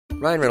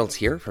Ryan Reynolds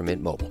here from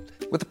Mint Mobile.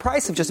 With the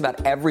price of just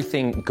about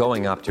everything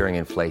going up during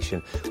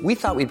inflation, we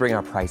thought we'd bring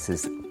our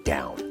prices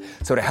down.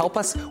 So to help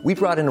us, we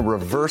brought in a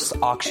reverse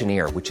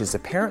auctioneer, which is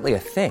apparently a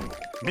thing.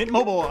 Mint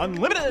Mobile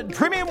Unlimited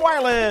Premium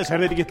Wireless. How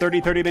to get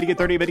 30, 30, bit to get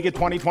 30, bit to get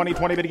 20, 20,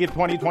 20, bit to get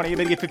 20, 20,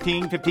 bit to get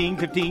 15, 15,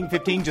 15,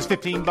 15, just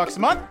 $15 a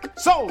month?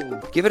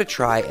 Sold! Give it a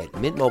try at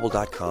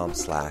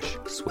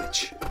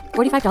mintmobile.com/switch.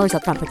 $45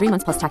 up front for 3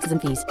 months plus taxes and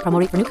fees. Promo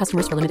rate for new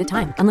customers for limited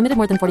time. Unlimited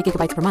more than 40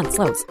 gigabytes per month.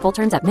 Slows full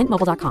terms at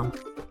mintmobile.com.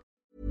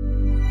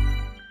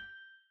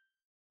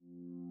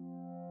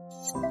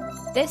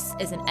 This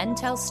is an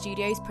Entel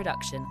Studios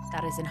production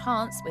that is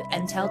enhanced with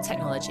Entel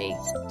technology.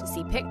 To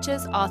see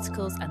pictures,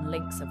 articles, and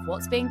links of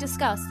what's being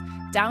discussed,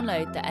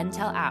 download the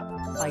Entel app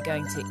by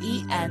going to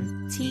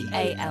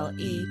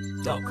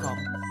entale.com.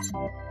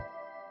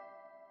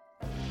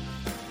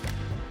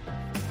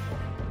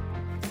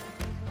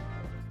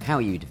 How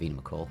are you, Davina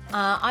McCall?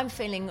 I'm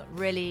feeling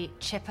really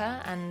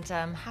chipper and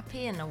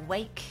happy and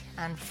awake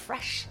and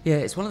fresh. Yeah,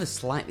 it's one of the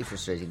slightly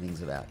frustrating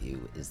things about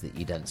you is that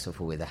you don't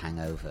suffer with a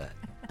hangover,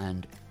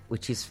 and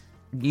which is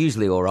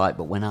usually all right,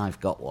 but when I've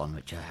got one,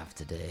 which I have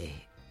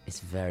today,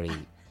 it's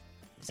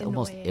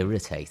almost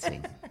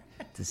irritating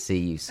to see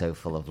you so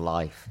full of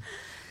life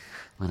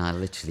when I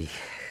literally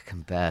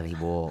can barely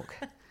walk.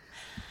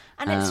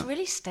 And it's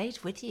really stayed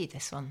with you,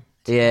 this one.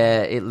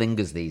 Yeah, it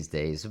lingers these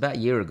days. About a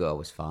year ago I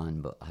was fine,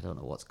 but I don't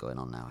know what's going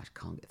on now. I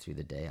can't get through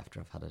the day after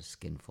I've had a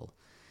skinful.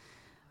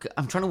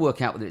 I'm trying to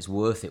work out whether it's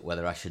worth it,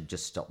 whether I should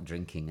just stop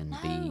drinking and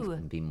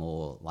be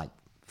more like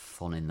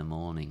fun in the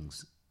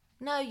mornings.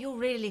 No, you're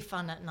really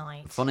fun at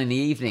night. Fun in the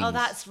evenings. Oh,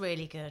 that's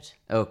really good.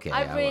 Okay.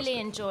 I really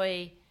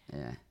enjoy.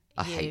 Yeah,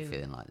 I hate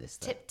feeling like this.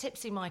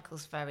 Tipsy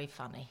Michael's very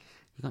funny.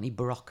 You got any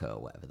Barocco or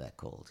whatever they're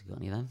called? You got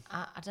any of them?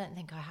 I don't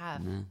think I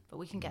have, but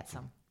we can get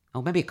some.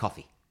 Oh, maybe a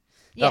coffee.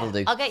 Yeah, That'll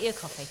do. I'll get you a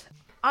coffee.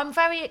 I'm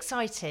very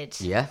excited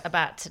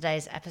about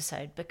today's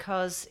episode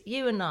because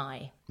you and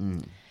I,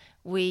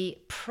 we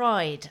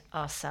pride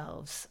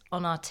ourselves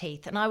on our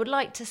teeth. And I would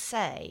like to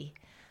say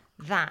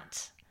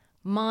that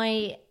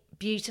my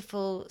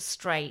beautiful,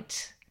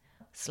 straight,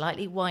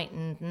 slightly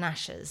whitened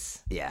gnashers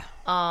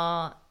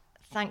are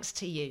thanks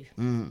to you.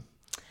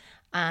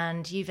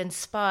 And you've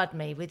inspired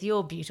me with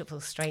your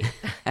beautiful, straight,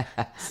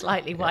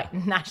 slightly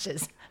whitened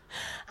gnashers.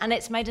 And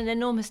it's made an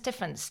enormous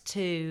difference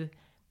to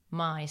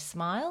my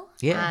smile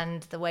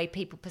and the way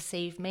people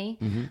perceive me.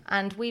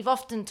 And we've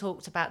often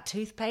talked about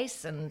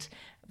toothpaste, and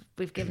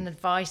we've given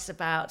advice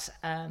about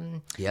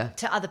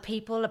to other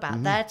people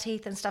about their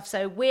teeth and stuff.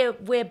 So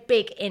we're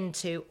big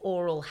into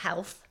oral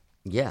health.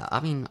 Yeah, I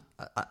mean,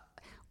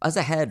 as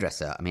a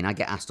hairdresser, I mean, I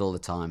get asked all the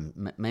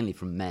time, mainly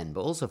from men,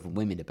 but also from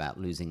women, about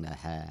losing their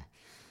hair.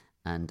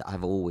 And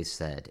I've always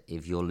said,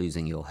 if you're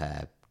losing your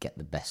hair, get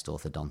the best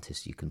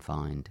orthodontist you can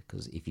find,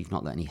 because if you've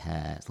not got any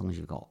hair, as long as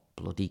you've got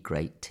bloody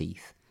great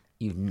teeth,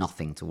 you've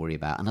nothing to worry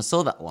about. And I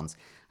saw that once.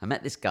 I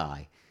met this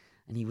guy,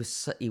 and he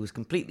was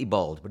completely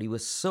bald, but he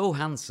was so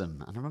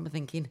handsome. And I remember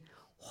thinking,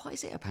 what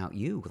is it about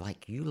you?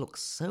 Like, you look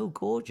so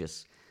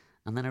gorgeous.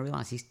 And then I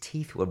realised his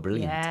teeth were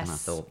brilliant. Yes. And I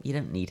thought, you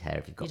don't need hair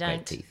if you've got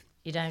great teeth.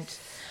 You don't.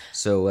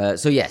 So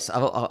yes,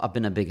 I've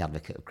been a big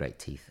advocate of great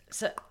teeth.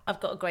 So I've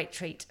got a great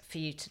treat for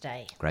you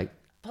today. Great.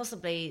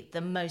 Possibly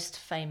the most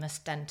famous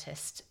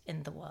dentist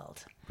in the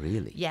world.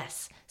 Really?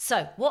 Yes.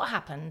 So what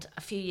happened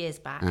a few years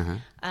back,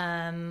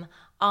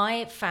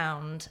 I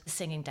found the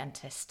singing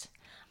dentist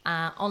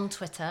on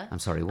Twitter. I'm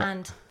sorry, what?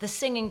 And the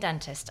singing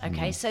dentist,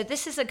 okay? So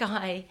this is a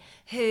guy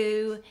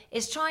who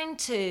is trying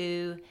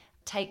to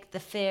take the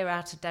fear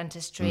out of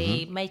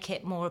dentistry, make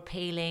it more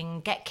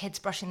appealing, get kids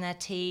brushing their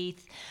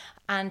teeth.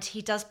 And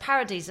he does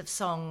parodies of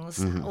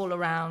songs all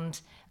around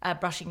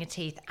brushing your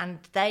teeth, and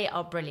they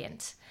are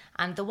brilliant.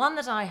 And the one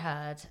that I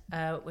heard,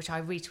 which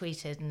I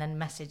retweeted and then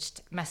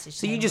messaged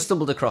So you just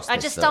stumbled across this, I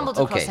just stumbled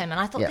across him, and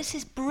I thought, Yeah. this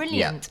is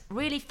brilliant,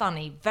 really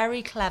funny,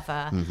 very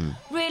clever,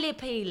 really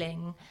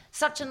appealing,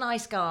 such a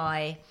nice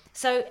guy.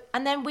 So,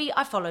 and then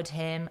I followed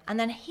him, and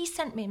then he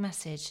sent me a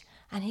message,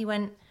 and he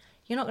went,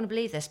 "You're not going to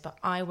believe this, but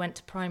I went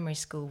to primary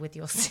school with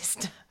your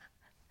sister."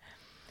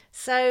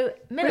 So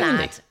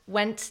Milad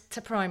went to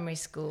primary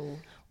school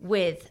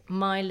with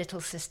my little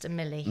sister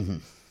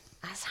Millie.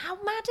 How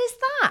mad is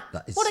that?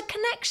 What a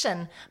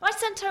connection. I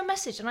sent her a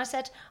message and I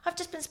said, "I've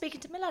just been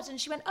speaking to Milad,"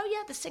 and she went, "Oh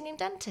yeah, the singing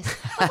dentist."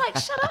 I was like,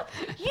 "Shut up,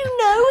 you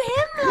know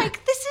him?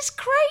 Like, this is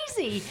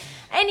crazy."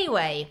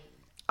 Anyway,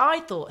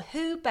 I thought,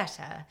 who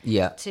better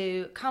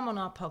to come on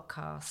our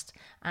podcast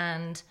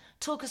and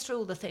talk us through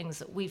all the things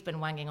that we've been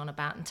wanging on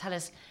about and tell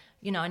us,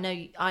 you know, I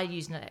know I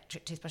use an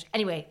electric toothbrush.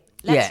 Anyway,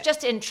 let's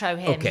just intro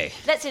him. Okay.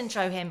 Let's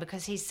intro him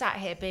because he's sat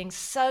here being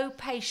so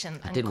patient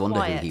and quiet. I did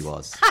wonder who he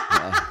was.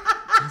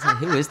 I was like,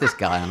 who is this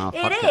guy on our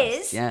podcast?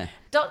 It is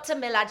Dr.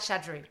 Milad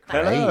Chadru.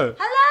 Hello. Hello.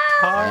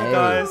 Hi,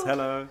 guys.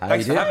 Hello.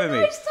 Thanks for having me.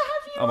 Nice to have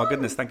you Oh my on.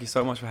 goodness, thank you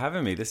so much for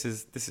having me. This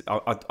is.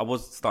 I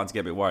was starting to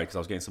get a bit worried because I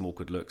was getting some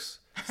awkward looks.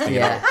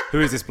 Who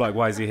is this bloke?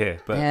 Why is he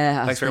here? But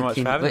thanks very much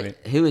for having me.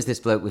 Who is this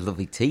bloke with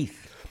lovely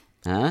teeth?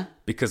 Huh?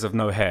 Because of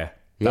no hair.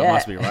 That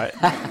must be right.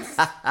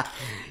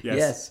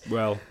 Yes.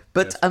 Well,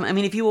 But I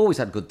mean, if you always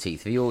had good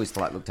teeth, if you always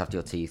like looked after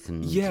your teeth,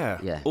 and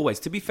always.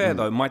 To be fair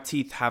though, my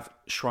teeth have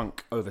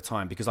shrunk over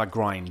time because I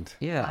grind.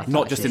 Yeah, I not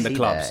thought just I in the could see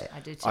clubs. that. I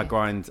do too. I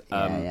grind.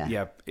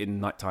 In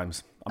night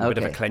times. I'm a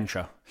bit of a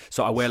clencher,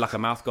 so I wear like a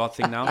mouth guard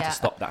thing now to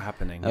stop that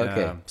happening.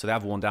 Okay. So they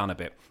have worn down a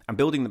bit, and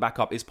building them back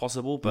up is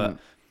possible, but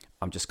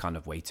I'm just kind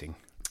of waiting.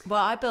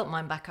 Well, I built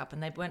mine back up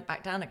and they went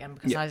back down again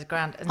because I was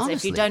ground. And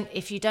Honestly? so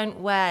if you don't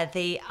wear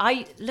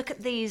I look at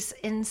these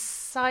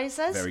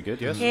incisors. Very good,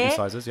 yes. Here,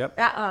 Incisors, yep.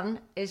 That one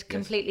is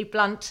completely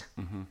blunt.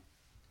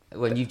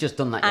 When you've just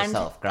done that And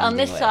yourself, on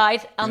this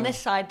grinding away. this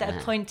side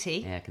they're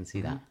pointy, Yeah, I can see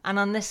that. and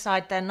on this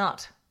side they're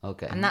not.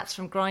 Okay. And that's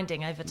from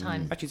grinding over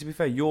time. Actually, to be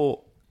fair,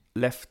 your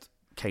left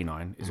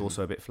canine is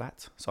also a bit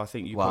flat, so I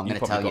think you Well, I'm probably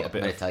going to tell you. got a I'm bit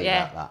going of. to tell you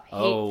Yeah. about that.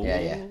 Oh.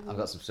 Yeah. I've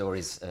got some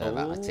stories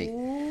about my teeth.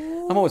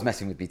 I'm always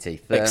messing with my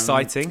teeth.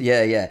 Exciting.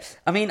 Yeah.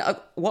 I mean,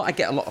 what I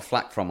get a lot of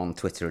flack from on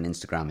Twitter and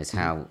Instagram is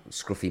how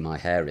scruffy my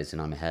hair is,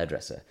 and I'm a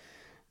hairdresser.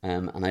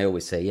 And I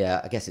always say,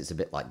 I guess it's a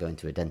bit like going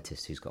to a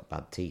dentist who's got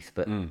bad teeth,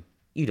 but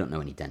you don't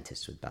know any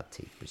dentists with bad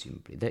teeth,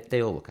 presumably.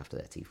 They all look after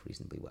their teeth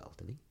reasonably well,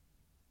 do they?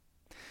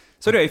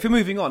 So anyway, if we're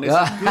moving on, it's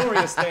a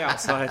glorious day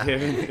outside here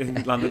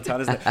in London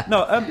town, isn't it?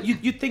 No,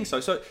 you'd think so.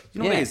 So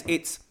you know what it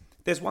is?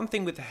 There's one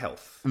thing with the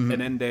health, and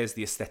then there's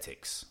the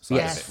aesthetics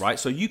side of it, right?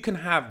 So you can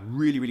have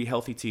really, really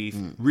healthy teeth,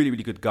 really,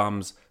 really good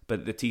gums,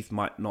 but the teeth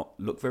might not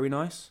look very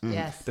nice.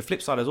 Yes. The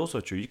flip side is also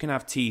true. You can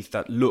have teeth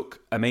that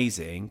look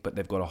amazing, but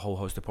they've got a whole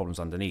host of problems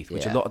underneath,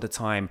 which a lot of the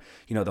time,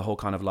 the whole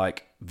kind of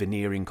like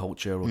veneering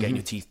culture or getting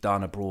your teeth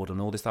done abroad and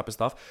all this type of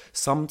stuff,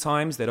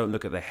 sometimes they don't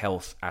look at the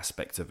health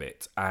aspects of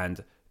it,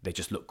 and they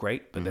just look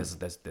great, but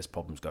there's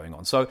problems going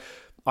on. So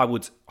I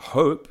would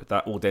hope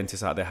that all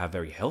dentists out there have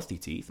very healthy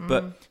teeth,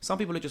 but some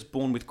people are just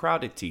born with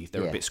crowded teeth.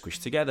 They're a bit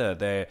squished together.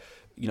 They're,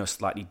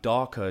 slightly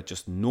darker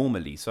just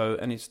normally. So,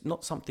 and it's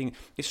not something,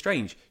 it's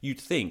strange. You'd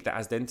think that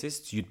as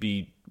dentists, you'd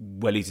be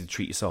well easy to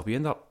treat yourself. But you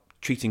end up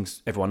treating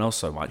everyone else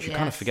so much. You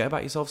kind of forget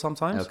about yourself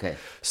sometimes. Okay.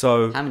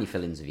 So How many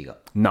fillings have you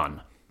got?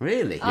 none.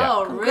 Really?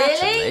 Oh,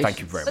 really? Thank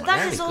you very But much.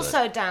 that is Very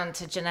also down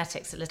to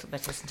genetics a little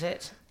bit, isn't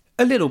it?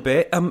 A little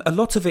bit. A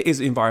lot of it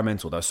is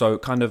environmental, though. So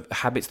kind of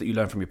habits that you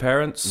learn from your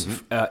parents.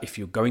 If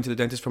you're going to the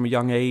dentist from a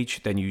young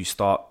age, then you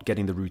start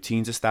getting the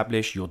routines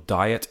established. Your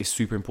diet is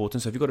super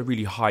important. So if you've got a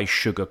really high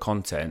sugar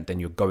content, then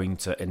you're going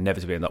to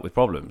inevitably end up with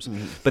problems.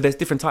 But there's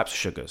different types of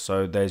sugars.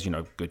 So there's,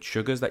 good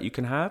sugars that you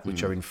can have,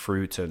 which are in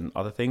fruit and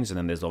other things. And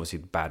then there's obviously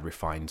bad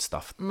refined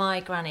stuff.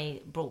 My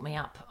granny brought me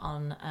up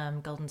on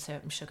golden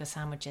syrup and sugar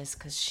sandwiches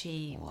because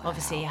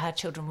obviously her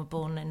children were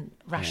born in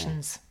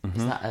rations.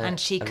 Is that And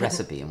she a couldn't-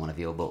 recipe in one of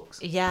your books?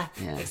 Yeah,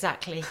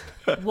 exactly.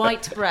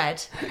 White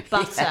bread,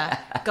 butter,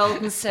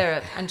 golden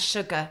syrup, and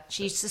sugar.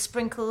 She used to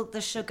sprinkle the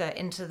sugar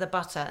into the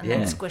butter and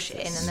then squish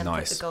it in, and then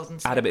Nice. put the golden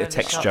syrup. Add a bit of over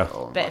the top.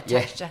 texture. Bit of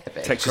texture.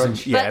 Textures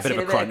and, a bit of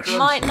a crunch.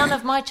 None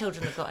of my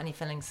children have got any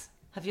fillings.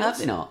 Have yours? Have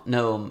they not?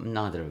 No,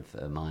 neither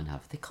of mine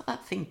have. They got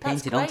that thing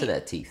painted onto great.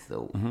 their teeth,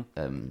 though.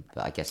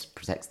 But I guess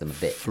protects them a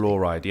bit.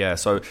 Fluoride, yeah.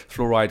 So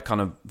fluoride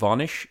kind of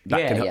varnish.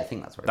 That can help, I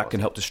think that's what it that was. can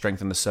help to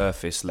strengthen the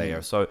surface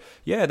layer. So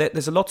yeah,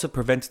 there's a lot of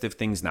preventative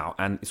things now,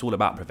 and it's all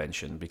about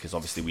prevention because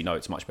obviously we know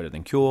it's much better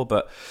than cure.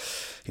 But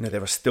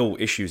there are still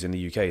issues in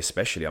the UK,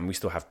 especially. I mean, we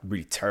still have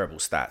really terrible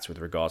stats with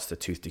regards to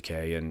tooth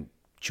decay and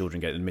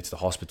children getting admitted to the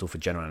hospital for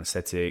general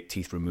anaesthetic,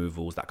 teeth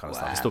removals, that kind of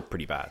stuff. It's still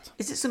pretty bad.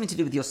 Is it something to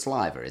do with your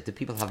saliva? Do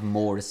people have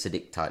more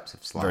acidic types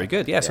of saliva? Very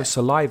good. Yeah. So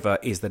saliva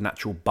is the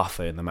natural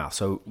buffer in the mouth.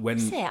 So when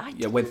Is it? I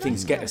didn't when know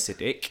things that. get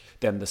acidic,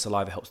 then the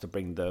saliva helps to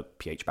bring the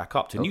pH back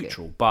up to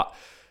neutral. But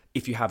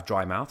if you have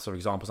dry mouth, so for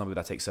example, some people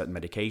that take certain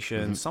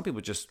medications, some people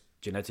just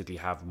genetically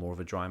have more of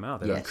a dry mouth.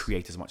 They don't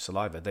create as much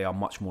saliva. They are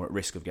much more at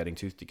risk of getting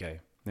tooth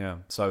decay. Yeah.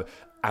 So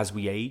as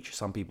we age,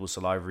 some people's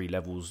salivary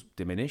levels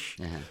diminish.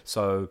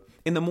 So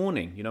in the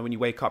morning, when you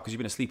wake up, because you've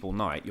been asleep all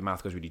night, your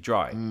mouth goes really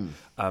dry.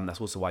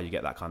 That's also why you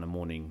get that kind of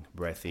morning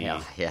breathy.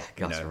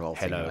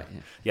 Hello.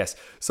 Yes.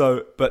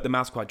 So, but the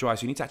mouth's quite dry,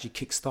 so you need to actually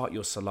kickstart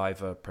your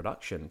saliva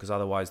production because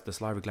otherwise the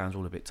salivary glands are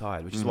all a bit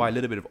tired, which is why a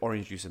little bit of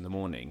orange juice in the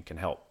morning can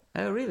help.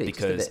 Oh, really?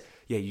 Because Just a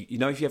bit.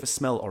 yeah, if you ever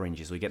smell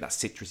oranges or you get that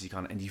citrusy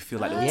kind of, and you feel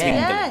like little yeah.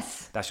 tingling,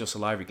 Yes. that's your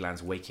salivary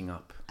glands waking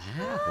up.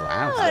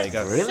 Wow. There you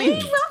go.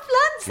 Brilliant. See, I've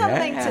learned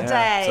something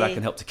today. So that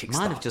can help to kickstart.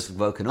 Mine have just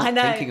woken up I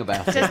know. thinking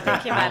about it. Just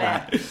thinking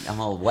about it. I'm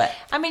all wet.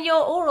 I mean,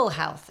 your oral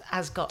health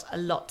has got a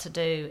lot to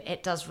do.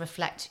 It does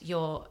reflect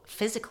your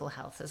physical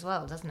health as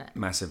well, doesn't it?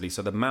 Massively.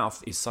 So the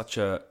mouth is such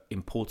a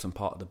important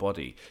part of the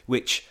body,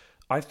 which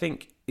I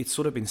think it's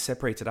sort of been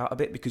separated out a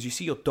bit because you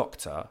see your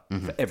doctor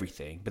for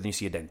everything, but then you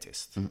see a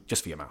dentist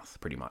just for your mouth,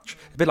 pretty much.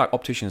 A bit like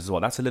opticians as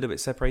well. That's a little bit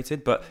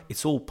separated, but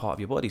it's all part of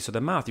your body. So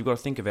the mouth, you've got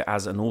to think of it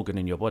as an organ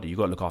in your body. You've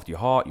got to look after your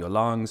heart, your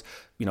lungs,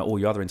 all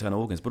your other internal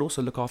organs, but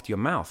also look after your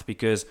mouth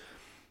because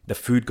the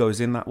food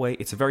goes in that way.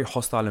 It's a very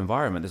hostile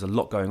environment. There's a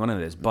lot going on in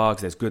there. There's bugs,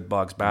 there's good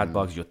bugs, bad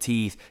bugs, your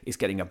teeth. It's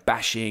getting a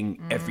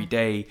bashing every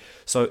day.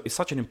 So it's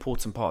such an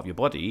important part of your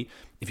body.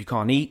 If you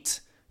can't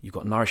eat, you've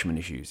got nourishment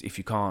issues. If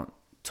you can't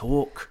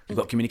talk, you've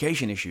got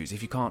communication issues.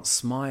 If you can't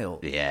smile,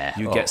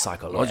 you get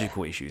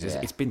psychological issues.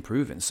 It's been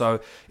proven. So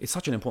it's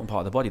such an important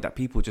part of the body that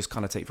people just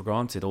kind of take for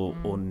granted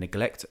or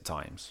neglect at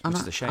times, which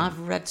is a shame. I've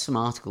read some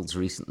articles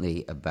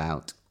recently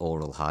about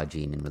oral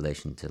hygiene in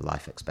relation to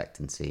life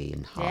expectancy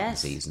and heart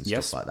disease and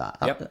stuff like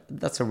that.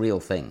 That's a real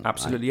thing.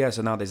 Absolutely, right?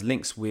 So now there's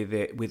links with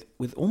it,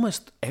 with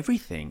almost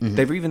everything.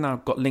 They've even now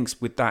got links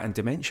with that and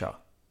dementia.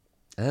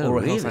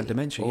 Oral health and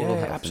dementia.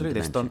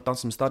 Absolutely. They've done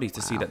some studies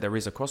to see that there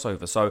is a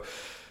crossover. So,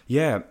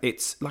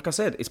 it's like I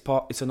said,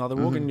 it's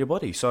another organ in your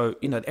body. So,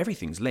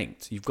 everything's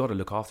linked. You've got to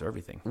look after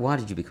everything. Why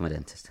did you become a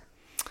dentist?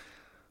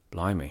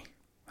 Blimey.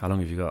 How long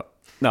have you got?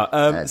 No,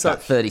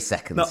 about 30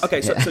 seconds. No,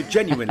 okay, so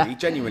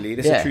genuinely,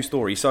 this is a true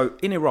story. So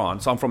in Iran,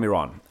 I'm from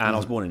Iran, and I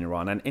was born in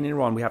Iran. And in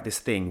Iran, we have this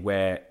thing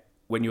where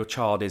when your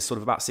child is sort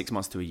of about 6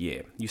 months to a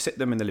year, you sit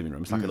them in the living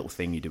room. It's like a little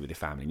thing you do with your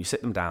family. And you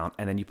sit them down,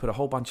 and then you put a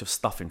whole bunch of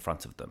stuff in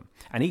front of them.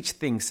 And each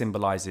thing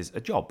symbolizes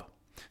a job.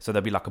 So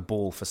there'll be like a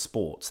ball for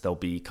sports. There'll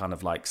be kind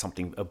of like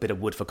a bit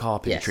of wood for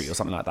carpentry or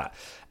something like that.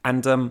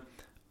 And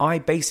I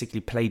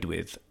basically played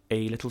with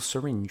a little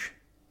syringe.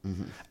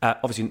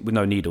 Obviously with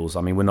no needles.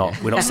 I mean, we're not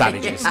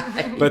savages,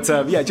 but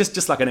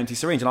just like an empty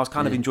syringe. And I was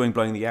kind of enjoying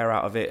blowing the air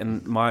out of it.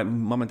 And my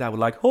mum and dad were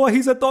like, "Oh,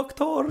 he's a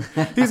doctor.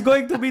 He's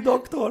going to be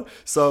doctor."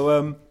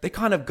 So they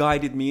kind of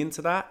guided me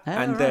into that.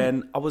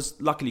 Then I was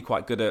luckily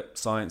quite good at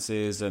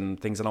sciences and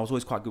things, and I was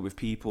always quite good with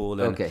people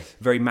and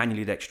very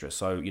manually dexterous.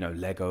 So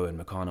Lego and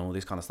Meccano, all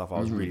this kind of stuff. I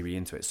was really, really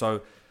into it.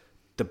 So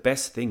the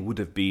best thing would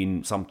have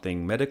been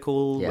something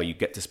medical where you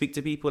get to speak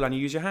to people and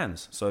you use your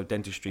hands. So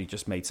dentistry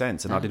just made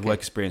sense. And I did work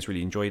experience,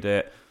 really enjoyed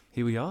it.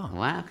 Here we are.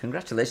 Wow,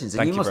 congratulations.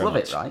 And you must love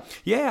it, right?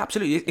 Yeah,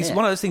 absolutely. It's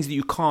one of those things that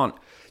you can't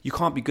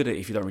be good at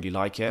if you don't really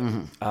like it.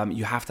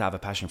 You have to have a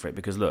passion for it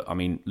because, look, I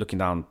mean, looking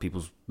down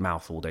people's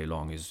mouth all day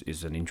long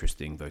is an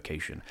interesting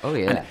vocation. Oh,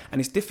 yeah.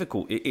 And it's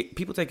difficult.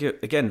 People take it,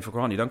 again, for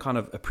granted. You don't kind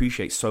of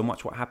appreciate so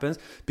much what happens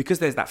because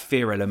there's that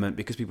fear element,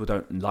 because people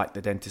don't like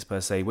the dentist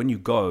per se. When you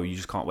go, you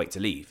just can't wait to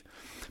leave.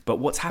 But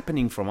what's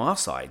happening from our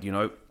side,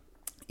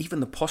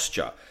 even the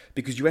posture,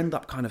 because you end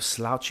up kind of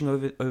slouching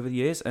over the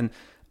years, and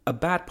a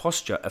bad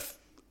posture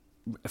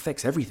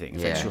affects everything. It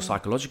affects your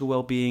psychological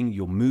well-being,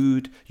 your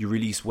mood. You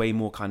release way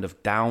more kind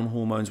of down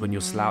hormones when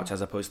you're slouched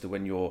as opposed to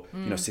when you're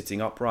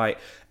sitting upright.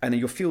 And then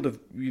your field of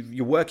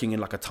you're working in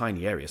like a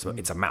tiny area, so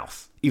it's a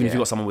mouth. Even if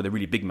you've got someone with a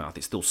really big mouth,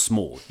 it's still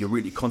small. You're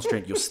really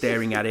concentrated. You're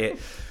staring at it.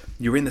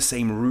 You're in the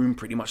same room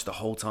pretty much the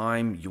whole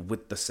time. You're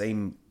with the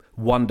same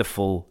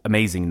wonderful,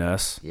 amazing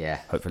nurse. Yeah.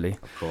 Hopefully.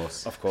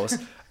 Of course.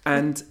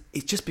 And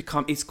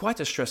it's quite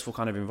a stressful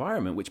kind of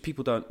environment, which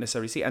people don't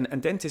necessarily see.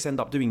 And dentists end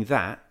up doing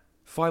that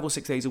 5 or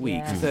 6 days a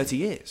week for 30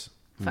 years.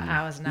 For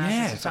hours and hours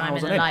at a time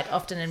in the night,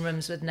 often in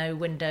rooms with no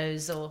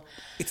windows or...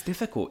 It's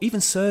difficult.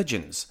 Even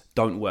surgeons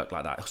don't work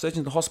like that. Surgeons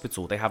in the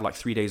hospital, they have like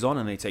 3 days on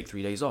and they take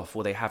 3 days off,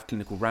 or they have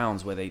clinical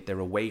rounds where they're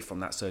away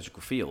from that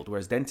surgical field.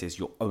 Whereas dentists,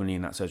 you're only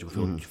in that surgical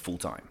field full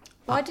time.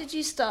 Why did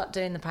you start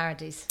doing the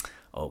parodies?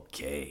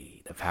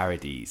 Okay, the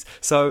parodies.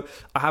 So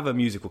I have a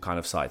musical kind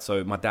of side.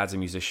 So my dad's a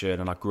musician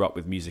and I grew up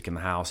with music in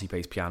the house. He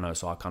plays piano,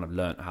 so I kind of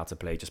learnt how to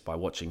play just by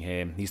watching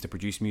him. He used to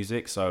produce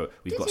music, so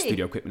we've got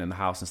studio equipment in the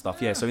house and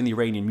stuff. Yeah, so in the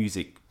Iranian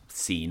music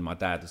scene, my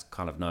dad was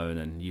kind of known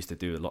and used to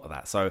do a lot of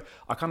that. So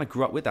I kind of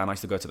grew up with that, and I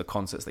used to go to the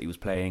concerts that he was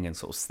playing and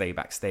sort of stay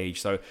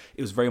backstage. So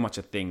it was very much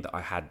a thing that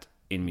I had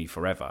in me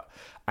forever.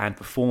 And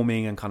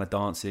performing and kind of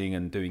dancing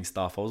and doing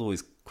stuff, I was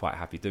always quite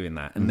happy doing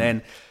that. And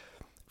then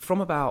from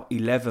about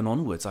 11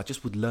 onwards, I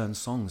just would learn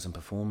songs and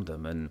perform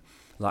them. And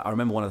like I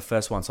remember one of the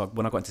first ones,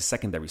 when I got into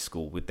secondary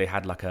school, they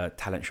had like a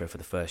talent show for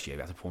the first year.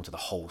 We had to perform to the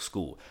whole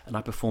school. And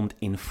I performed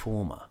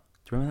Informer.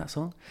 Do you remember that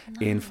song?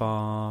 No.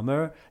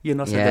 Informer, you're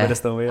not so good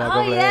at the way.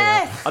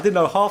 Yes. I didn't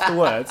know half the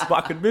words, but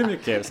I could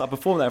mimic it. So I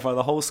performed that in front of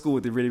the whole school.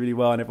 It did really, really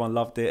well, and everyone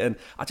loved it. And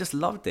I just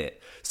loved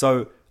it.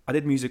 So I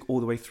did music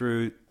all the way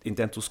through in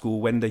dental school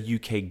when the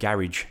UK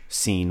garage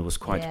scene was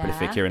quite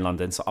prolific here in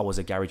London. So I was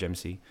a garage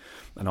MC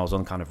and I was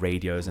on kind of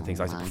radios and things.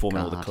 I used to perform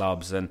in all the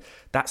clubs, and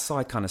that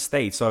side kind of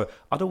stayed. So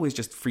I'd always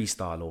just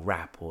freestyle or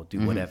rap or do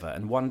whatever.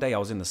 And one day I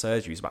was in the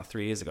surgery, it was about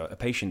 3 years ago. A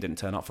patient didn't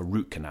turn up for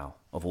root canal,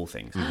 of all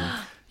things.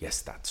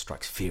 Yes, that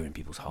strikes fear in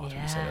people's hearts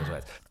when you say those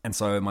words. And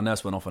so my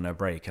nurse went off on her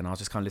break and I was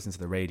just kind of listening to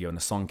the radio, and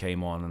the song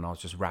came on and I was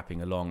just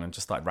rapping along and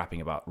just started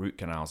rapping about root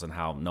canals and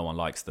how no one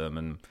likes them,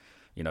 and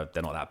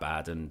they're not that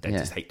bad and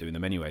dentists hate doing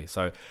them anyway.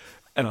 So,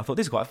 and I thought,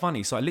 this is quite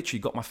funny. So I literally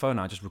got my phone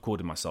out and just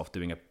recorded myself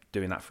doing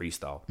that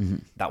freestyle.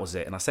 That was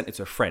it. And I sent it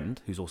to a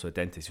friend who's also a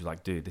dentist. He was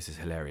like, dude, this is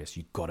hilarious.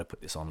 You got to put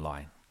this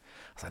online.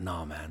 I was like,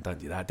 no, man, don't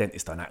do that.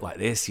 Dentists don't act like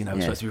this. We're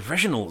supposed to be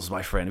professionals,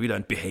 my friend. We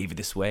don't behave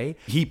this way.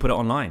 He put it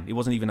online. It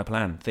wasn't even a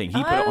planned thing.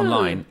 He put it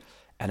online.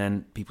 And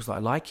then people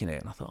started liking it.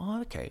 And I thought,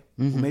 oh, okay,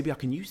 well, maybe I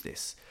can use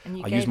this. And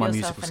you I gave used my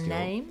yourself musical a skill.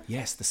 name?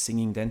 Yes, the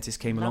singing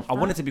dentist came along. Love I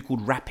wanted that. to be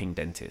called Rapping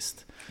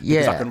Dentist.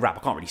 Because I can rap. I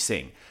can't really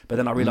sing. But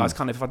then I realised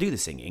kind of if I do the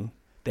singing,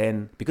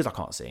 then because I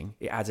can't sing,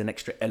 it adds an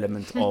extra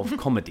element of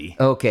comedy.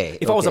 Okay.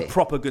 If I was a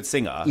proper good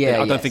singer, then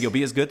I don't think it'll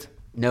be as good.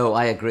 No,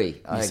 I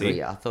agree. I see?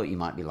 agree. I thought you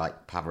might be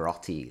like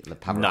Pavarotti, the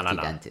Pavarotti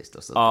No. dentist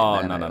or something. Oh,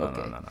 Okay.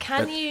 no.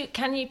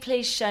 Can you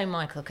please show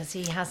Michael, because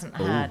he hasn't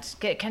heard?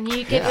 Can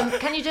you give him?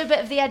 Can you do a bit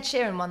of the Ed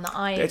Sheeran one that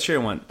I? The Ed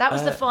Sheeran one. That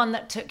was the one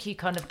that took you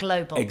kind of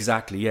global.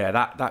 Exactly, yeah.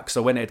 That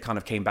so when Ed kind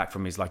of came back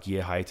from his like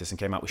year hiatus and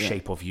came out with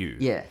Shape of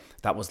You,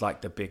 that was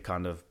like the big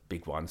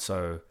one.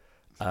 So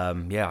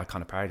yeah, I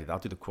kind of parodied it. I'll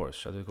do the chorus.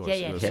 Shall I do the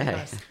chorus?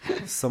 Yeah.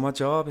 So my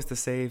job is to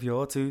save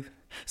your tooth.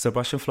 So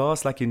brush and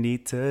floss like you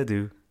need to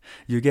do.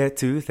 You get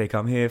toothache,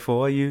 I'm here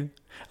for you.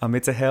 I'm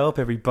here to help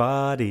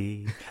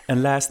everybody.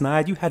 And last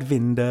night you had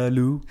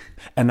Vindaloo,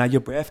 and now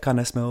your breath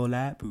kinda smell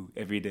like poo.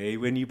 Every day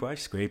when you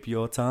brush, scrape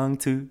your tongue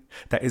too.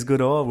 That is good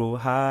oral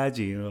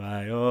hygiene.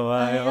 I.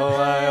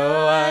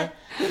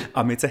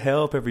 I'm here to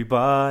help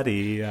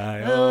everybody.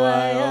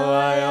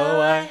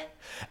 I.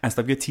 And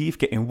stop your teeth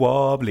getting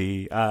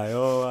wobbly.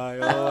 Oh,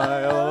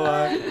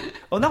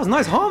 that was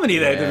nice harmony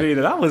there,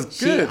 Davina. That was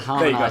good. She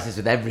harmonises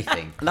with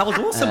everything. That was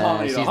awesome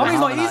harmony. She's Harmony's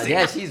not harmonised. easy.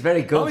 Yeah, she's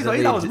very good.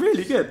 That was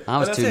really good. I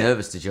was But too that's it.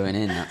 nervous to join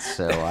in,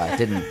 so I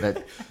didn't.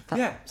 But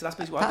Yeah, so that's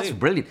basically what I that's do.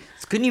 brilliant.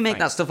 Couldn't you make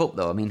Thanks. that stuff up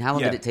though? I mean, how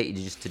long Yeah. did it take you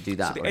just to do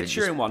that? So the or Ed did it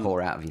just Sheeran one,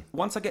 pour out of you?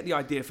 once I get the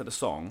idea for the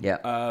song, Yeah.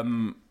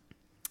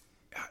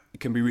 It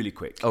can be really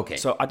quick. Okay.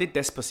 So I did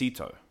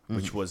Despacito,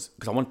 which was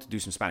because I wanted to do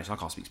some Spanish. I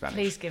can't speak Spanish.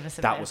 Please give us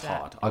a That bit was of that.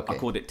 hard. Okay. I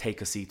called it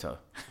Take a Cito.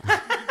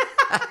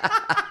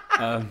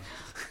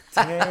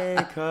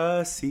 Take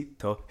a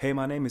Cito. Hey,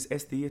 my name is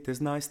Esti. It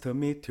is nice to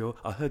meet you.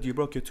 I heard you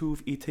broke your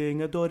tooth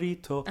eating a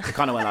Dorito. It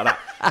kind of went like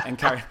that, and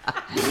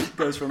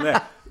goes from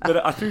there.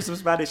 But I threw some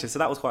Spanish in, so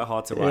that was quite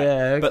hard to write.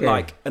 Yeah, But okay.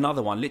 like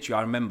another one, literally,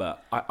 I remember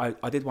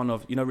I did one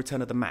of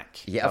Return of the Mac.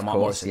 Yeah, by of Mark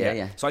course. Morrison,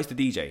 Yeah. So I used to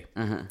DJ,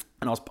 and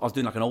I was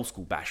doing like an old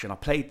school bash, and I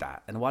played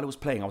that. And while I was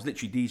playing, I was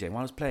literally DJing. While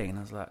I was playing, and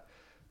I was like,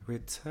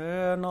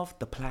 "Return of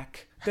the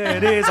Plaque." There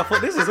it is. I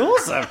thought this is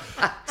awesome.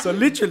 So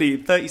literally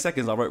 30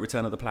 seconds, I wrote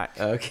 "Return of the Plaque."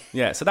 Okay.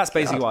 Yeah. So that's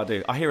basically what I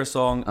do. I hear a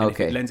song, and if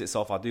Okay. it lends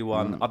itself, I do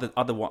one.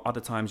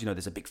 Other times,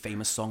 there's a big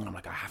famous song, and I'm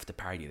like, I have to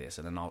parody this,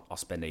 and then I'll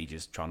spend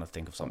ages trying to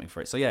think of something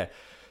for it. So yeah,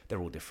 they're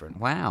all different.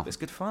 Wow. But it's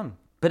good fun.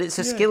 But it's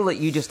a skill that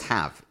you just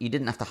have. You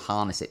didn't have to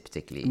harness it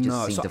particularly. It just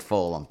No, seemed so- to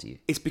fall onto you.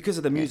 It's because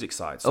of the music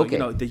side. So, Okay.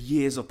 the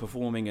years of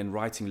performing and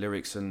writing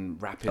lyrics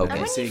and rapping Okay. And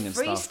and when singing you and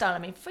stuff. freestyle, I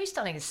mean,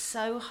 freestyling is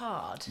so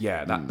hard.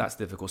 Yeah, that's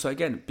difficult. So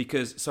again,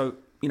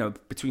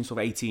 between sort of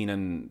 18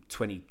 and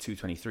 22,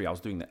 23, I was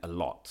doing that a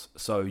lot.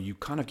 So you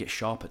kind of get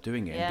sharp at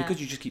doing it. Yeah. And because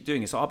you just keep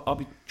doing it. So I'll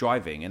be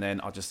driving and then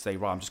I'll just say,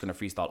 right, I'm just going to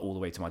freestyle all the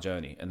way to my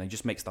journey. And then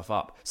just make stuff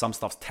up. Some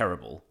stuff's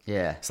terrible.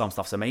 Yeah. Some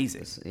stuff's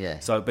amazing. Yeah.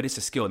 So, but it's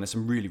a skill and there's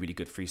some really, really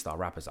good freestyle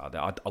rappers out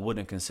there. I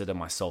wouldn't consider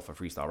myself a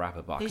freestyle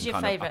rapper, but Who's I your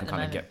can favourite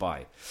kind at of the get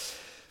by.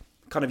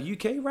 Kind of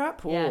UK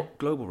rap or Yeah.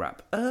 global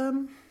rap?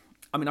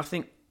 I mean, I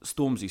think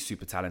Stormzy's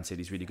super talented.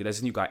 He's really good.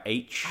 There's a new guy,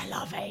 H. I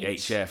love H.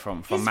 H, yeah,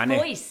 from His Manny.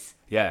 voice.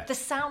 Yeah. The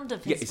sound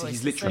of Yeah, his voice. he's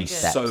is literally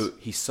so good.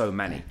 he's so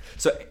Manny.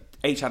 So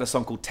H had a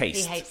song called He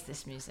Taste. hates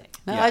this music.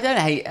 No, I don't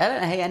hate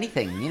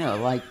anything.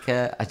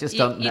 I just You-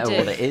 don't you know do.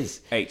 what it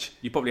is. H,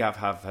 you probably have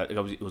heard.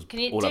 It was Can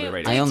you all do- over the I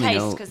radio. only Taste,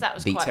 know 'cause that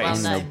was beats. quite I well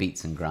only know known.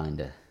 Beats and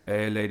Grinder.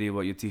 Hey lady,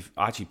 what your teeth?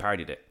 I actually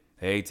parodied it.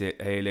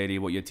 Hey lady,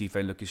 what your teeth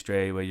ain't looking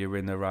straight. Where you're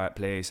in the right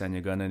place and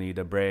you're gonna need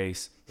a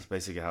brace. That's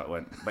basically how it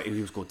went. But it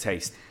was called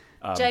Taste.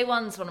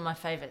 J1's one of my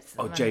favourites. at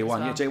the Oh, moment J1, as well.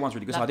 yeah, J1's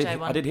really good. So Love I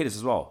J1. did hear this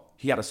as well.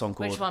 He had a song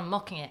called. Which one?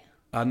 Mocking It.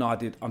 No, I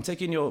did. I'm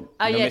taking your.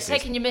 Oh, your yeah, missus.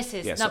 taking your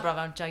missus. Yeah, no, so- brother,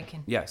 I'm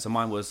joking. Yeah, so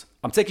mine was,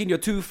 I'm taking your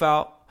tooth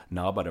out.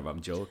 No, brother,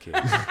 I'm joking.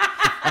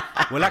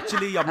 Well,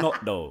 actually, I'm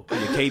not, though.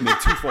 You came in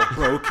tooth all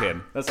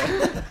broken. That's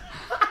it.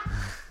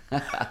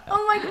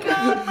 Oh my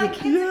god, my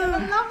kids are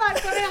gonna love that.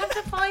 Sorry, I have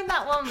to find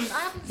that one. I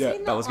haven't Yeah,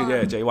 seen that was good. one.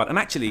 Yeah, J1. And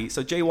actually,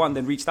 so J1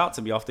 then reached out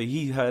to me after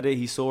he heard it,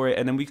 he saw it,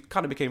 and then we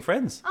kind of became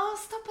friends. Oh,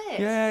 stop it.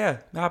 Yeah.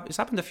 It's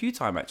happened a few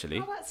times,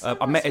 actually. Oh, that's so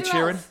I met Ed nice. Who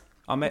Sheeran. else?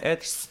 I met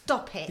Ed.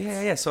 Stop it.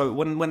 Yeah. So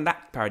when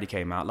that parody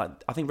came out, like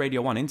I think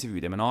Radio 1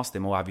 interviewed him and asked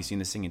him, have you seen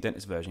the Singing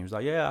Dentist version? He was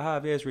like, yeah, I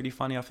have. Yeah, it's really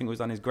funny. I think what was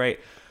done is great.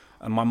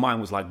 And my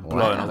mind was like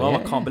blown. I was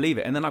like, I can't believe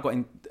it. And then I got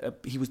in,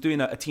 he was doing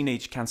a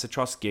Teenage Cancer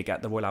Trust gig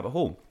at the Royal Albert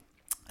Hall.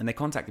 And they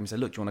contacted me and said,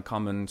 look, do you want to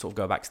come and sort of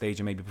go backstage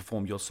and maybe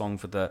perform your song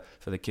for the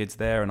kids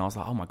there? And I was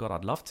like, oh my God,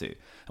 I'd love to.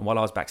 And while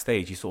I was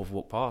backstage, he sort of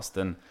walked past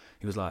and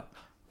he was like,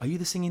 are you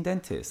the Singing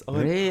Dentist? I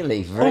went,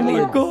 Really? oh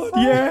Brilliant. my God,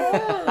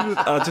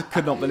 yeah. I just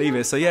could not believe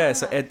it. So yeah,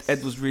 so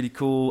Ed was really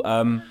cool.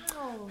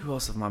 Who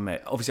else have I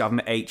met? Obviously, I've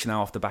met H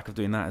now off the back of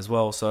doing that as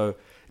well. So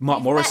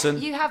Mark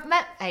Morrison. You have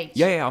met H.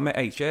 Yeah, I met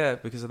H, yeah,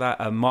 because of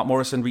that. Mark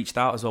Morrison reached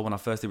out as well when I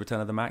first did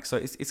Return of the Mac. So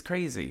it's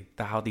crazy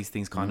how these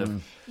things kind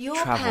of Your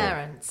travel.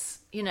 parents,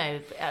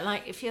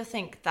 like if you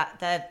think that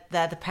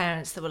they're the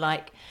parents that were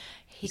like,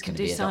 he can gonna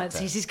do be a science,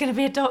 doctor. he's going to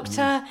be a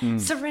doctor,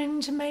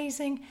 syringe,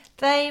 amazing.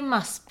 They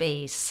must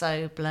be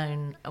so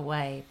blown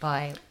away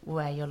by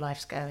where your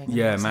life's going. and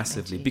Yeah, what's happening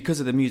massively. to you. Because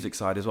of the music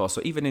side as well.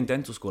 So even in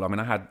dental school, I mean,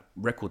 I had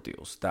record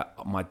deals that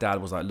my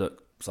dad was like,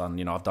 look, son,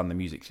 you know, I've done the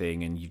music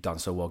thing and you've done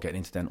so well getting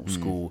into dental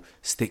school,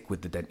 stick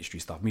with the dentistry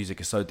stuff.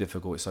 Music is so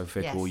difficult, it's so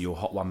fickle. Yes. You're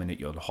hot 1 minute,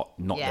 you're hot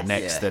not Yes. the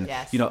next. Yeah. And,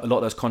 Yes. you know, a lot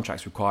of those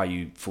contracts require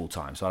you full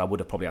time. So I would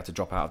have probably had to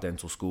drop out of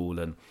dental school.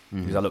 And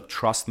because I look,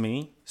 trust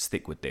me,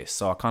 stick with this.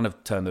 So I kind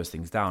of turned those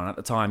things down. And at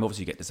the time,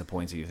 obviously you get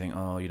disappointed. You think,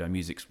 oh, you know,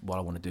 music's what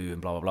I want to do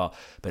and blah, blah, blah.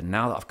 But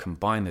now that I've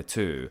combined the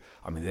two,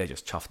 I mean, they're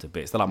just chuffed to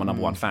bits. They're like my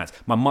number one fans.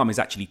 My mum is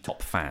actually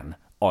top fan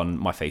on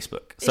my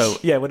Facebook. So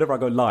yeah, whenever I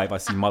go live, I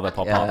see mother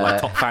pop up, like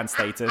top fan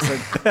status.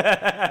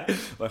 And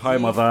like, hi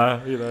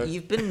mother, you know.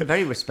 You've been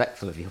very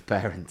respectful of your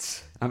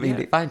parents. I mean,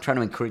 if I'm trying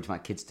to encourage my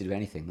kids to do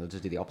anything, they'll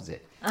just do the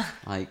opposite.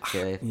 Like,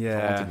 if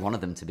I wanted one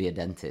of them to be a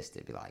dentist,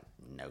 it'd be like,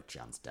 no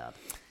chance, Dad.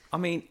 I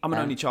mean, I'm an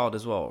only child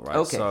as well, right?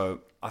 Okay. So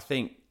I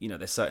think, you know,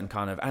 there's certain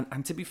kind of...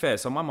 And to be fair,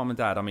 so my mum and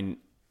dad, I mean,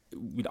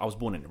 I was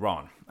born in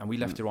Iran, and we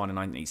left Iran in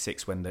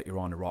 1986 when the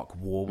Iran-Iraq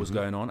war was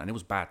going on, and it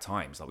was bad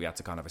times. Like, we had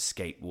to kind of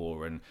escape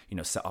war and, you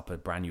know, set up a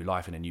brand new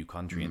life in a new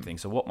country and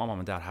things. So what my mum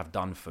and dad have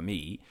done for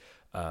me,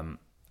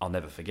 I'll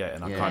never forget.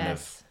 And I kind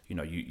of, you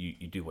know,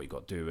 you do what you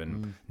got to do.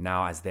 And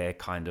now as they're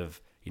kind of,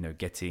 you know,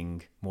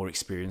 getting more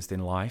experienced in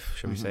life,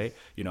 shall we say,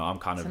 you know, I'm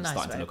kind of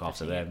starting to look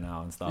after them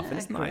now and stuff. And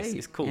it's nice. great.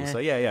 It's cool. Yeah. So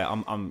you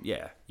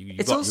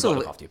It's got also to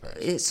look after your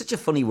parents. it's such a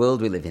funny world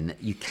we live in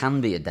that you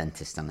can be a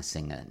dentist and a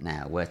singer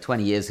now, where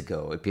 20 years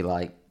ago it'd be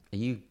like,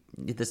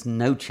 there's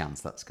no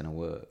chance that's going to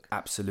work.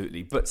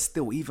 Absolutely, but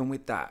still, even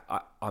with that,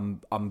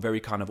 I'm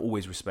very kind of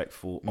always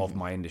respectful of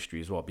my industry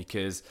as well,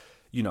 because,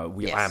 you know,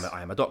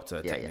 I am a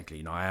doctor technically.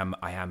 You know, I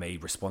am a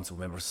responsible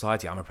member of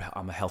society. I'm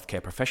a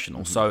healthcare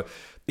professional, so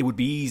it would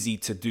be easy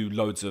to do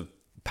loads of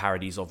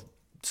parodies of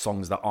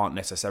songs that aren't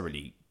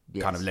necessarily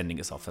kind of lending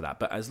itself for that.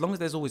 But as long as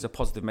there's always a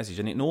positive message,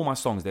 and in all my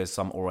songs, there's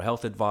some oral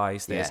health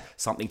advice. There's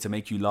something to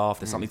make you laugh.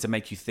 There's something to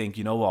make you think.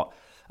 You know what?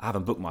 I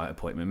haven't booked my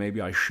appointment.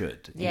 Maybe I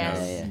should.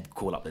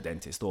 Call up the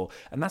dentist,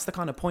 and that's the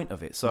kind of point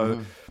of it.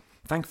 So.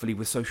 Thankfully,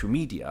 with social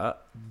media,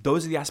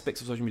 those are the aspects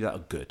of social media that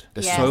are good.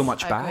 There's so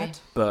much bad,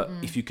 but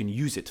if you can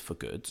use it for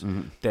good,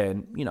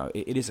 then, you know,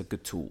 it is a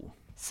good tool.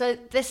 So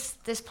this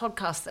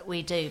podcast that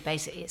we do,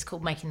 basically, it's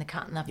called Making the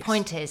Cut, and the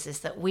point is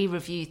that we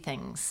review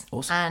things.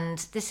 Awesome. And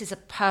this is a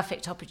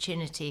perfect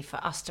opportunity for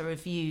us to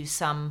review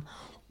some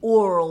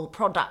oral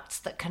products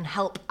that can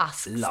help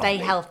us stay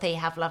healthy,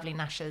 have lovely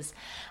gnashes,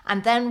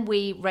 and then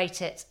we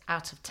rate it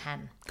out of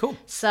 10. Cool.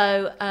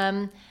 So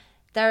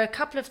there are a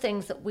couple of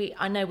things that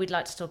I know we'd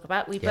like to talk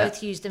about. We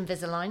both used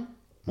Invisalign.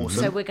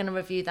 Awesome. So we're going to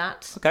review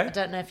that. Okay. I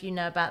don't know if you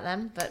know about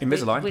them, but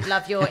Invisalign? we'd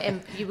love your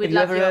Have you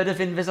ever heard of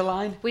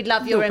Invisalign? We'd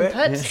love your Little bit,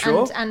 input yeah,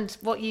 sure. and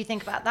what you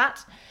think about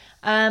that.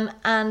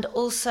 And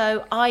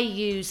also, I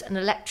use an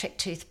electric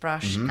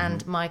toothbrush,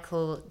 and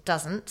Michael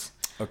doesn't.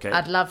 Okay.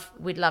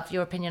 We'd love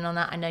your opinion on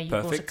that. I know you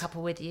brought a Perfect.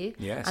 couple with you.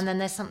 Yes. And then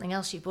there's something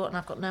else you bought, and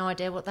I've got no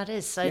idea what that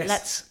is. So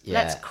Yes.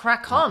 let's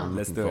crack on. I'm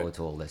Let's looking do it. forward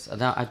to all this.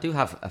 And I do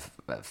have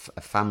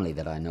a family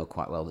that I know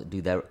quite well that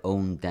do their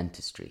own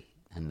dentistry,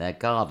 and they're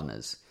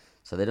gardeners,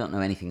 so they don't know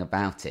anything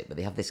about it, but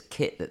they have this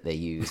kit that they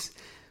use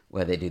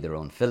where they do their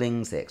own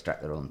fillings, they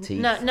extract their own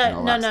teeth. No.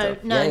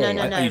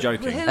 Are you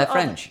joking? Who They're are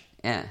French,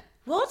 yeah.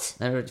 What?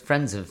 They're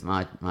friends of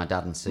my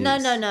dad and Sue's.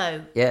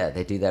 No. Yeah,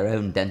 they do their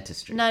own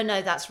dentistry. No,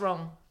 that's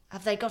wrong.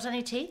 Have they got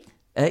any teeth?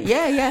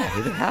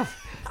 Yeah, they have.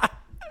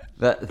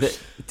 But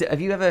have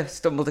you ever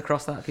stumbled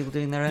across that, people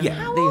doing their own? Yeah.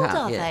 How Do you old have?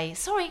 are Yeah. they?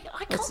 Sorry,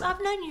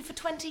 I've known you for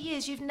 20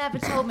 years. You've never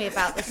told me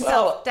about the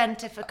Well,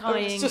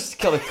 self-dentifying. It's just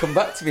kind of come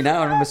back to me now.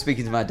 I remember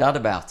speaking to my dad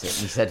about it,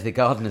 and he said the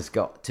gardener's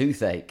got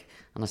toothache,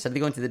 and I said they're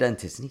going to the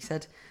dentist, and he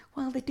said,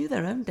 well, they do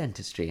their own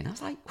dentistry, and I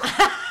was like, what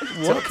are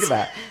you talking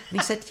about? And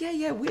he said,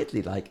 yeah,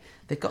 weirdly, like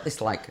they've got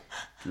this like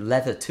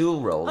leather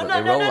tool roll that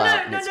they roll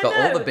out, and it's got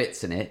all the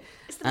bits in it,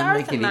 the and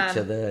Marathon making Man. each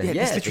other. Yeah,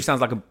 this literally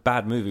sounds like a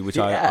bad movie, which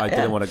I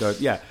didn't want to go.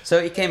 Yeah.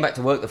 So he came back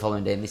to work the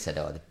following day, and they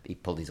said, he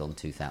pulled his own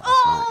tooth out last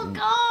Oh,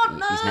 night. and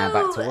God, He's now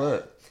back to no.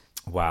 work.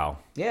 Wow.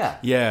 Yeah.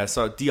 Yeah.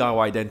 So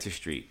DIY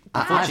dentistry.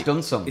 I've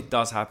done some. It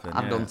does happen.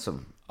 I've yeah. done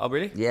some. Oh,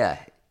 really? Yeah,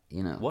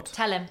 you know. What?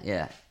 Tell him.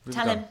 Yeah.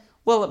 Tell him.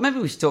 Well, maybe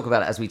we should talk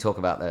about it as we talk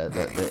about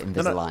the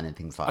Invisalign and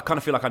things like I that. kind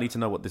of feel like I need to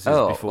know what this is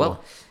Oh, before,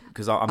 well,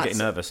 because I'm getting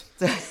nervous.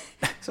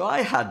 So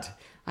I had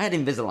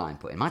Invisalign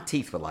put in. My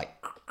teeth were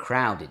like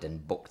crowded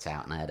and booked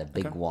out, and I had a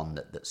big one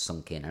that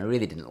sunk in. I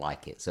really didn't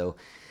like it. So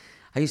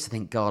I used to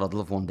think, God, I'd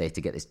love one day to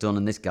get this done.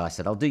 And this guy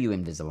said, I'll do you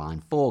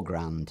Invisalign,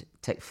 $4,000,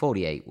 take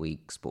 48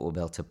 weeks, but we'll be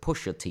able to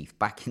push your teeth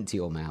back into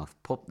your mouth,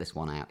 put this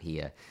one out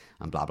here,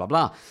 and blah, blah,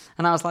 blah.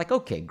 And I was like,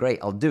 okay, great,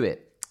 I'll do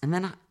it. And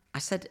then I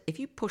said, if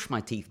you push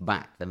my teeth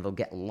back, then they'll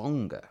get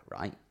longer,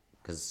 right?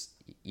 Because,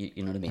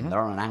 you know what I mean?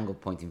 They're on an angle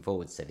pointing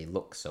forward, so they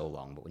look so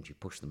long, but once you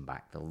push them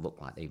back, they'll look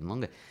like they're even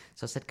longer.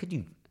 So I said, can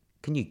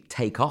you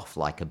take off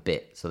like a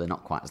bit so they're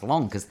not quite as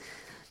long? Because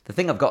the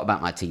thing I've got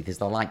about my teeth is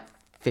they're like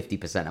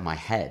 50% of my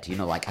head. You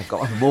know, like I've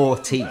got more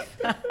teeth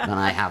than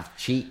I have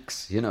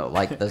cheeks. You know,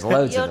 like there's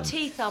loads Your of them.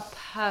 teeth are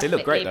perfectly They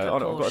look great, though,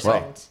 I've got to say.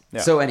 proportioned.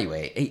 Yeah. So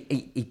anyway,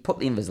 he put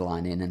the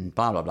Invisalign in and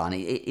blah, blah, blah. And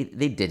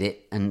they did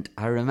it. And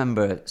I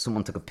remember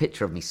someone took a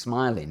picture of me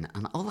smiling,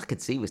 and all I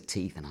could see was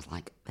teeth. And I was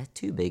like, they're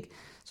too big.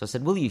 So I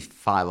said, will you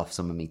file off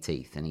some of my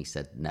teeth? And he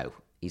said, no.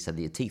 He said,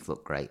 your teeth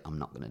look great. I'm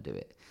not going to do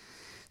it.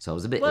 So I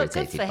was a bit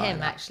irritated good for by him,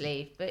 that.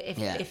 actually, but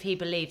if he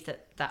believed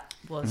that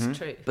was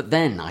true. But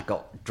then I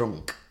got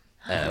drunk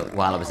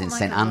while I was in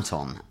St.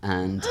 Anton,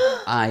 and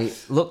I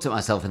looked at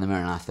myself in the mirror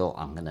and I thought,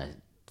 I'm going to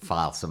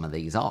file some of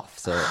these off.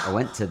 So I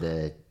went to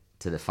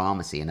the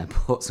pharmacy and I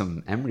bought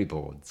some emery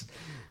boards.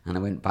 And I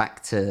went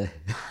back to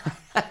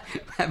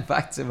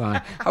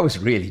I was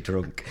really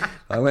drunk.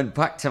 I went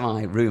back to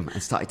my room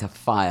and started to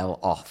file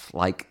off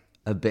like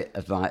a bit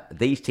of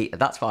these teeth.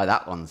 That's why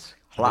that one's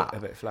flat. A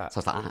bit flat.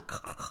 So I was like,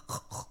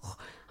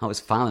 I was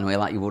filing away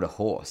like you would a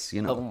horse,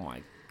 you know. Oh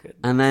my goodness.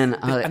 And then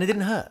and it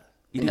didn't hurt.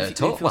 You No, didn't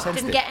at all. feel Well,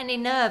 sensitive. Didn't get any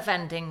nerve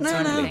endings or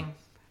anything.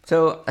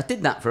 So I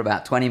did that for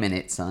about 20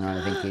 minutes, and I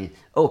was thinking,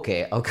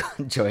 okay, I'll go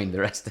and join the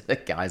rest of the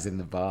guys in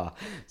the bar.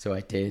 So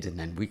I did, and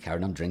then we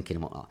carried on drinking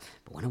and whatnot.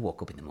 But when I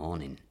woke up in the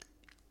morning,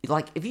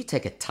 like, if you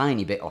take a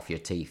tiny bit off your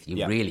teeth,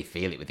 you really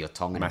feel it with your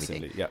tongue and Massively,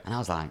 everything. yeah. And I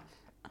was like,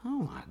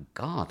 oh my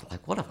God,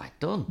 like, what have I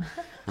done?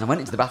 And I went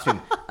into the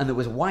bathroom, and there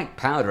was white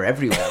powder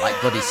everywhere, like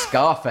bloody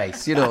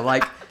Scarface, you know,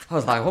 like, I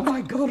was like, oh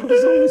my God, what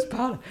is all this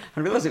powder? And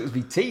I realised it was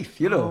my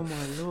teeth, you know. Oh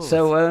my Lord.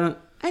 So,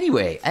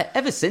 anyway,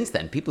 ever since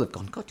then, people have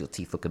gone, God, your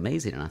teeth look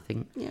amazing. And I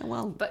think, yeah,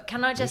 well. But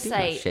can I just they do.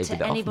 I've say shaved it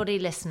to off. anybody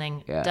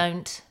listening, Yeah.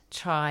 don't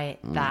try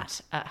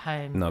that at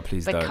home. No,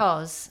 please don't.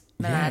 Because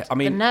Yeah, I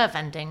mean, the nerve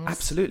endings.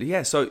 Absolutely,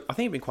 yeah. So I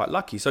think you've been quite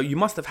lucky. So you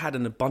must have had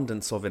an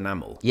abundance of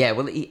enamel. Yeah,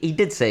 well, he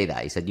did say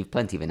that. He said, you've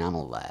plenty of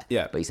enamel there.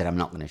 Yeah. But he said, I'm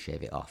not going to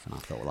shave it off. And I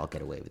thought, well, I'll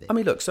get away with it. I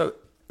mean, look, so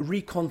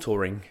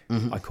recontouring,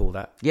 I call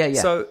that. Yeah,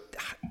 yeah. So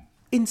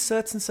in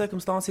certain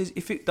circumstances,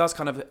 if it does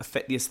kind of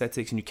affect the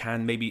aesthetics and you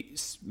can maybe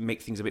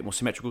make things a bit more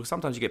symmetrical,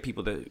 sometimes you get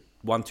people that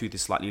one tooth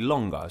is slightly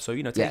longer. So,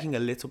 you know, taking a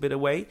little bit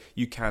away,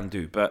 you can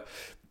do. But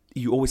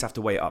you always have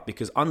to weigh it up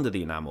because under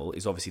the enamel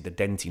is obviously the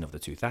dentine of the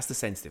tooth. That's the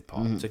sensitive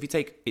part. So if you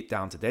take it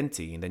down to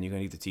dentine, then you're going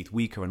to leave the teeth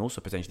weaker and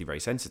also potentially very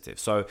sensitive.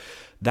 So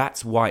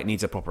that's why it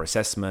needs a proper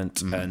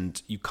assessment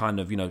and you kind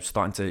of, you know,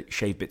 starting to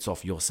shave bits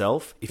off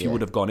yourself. If you would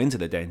have gone into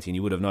the dentine,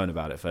 you would have known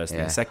about it first.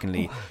 And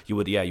secondly, you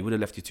would have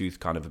left your tooth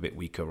kind of a bit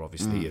weaker,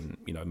 obviously, and,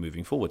 you know,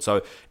 moving forward.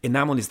 So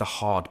enamel is the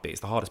hard bit. It's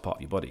the hardest part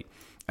of your body.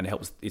 And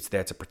it's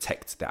there to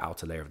protect the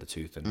outer layer of the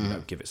tooth and, you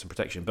know, give it some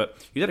protection. But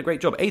you did a great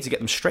job, to get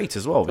them straight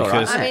as well,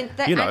 because, I mean,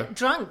 you know,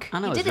 drunk. I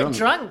know, You it's did it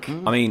drunk.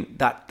 I mean,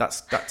 that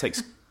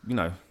takes, you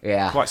know,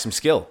 Yeah. quite some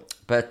skill.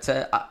 But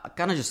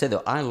can I just say,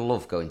 though, I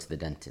love going to the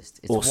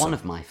dentist. It's Awesome. one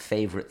of my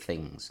favourite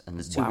things. And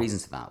there's two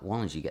reasons for that.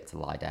 One is you get to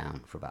lie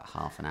down for about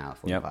half an hour,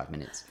 45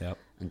 minutes. Yep.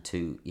 And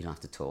two, you don't have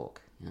to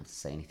talk. You don't have to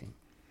say anything.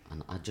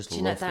 And I just Do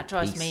you know love that the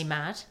drives peace- me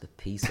mad? The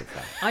peace of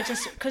that. I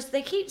just, because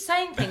they keep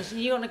saying things and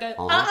you want to go,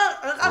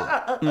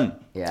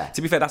 Yeah.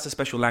 To be fair, that's a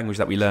special language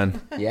that we learn.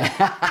 Yeah.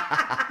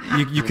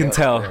 You can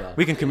tell.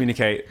 We can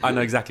communicate. I know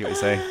exactly what you're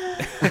saying.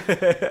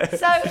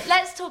 So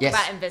let's talk Yes.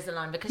 about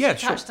Invisalign because Yeah, you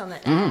touched on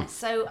it there.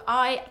 So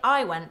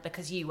I went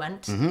because you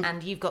went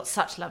and you've got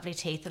such lovely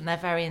teeth and they're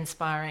very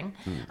inspiring.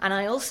 And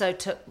I also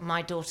took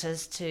my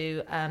daughters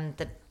to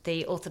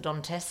the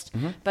orthodontist.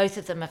 Both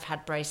of them have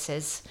had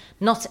braces,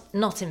 not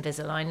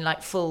Invisalign,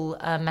 like full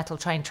metal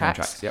train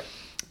tracks. Yep.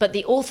 But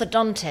the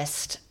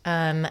orthodontist,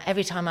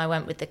 every time I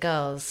went with the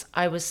girls,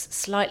 I was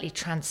slightly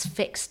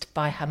transfixed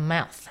by her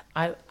mouth.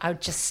 I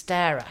would just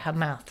stare at her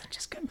mouth and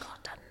just go, God,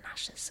 her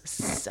lashes are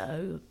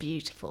so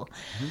beautiful.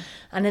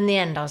 And in the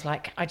end, I was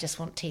like, I just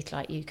want teeth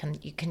like you.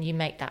 Can you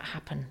make that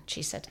happen?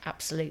 She said,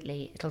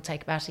 absolutely. It'll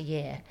take about a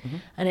year.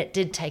 And it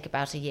did take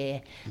about a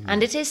year.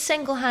 And it is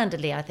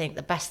single-handedly, I think,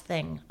 the best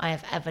thing I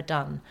have ever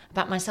done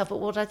about myself.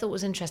 But what I thought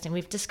was interesting,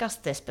 we've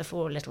discussed this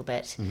before a little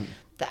bit,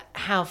 that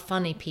how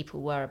funny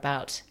people were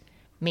about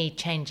me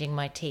changing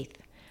my teeth.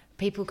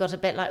 People got a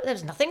bit like,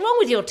 there's nothing wrong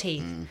with your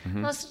teeth.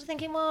 And I was sort of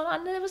thinking,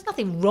 well, there was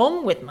nothing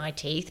wrong with my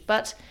teeth,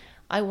 but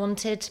I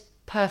wanted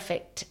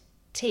perfect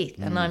teeth,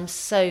 and I'm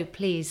so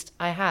pleased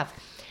I have.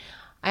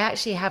 I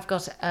actually have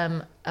got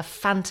a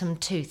phantom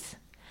tooth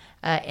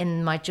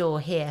in my jaw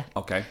here.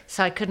 Okay.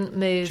 So I couldn't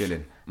move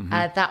Chilling.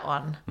 that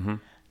one.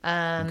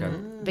 Okay.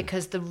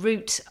 Because the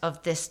root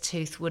of this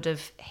tooth would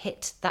have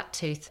hit that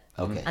tooth.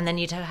 Okay. And then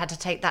you'd have had to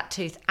take that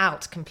tooth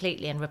out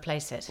completely and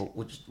replace it.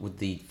 Would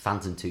the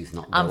phantom tooth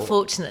not go?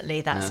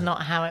 Unfortunately, that's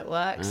not how it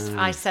works.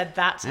 I said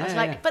that. I was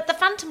like, but the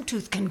phantom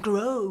tooth can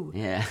grow.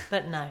 Yeah.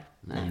 But no.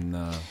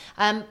 No.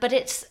 But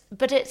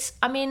it's.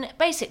 I mean,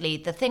 basically,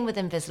 the thing with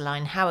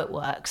Invisalign, how it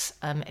works,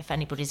 if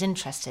anybody's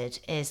interested,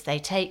 is they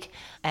take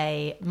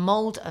a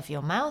mold of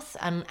your mouth,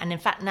 and in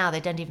fact now they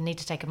don't even need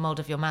to take a mold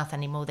of your mouth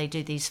anymore. They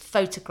do these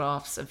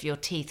photographs of your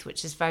teeth,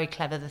 which is very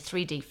clever. The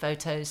 3D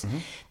photos.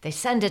 They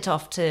send it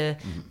off to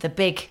the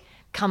big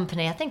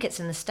company. I think it's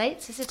in the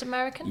States. Is it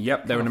American?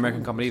 Yep, they're an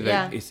American company.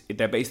 Yeah.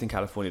 They're based in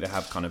California. They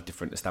have kind of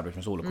different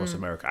establishments all across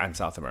America and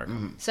South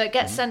America. So it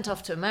gets sent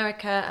off to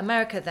America.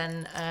 America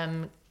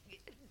then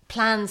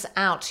plans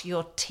out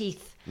your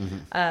teeth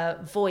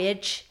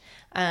voyage,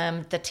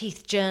 the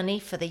teeth journey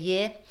for the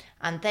year,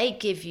 and they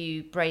give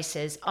you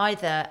braces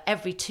either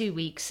every 2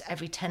 weeks,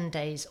 every 10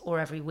 days, or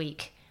every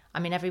week. I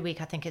mean, every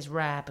week I think is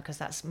rare because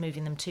that's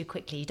moving them too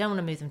quickly. You don't want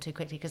to move them too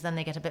quickly because then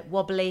they get a bit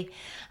wobbly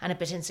and a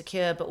bit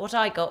insecure. But what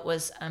I got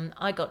was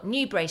I got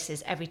new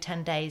braces every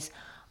 10 days.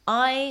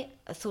 I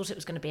thought it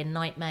was going to be a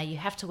nightmare. You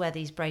have to wear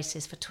these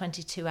braces for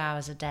 22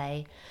 hours a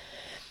day.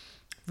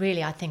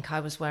 Really, I think I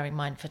was wearing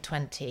mine for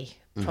 20,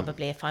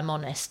 probably, if I'm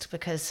honest,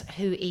 because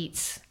who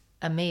eats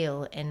a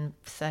meal in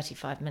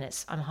 35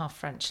 minutes? I'm half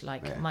French,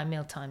 my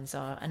meal times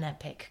are an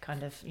epic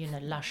kind of,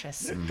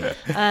 luscious.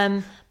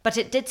 But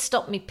it did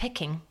stop me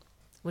picking,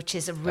 which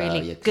is a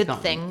really good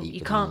thing.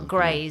 You can't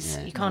graze,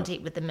 you can't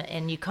eat with them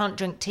in, you can't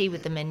drink tea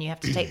with them in, you have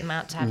to take them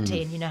out to have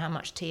tea, and you know how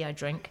much tea I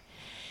drink.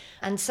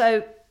 And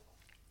so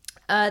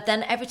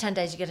then every 10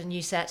 days you get a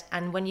new set,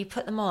 and when you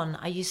put them on,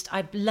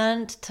 I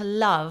learned to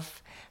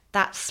love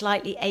that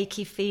slightly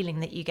achy feeling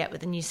that you get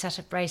with a new set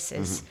of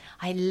braces.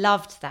 I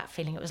loved that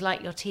feeling. It was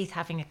like your teeth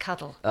having a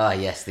cuddle. Oh,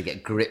 yes, they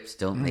get gripped,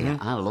 don't they?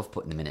 I love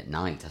putting them in at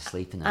night. I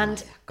sleep in them.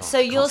 And so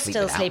you're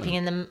still sleeping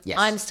in them. Yes.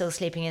 I'm still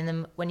sleeping in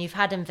them. When you've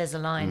had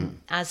Invisalign,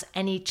 as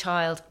any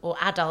child or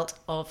adult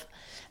of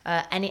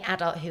any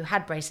adult who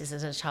had braces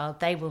as a child,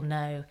 they will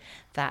know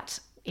that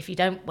if you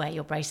don't wear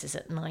your braces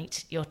at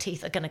night, your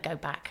teeth are going to go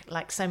back.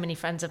 Like so many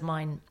friends of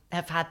mine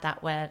have had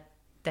that where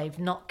they've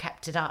not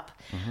kept it up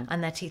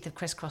and their teeth have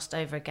crisscrossed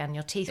over again.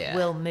 Your teeth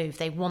will move.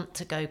 They want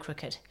to go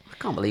crooked. I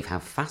can't believe how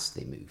fast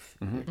they move,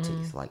 your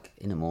teeth. Like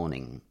in the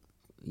morning,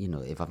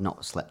 if I've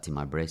not slept in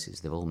my braces,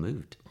 they've all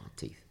moved, my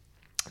teeth.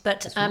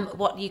 But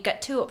you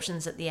get two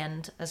options at the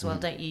end as well,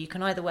 don't you? You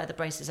can either wear the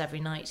braces every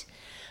night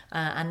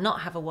and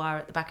not have a wire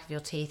at the back of your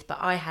teeth, but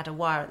I had a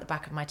wire at the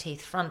back of my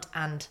teeth, front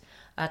and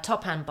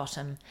top and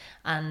bottom,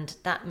 and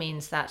that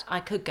means that I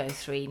could go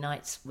 3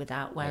 nights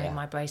without wearing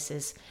my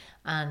braces,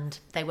 and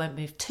they won't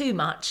move too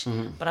much,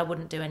 but I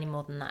wouldn't do any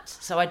more than that.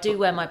 So I do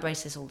wear my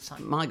braces all the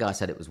time. My guy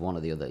said it was one or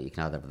the other. You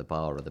can either have the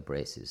bar or the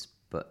braces,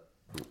 but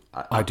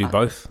I do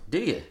both. Do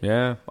you?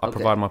 Yeah, I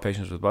provide my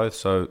patients with both.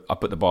 So I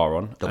put the bar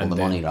on. Double the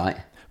money, right?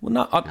 Well,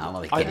 no,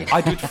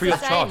 I do it free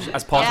of charge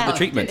as part of the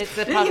treatment. It's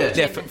the part of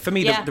the treatment. For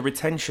me, the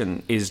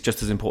retention is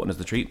just as important as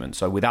the treatment.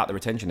 So without the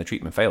retention, the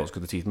treatment fails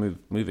because the teeth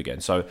move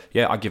again. So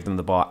I give them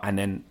the bar and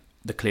then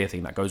the clear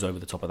thing that goes over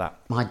the top of that.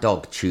 My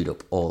dog chewed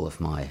up all of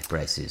my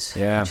braces.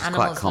 Yeah,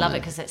 animals love it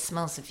because it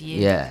smells of you.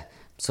 Yeah,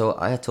 so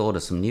I had to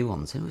order some new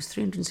ones, and it was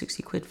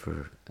 360 quid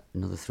for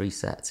another 3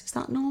 sets. Is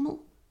that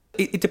normal?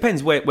 It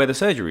depends where the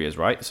surgery is,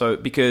 right? So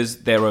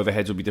because their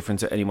overheads will be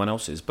different to anyone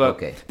else's,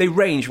 but they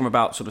range from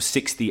about sort of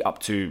 60 up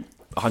to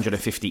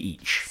 150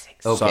 each.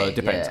 Okay, so it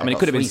depends. Yeah, I mean, it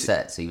could have been 3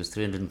 sets. So he was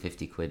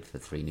 350 quid for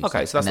 3 new sets.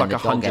 Okay, so that's and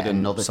like 100 and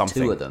another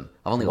something. 2 of them.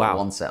 I've only got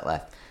 1 set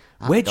left.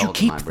 Where'd you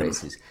keep them?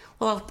 Braces.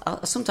 Well,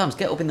 I sometimes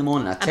get up in the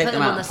morning, I take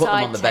them out and put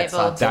them on the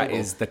bedside table. That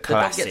is the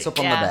classic. The dog gets up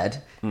on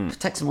the bed,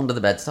 takes them under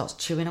the bed, starts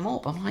chewing them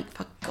up. I'm like,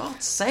 for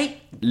God's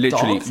sake,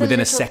 literally dog. within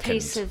a It's a second.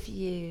 piece of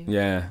you.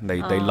 Yeah,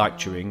 they like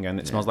chewing and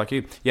it smells like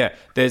you. Yeah,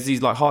 there's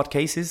these like hard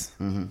cases.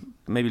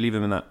 Maybe leave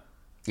them in that.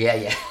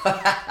 Yeah.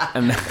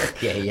 And then,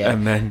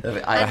 and then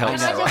I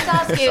just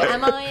ask you,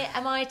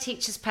 am I a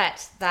teacher's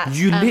pet that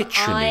you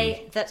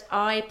literally that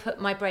I put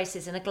my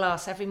braces in a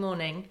glass every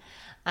morning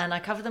and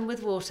I cover them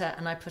with water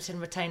and I put in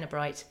Retainer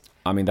Bright?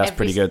 I mean, that's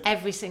pretty good.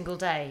 Every single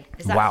day.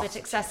 Is that a bit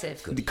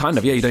excessive? Kind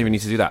of, yeah, you don't even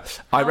need to do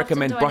that. I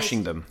recommend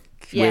brushing them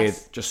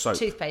with just soap.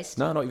 Toothpaste?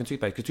 No, not even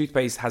toothpaste, because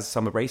toothpaste has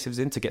some abrasives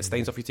in to get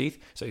stains off your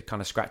teeth, so it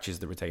kind of scratches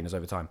the retainers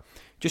over time.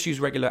 Just use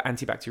regular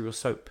antibacterial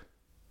soap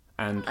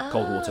and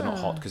cold water, not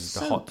hot, because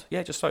the hot...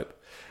 Yeah, just soap.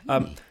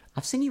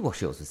 I've seen you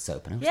wash yours with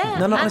soap, and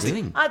I was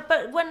thinking,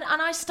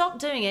 I stopped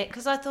doing it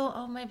because I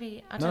thought,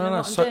 maybe I don't know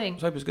what I'm doing.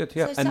 Soap is good,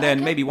 yeah. So and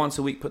then maybe once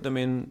a week, put them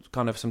in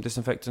kind of some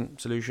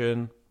disinfectant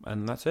solution,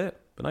 and that's it.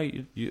 But no,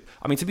 you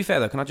I mean, to be fair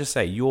though, can I just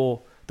say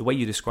the way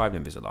you described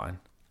Invisalign,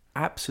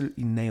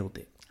 absolutely nailed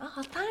it.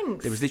 Oh,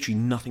 thanks. There was literally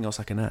nothing else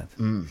I can add.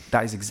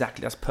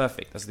 That's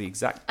perfect. That's the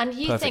exact. And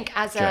you think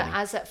as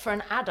a for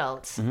an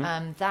adult,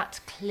 that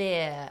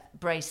clear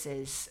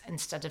braces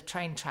instead of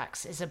train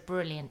tracks is a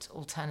brilliant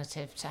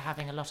alternative to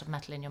having a lot of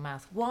metal in your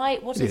mouth. Why?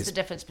 What is the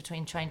difference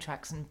between train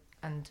tracks and?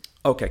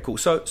 Okay, cool.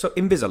 So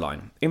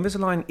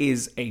Invisalign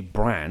is a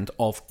brand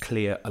of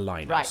clear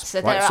aligners. Right.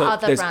 So there are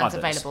other brands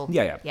available.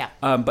 Yeah.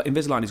 But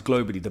Invisalign is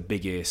globally the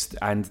biggest,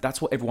 and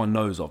that's what everyone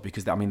knows of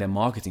because their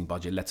marketing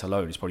budget, let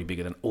alone, is probably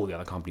bigger than all the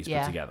other companies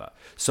put together.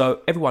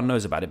 So everyone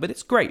knows about it, but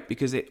it's great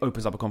because it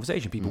opens up a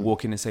conversation. People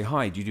walk in and say,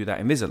 "Hi, do you do that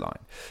Invisalign?"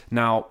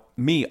 Now,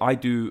 I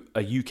do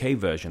a UK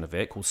version of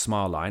it called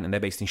Smileline, and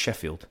they're based in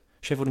Sheffield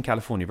and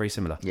California, very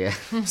similar. Yeah.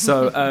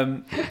 So,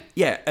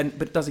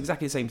 but it does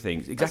exactly the same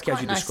thing, exactly as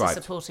you described.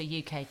 It's quite nice to support a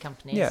UK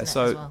company, isn't it,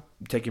 so as well?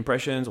 Take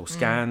impressions or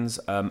scans,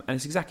 and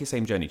it's exactly the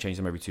same journey, change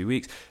them every 2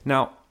 weeks.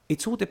 Now,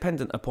 it's all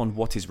dependent upon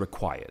what is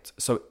required.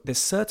 So there's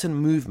certain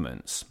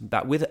movements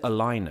that with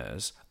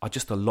aligners are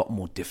just a lot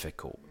more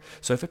difficult.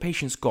 So if a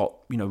patient's got,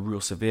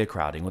 real severe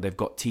crowding or they've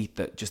got teeth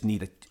that just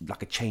need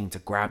a chain to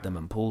grab them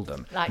and pull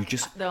them. Like you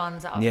just, the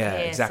ones that are Yeah,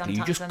 here, exactly.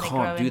 You just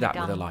can't do that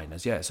with gum.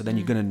 aligners. Yeah. So then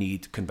you're going to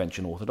need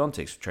conventional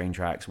orthodontics, train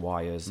tracks,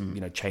 wires,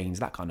 chains,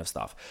 that kind of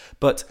stuff.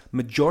 But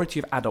majority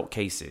of adult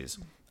cases,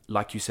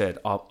 like you said,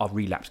 are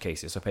relapse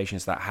cases. So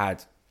patients that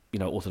had,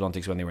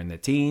 orthodontics when they were in their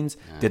teens,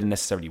 didn't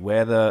necessarily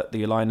wear the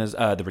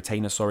aligners, the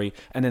retainers,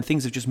 and then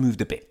things have just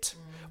moved a bit,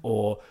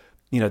 or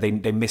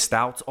they missed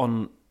out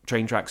on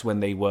train tracks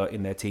when they were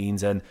in their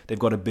teens, and they've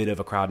got a bit of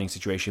a crowding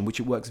situation, which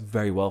it works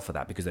very well for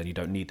that, because then you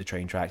don't need the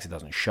train tracks, it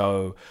doesn't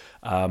show.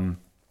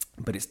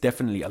 But it's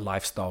definitely a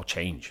lifestyle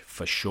change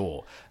for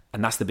sure.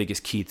 And that's the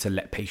biggest key, to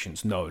let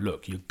patients know,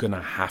 look, you're going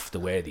to have to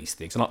wear these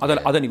things. And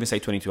I don't even say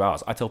 22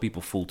 hours. I tell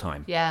people full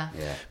time. Yeah.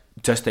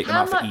 Just take them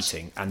out for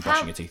eating and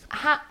brushing your teeth.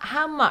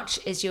 How much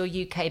is your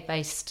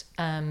UK-based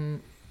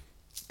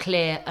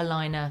clear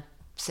aligner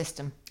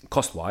system?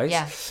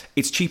 Cost-wise,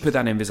 it's cheaper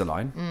than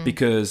Invisalign,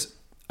 because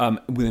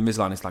with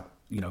Invisalign, it's like,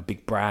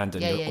 big brand,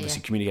 and you're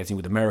obviously communicating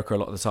with America a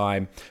lot of the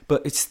time,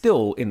 but it's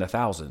still in the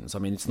thousands. I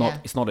mean, it's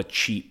not a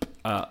cheap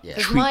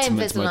treatment my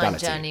Invisalign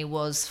modality. journey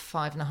was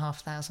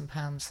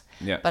 £5,500.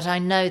 Yeah. But I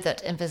know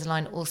that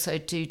Invisalign also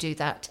do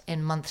that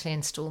in monthly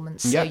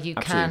instalments, so you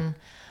absolutely.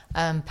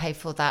 can pay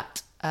for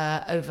that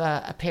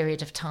over a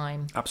period of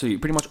time. Absolutely.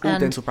 Pretty much all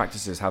dental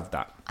practices have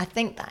that. I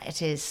think that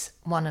it is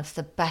one of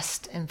the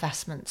best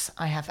investments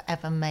I have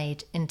ever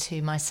made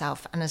into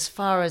myself. And as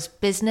far as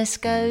business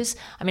goes,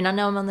 I mean, I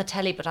know I'm on the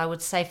telly, but I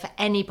would say for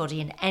anybody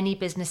in any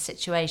business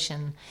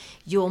situation,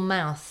 your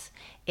mouth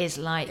is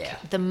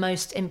like the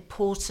most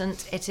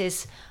important. It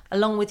is,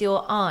 along with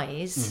your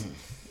eyes,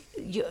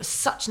 you're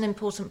such an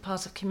important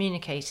part of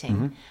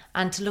communicating,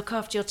 and to look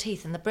after your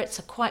teeth. And the Brits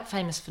are quite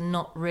famous for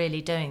not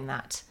really doing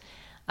that.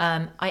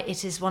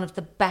 It is one of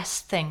the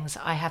best things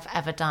I have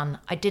ever done.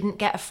 I didn't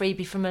get a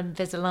freebie from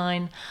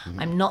Invisalign.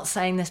 I'm not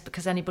saying this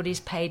because anybody's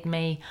paid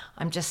me.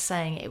 I'm just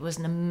saying it was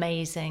an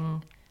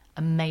amazing,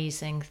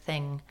 amazing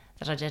thing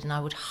that I did, and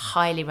I would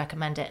highly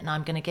recommend it. And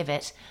I'm going to give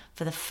it,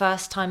 for the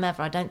first time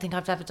ever, I don't think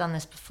I've ever done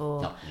this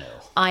before. No.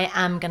 I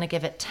am going to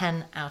give it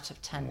 10 out of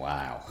 10.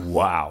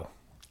 Wow.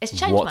 It's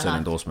changed What's my an life.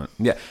 endorsement?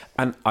 Yeah,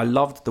 and I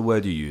loved the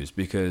word you used,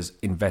 because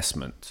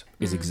investment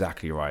is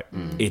exactly right.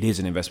 It is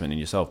an investment in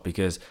yourself,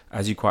 because,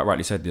 as you quite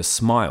rightly said, the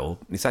smile,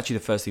 it's actually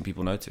the first thing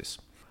people notice.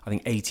 I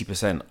think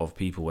 80% of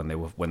people, when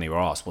they were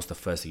asked, what's the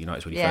first thing you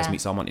notice when you first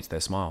meet someone, it's their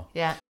smile.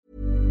 Yeah.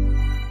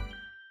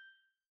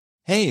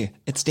 Hey,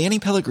 it's Danny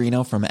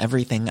Pellegrino from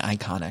Everything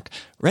Iconic.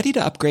 Ready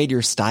to upgrade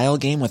your style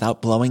game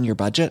without blowing your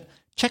budget?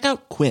 Check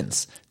out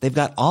Quince. They've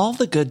got all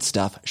the good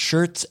stuff,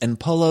 shirts and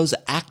polos,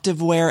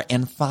 activewear,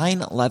 and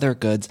fine leather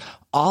goods,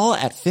 all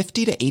at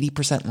 50 to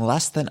 80%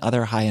 less than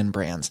other high-end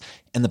brands.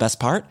 And the best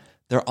part?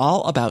 They're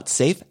all about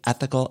safe,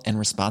 ethical, and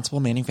responsible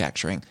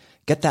manufacturing.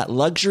 Get that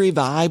luxury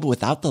vibe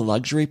without the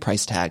luxury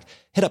price tag.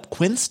 Hit up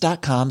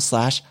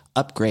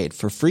quince.com/upgrade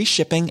for free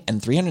shipping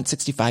and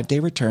 365-day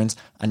returns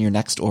on your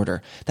next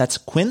order. That's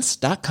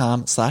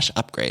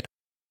quince.com/upgrade.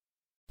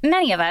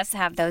 Many of us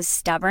have those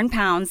stubborn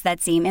pounds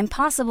that seem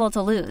impossible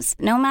to lose,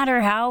 no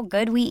matter how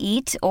good we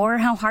eat or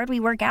how hard we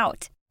work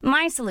out.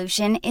 My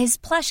solution is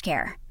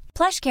PlushCare.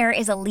 PlushCare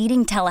is a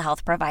leading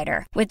telehealth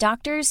provider with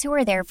doctors who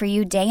are there for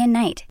you day and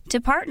night to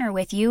partner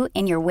with you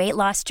in your weight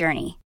loss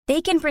journey. They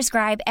can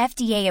prescribe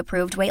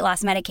FDA-approved weight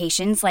loss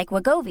medications like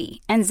Wegovy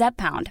and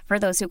Zepbound for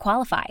those who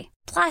qualify.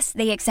 Plus,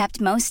 they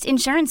accept most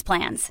insurance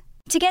plans.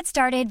 To get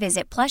started,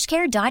 visit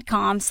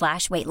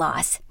plushcare.com/weight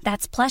loss.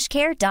 That's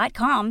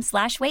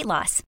plushcare.com/weight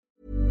loss.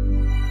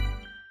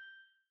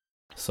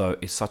 So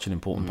it's such an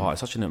important part.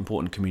 It's such an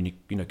important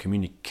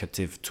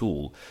communicative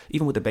tool.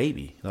 Even with the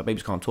baby, like,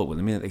 babies can't talk, but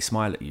the minute they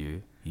smile at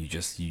you, you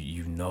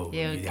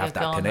have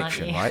that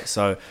connection, right?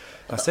 So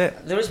that's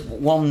it. There is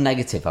one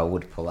negative I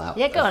would pull out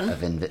go on.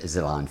 of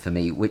Invisalign for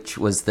me, which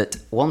was that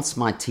once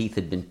my teeth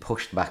had been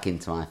pushed back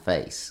into my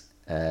face,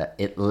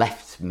 it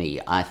left me,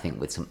 I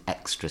think, with some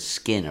extra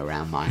skin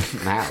around my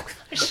mouth.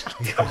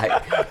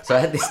 Right? So I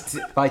had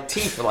my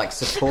teeth were like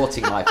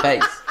supporting my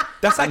face.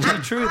 That's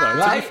actually true, though.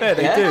 Right? To be fair,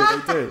 they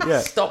do.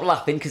 Yeah. Stop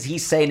laughing, because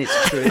he's saying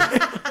it's true.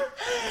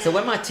 So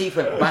when my teeth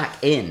went back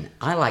in,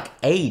 I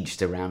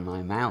aged around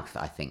my mouth,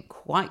 I think,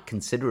 quite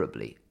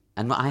considerably.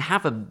 And I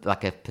have a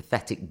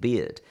pathetic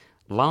beard,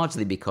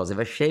 largely because if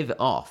I shave it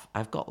off,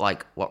 I've got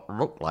what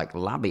look like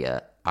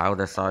labia out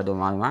the side of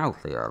my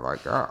mouth here,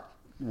 like that.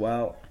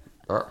 Wow.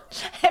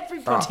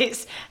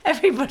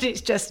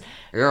 Everybody's just.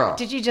 Yeah.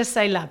 Did you just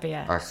say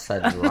labia? I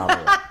said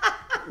labia.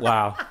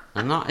 Wow.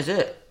 And that is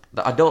it.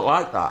 But I don't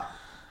like that.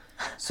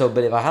 So,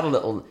 but if I had a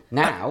little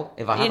now,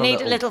 if I had you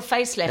need a little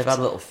facelift. If I had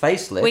a little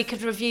facelift, we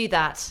could review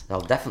that. I'll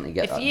definitely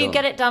get that done. If you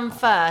get it done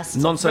first,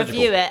 non-surgical.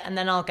 review it, and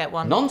then I'll get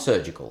one.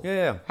 Non-surgical.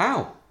 Yeah.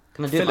 How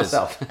can I do Fillers. it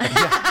myself?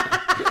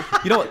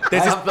 You know what? I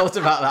have thought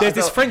about that. There's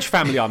this French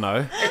family I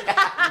know.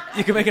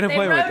 You can make an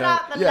appointment with roll them.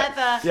 out the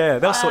leather. Yeah,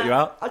 they'll sort you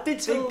out. I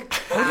did think,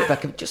 if I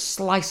could just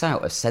slice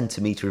out a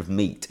centimetre of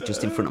meat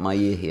just in front of my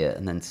ear here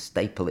and then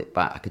staple it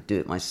back, I could do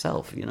it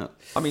myself,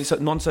 I mean, so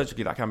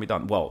non-surgically that can be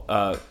done. Well,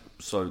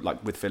 so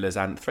with fillers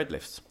and thread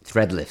lifts.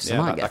 Thread lifts.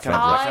 Yeah, I might get that thread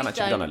lifts. can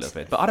actually be done a little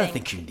bit, but I don't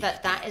think you need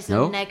that. That is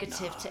No? a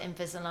negative to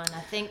Invisalign.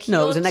 I think No,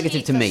 it your was a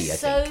negative teeth to me, are I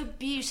so think.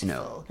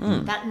 beautiful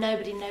that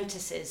nobody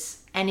notices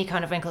any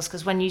kind of wrinkles,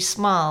 because when you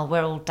smile,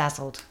 we're all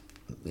dazzled.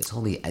 It's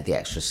all the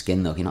extra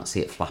skin, though. Can you not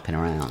see it flapping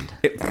around?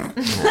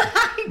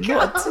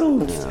 Not at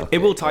all. It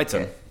will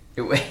tighten.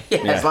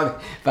 As long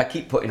if I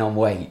keep putting on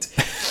weight,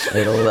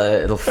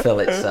 it'll fill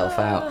itself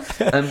out.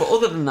 But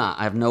other than that,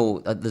 I have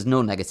there's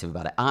no negative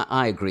about it.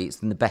 I agree. It's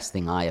the best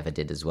thing I ever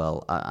did as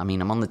well. I mean,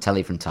 I'm on the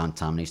telly from time to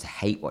time, and I used to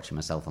hate watching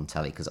myself on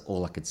telly because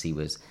all I could see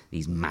was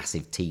these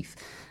massive teeth.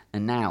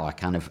 And now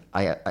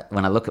I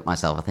when I look at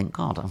myself, I think,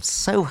 God, I'm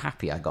so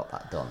happy I got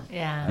that done.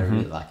 Yeah. I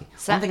really like it.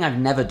 One thing I've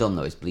never done,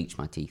 though, is bleach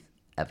my teeth,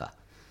 ever.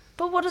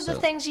 But what are the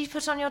things you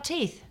put on your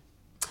teeth?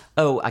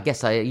 Oh, I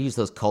guess I use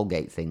those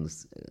Colgate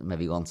things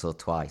maybe once or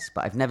twice,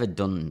 but I've never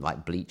done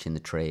like bleach in the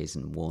trays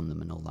and worn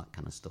them and all that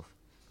kind of stuff.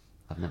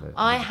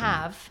 I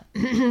have.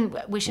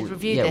 We should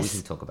review this. Yeah, we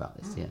can talk about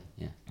this.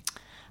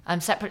 Yeah.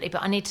 Separately,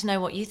 but I need to know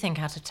what you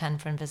think out of 10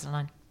 for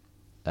Invisalign.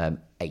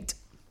 8.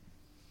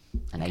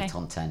 An 8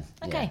 on 10.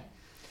 Okay. Yeah.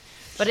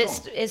 But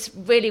it's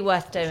really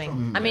worth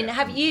doing. I mean,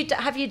 have you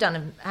done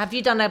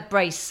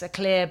a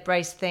clear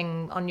brace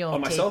thing on your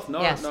on teeth? myself?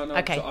 No, yes. no.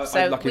 Okay,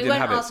 I luckily we didn't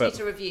won't have it, ask but... you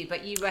to review,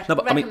 but you No,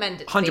 but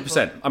recommend it to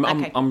 100%.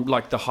 people. I'm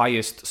like the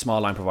highest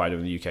smile line provider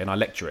in the UK, and I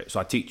lecture it, so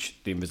I teach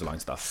the Invisalign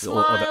stuff.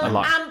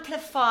 Smile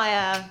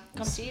amplifier.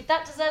 Come to you.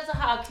 That deserves a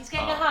hug. He's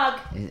getting a hug.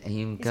 Are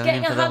you He's going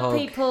getting in for a the hug, hug?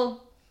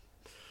 people.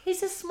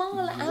 He's a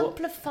smile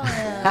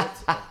amplifier.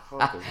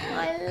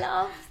 I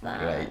love that.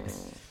 Great.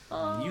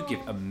 You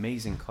give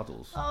amazing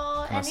cuddles.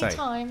 Oh, Can I say?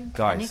 anytime.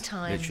 Guys,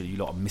 Anytime. literally, you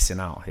lot are missing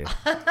out here.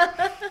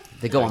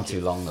 They go on too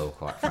long, though,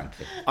 quite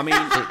frankly. I mean...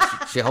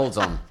 She holds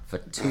on for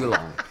too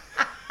long.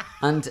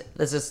 And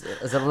there's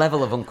a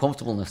level of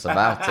uncomfortableness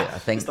about it, I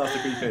think. It starts to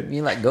creep in.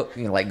 You let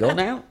go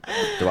now?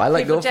 Do I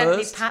let People go gently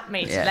first? pat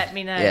me to Yeah. let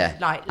me know. Yeah.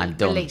 Like, I'm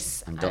done.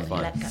 release. I'm done.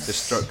 Let go. The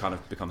stroke kind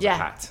of becomes a Yeah.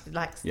 pat.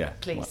 Like, Yeah.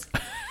 please.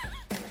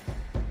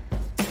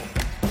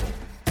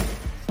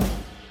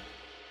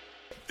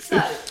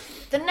 So,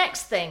 the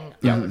next thing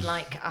I would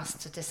like us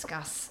to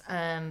discuss,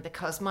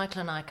 because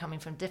Michael and I are coming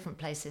from different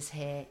places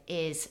here,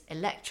 is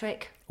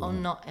electric or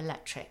not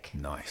electric.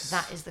 Nice.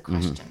 That is the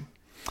question.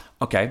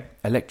 Okay,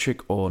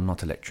 electric or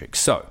not electric.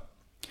 So,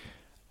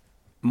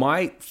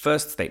 my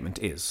first statement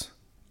is,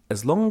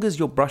 as long as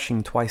you're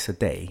brushing twice a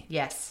day,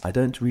 Yes. I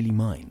don't really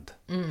mind.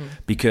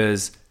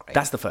 Because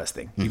that's the first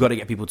thing. You've got to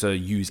get people to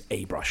use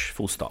a brush,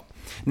 full stop.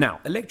 Now,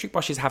 electric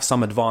brushes have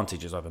some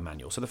advantages over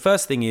manual. So the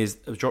first thing is,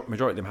 the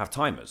majority of them have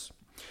timers.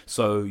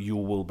 So you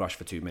will brush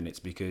for 2 minutes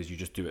because you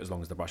just do it as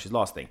long as the brush is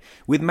lasting.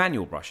 With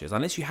manual brushes,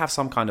 unless you have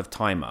some kind of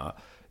timer,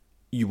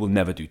 you will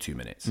never do 2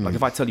 minutes. Like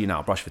if I tell you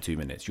now, brush for 2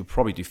 minutes, you'll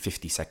probably do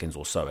 50 seconds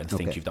or so and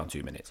think you've done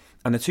 2 minutes.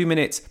 And the 2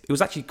 minutes, it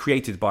was actually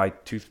created by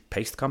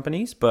toothpaste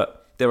companies,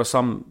 but there are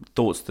some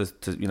thoughts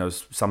to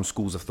some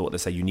schools of thought that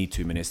say you need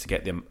 2 minutes to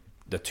get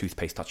the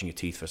toothpaste touching your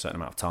teeth for a certain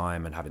amount of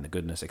time and having the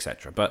goodness,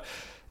 etc. But,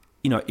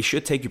 it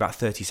should take you about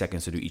 30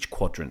 seconds to do each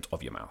quadrant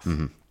of your mouth.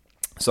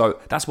 So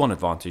that's one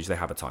advantage, they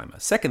have a timer.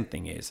 Second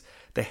thing is,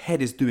 the head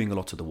is doing a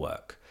lot of the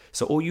work.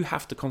 So all you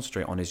have to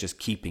concentrate on is just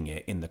keeping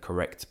it in the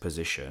correct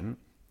position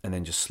and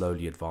then just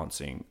slowly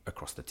advancing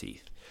across the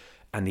teeth.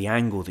 And the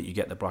angle that you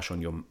get the brush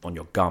on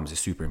your gums is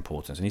super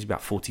important. So it needs to be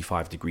about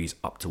 45 degrees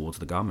up towards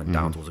the gum and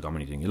down towards the gum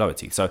when you're doing your lower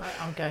teeth. So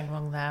I'm going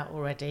wrong there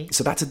already.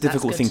 So that's a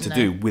difficult thing good to to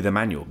do know. with a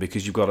manual,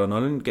 because you've got to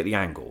not only get the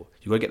angle,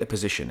 you've got to get the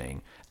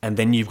positioning, and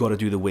then you've got to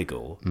do the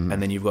wiggle,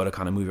 and then you've got to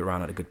kind of move it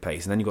around at a good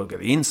pace, and then you've got to get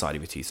the inside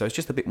of your teeth. So it's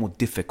just a bit more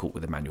difficult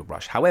with a manual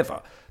brush.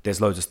 However,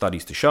 there's loads of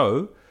studies to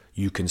show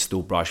you can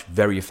still brush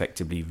very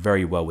effectively,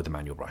 very well with a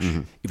manual brush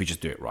if you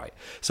just do it right.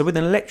 So with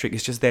an electric,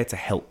 it's just there to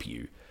help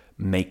you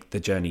make the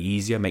journey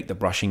easier, make the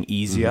brushing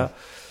easier.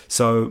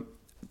 So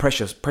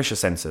pressure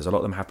sensors, a lot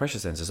of them have pressure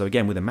sensors. So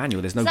again, with a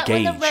manual, there's no Is that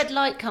gauge. when the red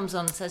light comes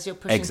on and says you're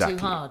pushing Exactly.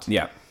 too hard?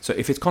 Yeah. So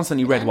if it's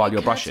constantly red while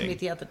you're It brushing, occurred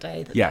to me the other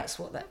day that Yeah. that's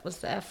what that was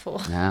there for.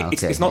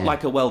 it's not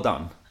like a well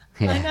done.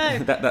 I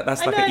know.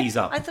 That's I like know. an ease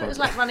up. I thought it was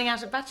like running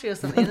out of battery or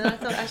something, and then I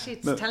thought actually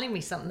it's telling me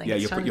something. Yeah,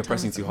 It's you're trying to tell me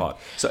pressing too something. hard.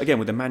 So again,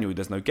 with the manual,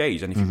 there's no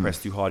gauge, and if you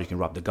press too hard, you can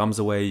rub the gums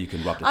away, you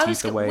can rub the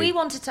teeth away. We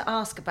wanted to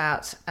ask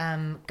about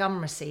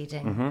gum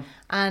receding,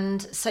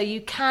 and so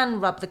you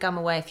can rub the gum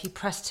away if you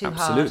press too hard.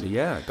 Absolutely,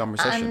 yeah, gum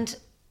recession. And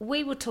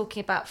we were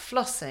talking about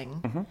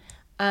flossing.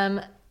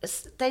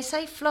 They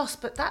say floss,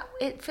 but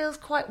it feels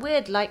quite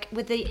weird, like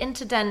with the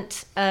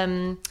interdent.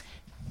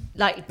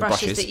 Like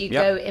brushes that you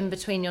go in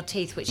between your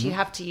teeth, which you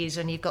have to use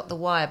when you've got the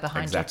wire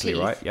behind Exactly your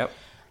teeth. right.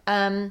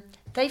 Yep.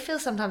 They feel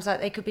sometimes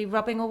like they could be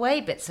rubbing away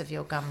bits of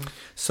your gum.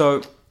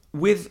 So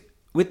with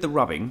the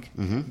rubbing,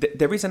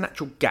 there is a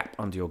natural gap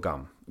under your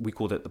gum. We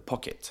call it the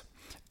pocket,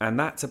 and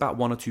that's about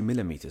 1 or 2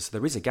 millimeters. So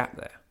there is a gap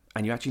there,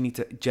 and you actually need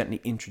to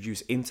gently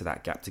introduce into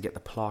that gap to get the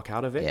plaque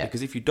out of it. Yeah.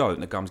 Because if you don't,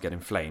 the gums get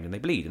inflamed and they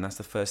bleed, and that's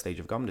the first stage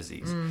of gum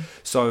disease.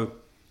 So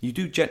you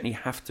do gently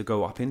have to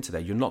go up into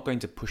there. You're not going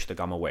to push the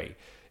gum away.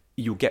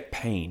 You'll get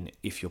pain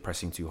if you're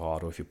pressing too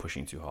hard or if you're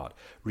pushing too hard.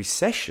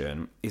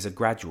 Recession is a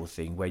gradual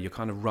thing where you're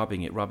kind of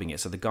rubbing it,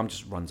 so the gum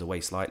just runs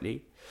away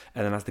slightly.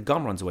 And then as the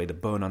gum runs away, the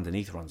bone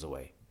underneath runs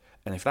away.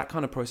 And if that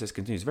kind of process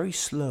continues, very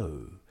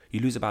slow, you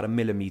lose about 1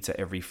 millimeter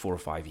every 4 or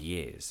 5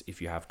 years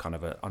if you have kind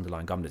of an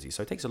underlying gum disease.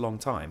 So it takes a long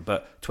time.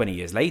 But 20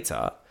 years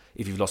later,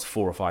 If you've lost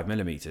 4 or 5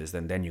 millimeters,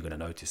 then you're going to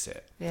notice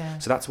it. Yeah.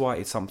 So that's why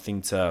it's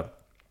something to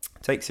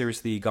take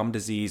seriously. Gum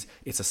disease,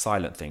 it's a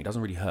silent thing. It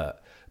doesn't really hurt,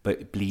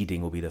 but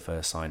bleeding will be the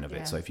first sign of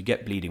it. So if you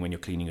get bleeding when you're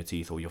cleaning your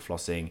teeth or you're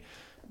flossing,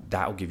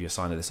 that'll give you a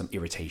sign that there's some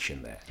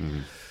irritation there.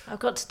 I've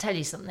got to tell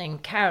you something.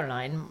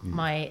 Caroline,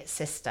 my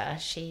sister,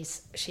 she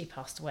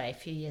passed away a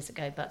few years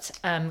ago, but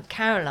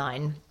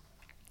Caroline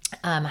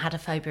had a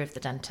phobia of the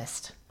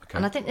dentist. Okay.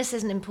 And I think this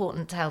is an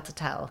important tale to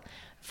tell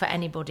for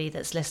anybody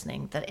that's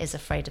listening that is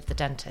afraid of the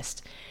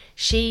dentist.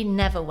 She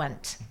never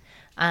went.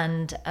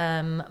 And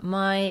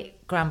my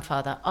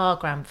grandfather, our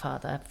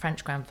grandfather,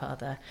 French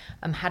grandfather,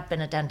 had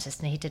been a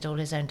dentist, and he did all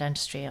his own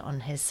dentistry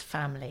on his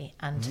family,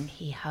 and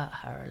he hurt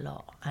her a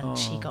lot, and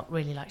she got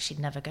really like she'd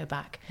never go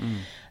back.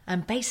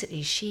 And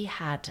basically she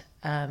had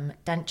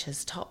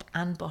dentures top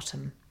and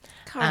bottom.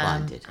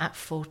 Caroline did? At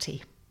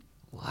 40.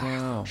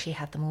 Wow. She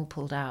had them all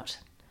pulled out.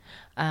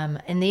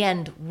 In the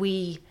end,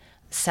 we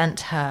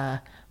sent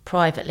her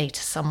privately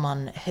to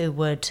someone who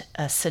would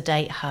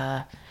sedate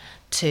her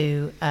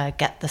to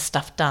get the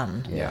stuff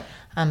done. Yeah.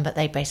 But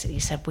they basically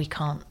said, we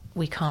can't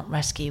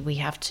rescue, we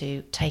have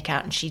to take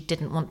out. And she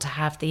didn't want to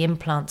have the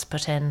implants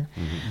put in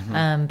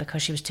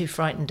because she was too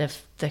frightened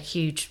of the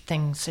huge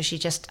thing. So she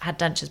just had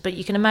dentures. But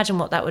you can imagine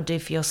what that would do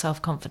for your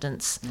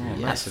self-confidence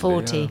at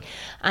 40. Yeah.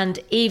 And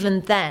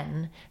even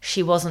then,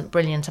 she wasn't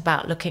brilliant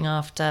about looking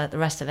after the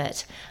rest of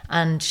it.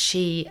 And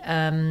she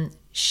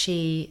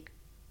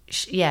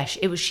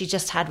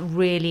just had a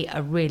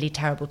really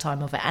terrible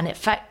time of it, and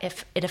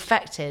it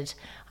affected,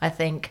 I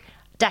think,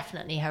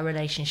 definitely her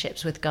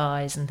relationships with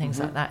guys and things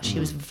like that. She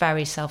was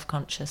very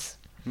self-conscious.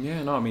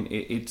 Yeah, no, I mean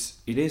it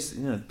is.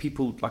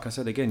 People, like I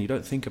said again, you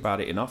don't think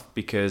about it enough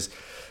because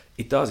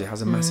it does. It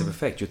has a massive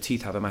effect. Your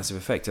teeth have a massive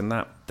effect, and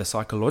that the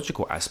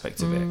psychological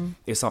aspect of it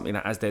is something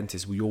that as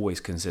dentists we always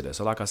consider.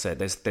 So, like I said,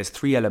 there's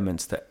 3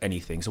 elements to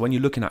anything. So when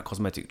you're looking at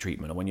cosmetic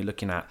treatment, or when you're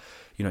looking at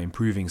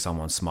improving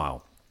someone's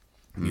smile.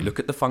 You look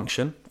at the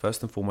function,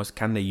 first and foremost.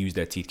 Can they use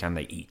their teeth? Can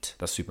they eat?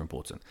 That's super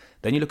important.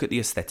 Then you look at the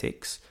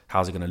aesthetics.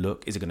 How's it going to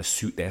look? Is it going to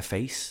suit their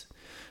face?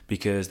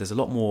 Because there's a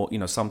lot more,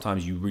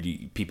 sometimes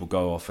people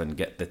go off and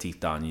get their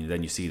teeth done.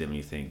 Then you see them and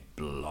you think,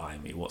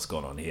 blimey, what's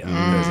gone on here?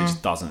 Because it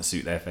just doesn't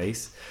suit their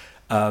face.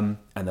 And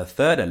the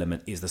third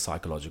element is the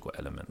psychological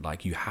element.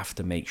 Like, you have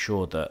to make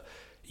sure that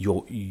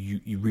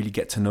you really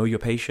get to know your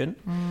patient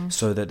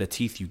so that the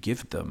teeth you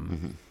give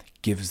them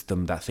gives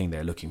them that thing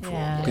they're looking for.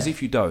 Because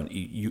if you don't,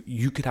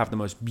 you could have the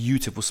most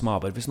beautiful smile,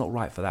 but if it's not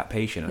right for that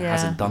patient and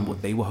hasn't done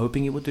what they were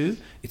hoping it would do,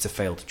 it's a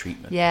failed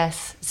treatment.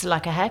 Yes, it's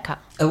like a haircut.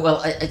 Oh,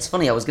 well, it's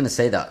funny, I was going to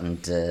say that,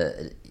 and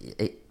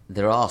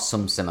there are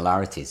some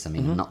similarities. I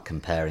mean, I'm not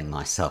comparing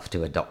myself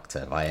to a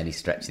doctor by any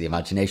stretch of the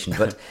imagination,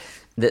 but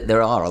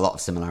there are a lot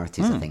of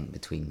similarities, I think,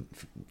 between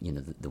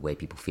the way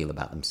people feel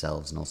about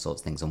themselves and all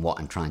sorts of things, and what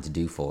I'm trying to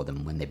do for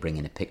them when they bring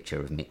in a picture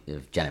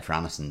of Jennifer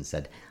Aniston and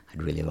said,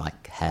 I'd really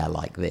like hair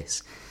like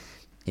this.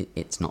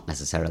 It's not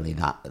necessarily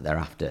that they're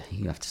after.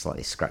 You have to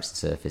slightly scratch the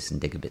surface and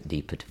dig a bit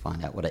deeper to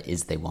find out what it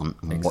is they want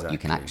and what you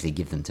can actually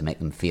give them to make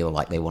them feel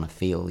like they want to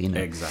feel,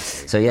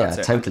 Exactly. So yeah,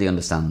 I totally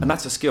understand that. And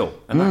that's a skill.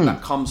 And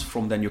that comes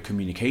from then your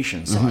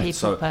communication side.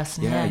 People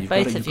person, you've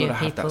both got of to you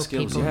have that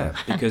skills,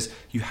 because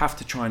you have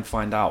to try and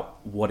find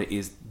out what it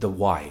is, the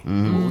why.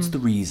 What's the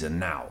reason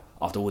now?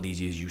 After all these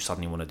years, you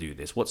suddenly want to do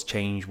this. What's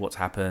changed? What's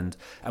happened?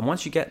 And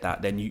once you get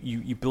that, then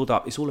you build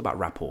up. It's all about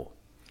rapport.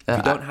 If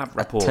you don't have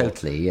rapport,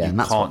 you and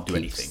that's can't do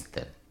anything.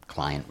 The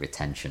client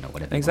retention or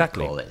whatever you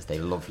call it. They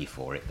love you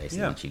for it,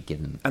 basically, once you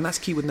give them. And that's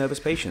key with nervous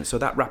patients. So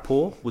that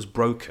rapport was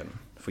broken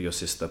for your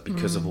sister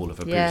because of all of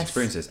her previous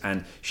experiences,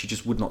 and she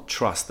just would not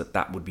trust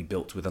that would be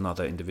built with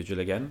another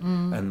individual again.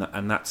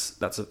 And that's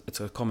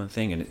a common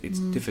thing, and it's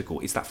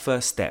difficult. It's that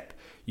first step.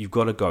 You've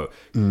got to go.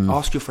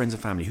 Ask your friends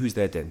and family who's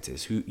their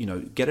dentist,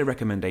 get a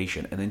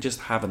recommendation, and then just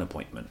have an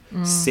appointment.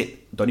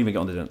 Sit, don't even get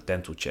on the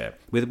dental chair.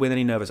 With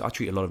any nervous, I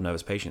treat a lot of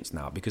nervous patients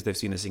now because they've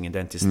seen the singing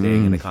dentist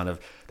thing, and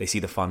they see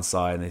the fun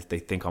side, and they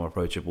think I'm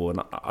approachable,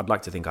 and I'd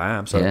like to think I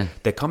am. So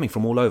they're coming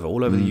from all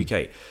over the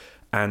UK.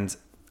 And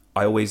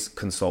I always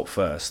consult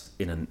first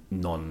in a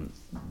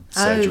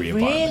non-surgery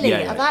environment.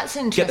 Really? Oh, that's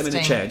interesting. Get them in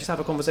the chair, just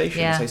have a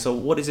conversation and say, so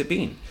what has it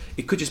been?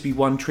 It could just be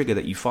one trigger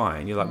that you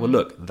find. You're like, well,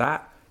 look,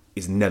 that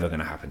is never going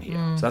to happen here.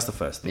 So that's the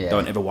first thing.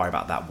 Don't ever worry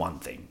about that one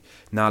thing.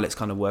 Now let's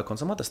kind of work on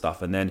some other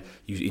stuff. And then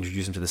you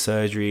introduce them to the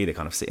surgery. They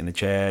kind of sit in the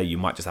chair. You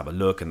might just have a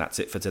look and that's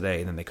it for today.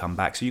 And then they come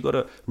back. So you've got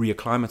to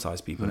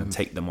reacclimatize people and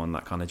take them on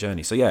that kind of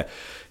journey. So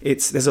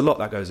there's a lot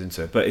that goes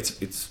into it, but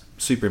it's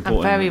super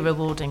important. And very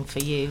rewarding for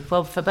you.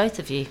 Well, for both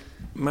of you.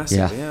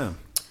 Massively, yeah.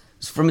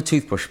 So from a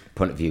toothbrush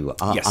point of view,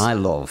 I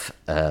love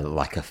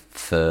like a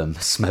firm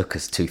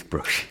smoker's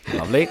toothbrush.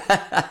 Lovely.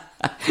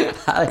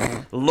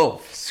 I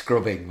love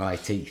scrubbing my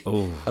teeth,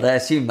 but I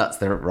assume that's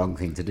the wrong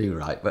thing to do,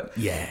 right? But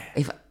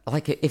if I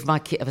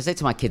say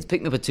to my kids,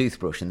 pick me up a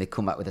toothbrush, and they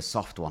come back with a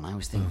soft one, I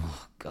always think,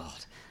 oh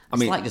God,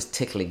 it's like just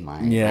tickling my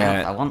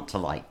mouth. I want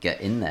to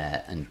get in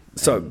there and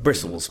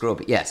bristles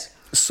scrub it. Yes.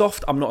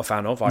 Soft, I'm not a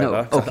fan of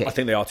either. No, okay. I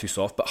think they are too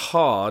soft. But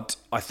hard,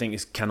 I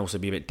think can also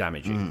be a bit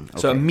damaging.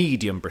 So a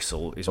medium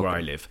bristle is where I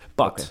live.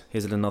 But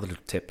here's another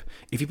little tip.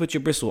 If you put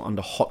your bristle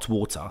under hot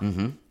water,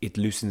 it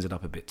loosens it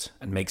up a bit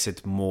and makes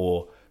it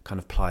more kind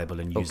of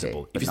pliable and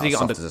usable. But If you not stick it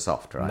soft under as a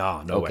soft,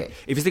 right? no way.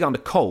 If you stick it under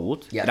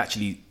cold, Yeah. it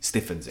actually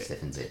stiffens it.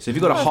 So if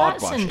you've got Oh, a hard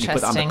that's brush and you put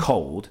it under interesting.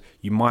 cold,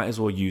 you might as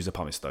well use a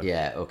pumice stone.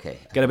 Yeah, okay.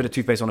 Get a bit of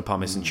toothpaste on a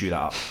pumice and chew that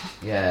up.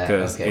 Yeah,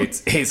 because okay.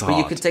 it's hard. But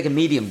you could take a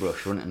medium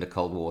brush, run it under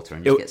cold water,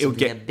 and just get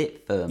something a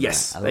bit firmer.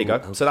 Yes, there you go.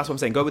 Okay. So that's what I'm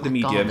saying. Go with the Oh my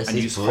medium God, this and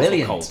is use hot or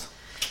brilliant. cold.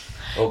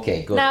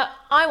 Okay, good. Now,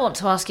 I want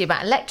to ask you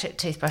about electric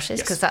toothbrushes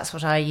because that's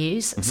what I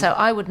use. So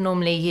I would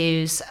normally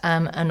use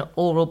an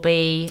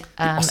Oral-B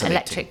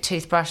electric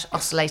toothbrush,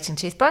 oscillating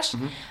toothbrush.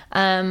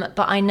 But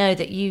I know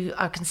that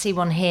I can see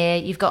one here.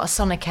 You've got a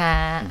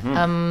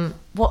Sonicare.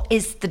 What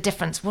is the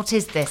difference? What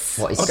is this?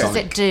 What is what does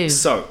it do?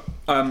 So,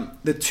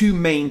 the two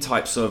main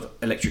types of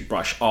electric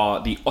brush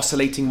are the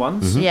oscillating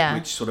ones, Yeah.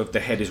 which sort of the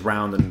head is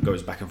round and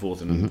goes back and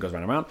forth and goes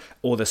round and round,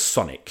 or the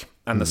sonic.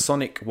 And the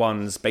sonic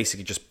ones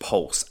basically just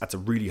pulse at a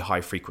really high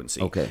frequency.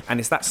 Okay. And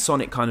it's that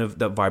sonic kind of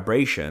the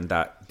vibration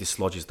that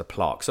dislodges the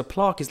plaque. So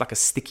plaque is like a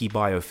sticky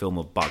biofilm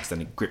of bugs,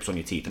 then it grips on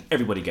your teeth, and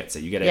everybody gets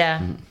it. You get it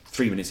Yeah.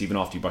 3 minutes even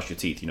after you brush your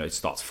teeth, it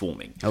starts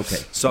forming. Okay.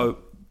 So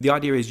the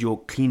idea is you're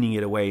cleaning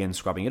it away and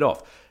scrubbing it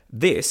off.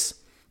 This,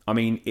 I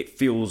mean, it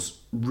feels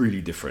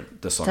really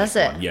different, the Sonic Does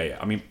it? one. Yeah.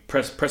 I mean,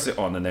 press it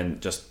on and then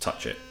just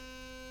touch it.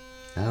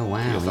 Oh,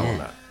 wow, Put your thumb on yeah.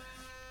 that.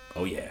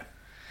 Oh, yeah.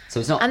 So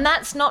it's not And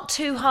that's not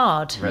too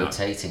hard.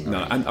 rotating. or No,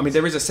 anything. and I mean,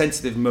 there is a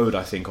sensitive mode,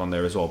 I think, on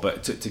there as well,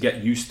 but to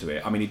get used to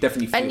it, I mean, it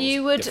definitely feels And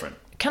you would... different.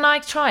 Can I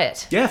try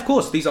it? Yeah, of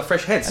course. These are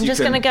fresh heads. I'm You just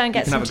can- going to go and you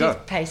get can some have a go.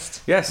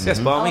 toothpaste. Yes,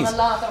 by all I means. want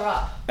to lather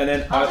up. And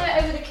then I'll do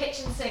it over the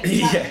kitchen sink.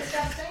 Is Yeah. that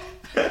disgusting?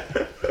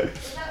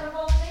 Is that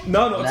revolting?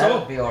 No, not at No, all.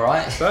 it'll be all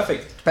right.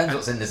 Perfect. Depends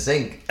what's in the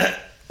sink.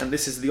 And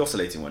this is the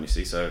oscillating one, you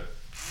see, so,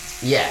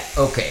 Yeah,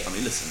 okay. I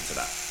mean, listen to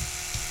that.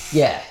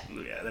 Yeah.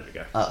 Yeah, there we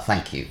go.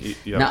 Thank you.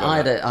 You have a go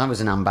now, with I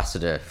was an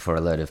ambassador for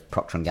a load of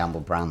Procter &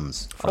 Gamble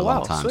brands for Oh, a long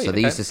wow, time. sweet, So they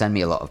okay. used to send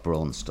me a lot of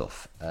Braun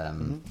stuff.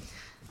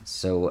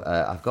 So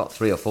I've got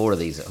 3 or 4 of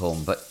these at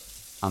home, but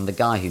I'm the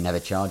guy who never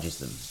charges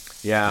them.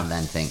 Yeah. And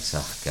then thinks,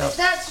 oh, God.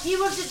 That's, you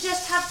want to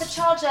just have the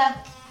charger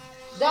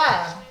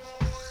there.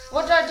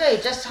 What do I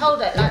do? Just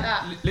hold it like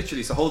that.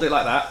 Literally, so hold it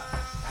like that,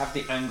 have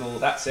the angle,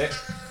 that's it,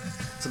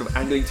 sort of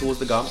angling towards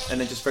the gum, and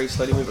then just very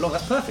slowly move along.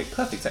 That's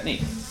perfect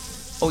technique.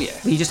 Oh yeah.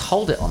 But you just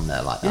hold it on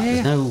there like that. Yeah,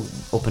 There's no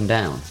up and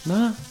down.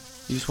 No,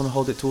 you just want to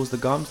hold it towards the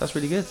gums, that's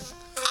really good.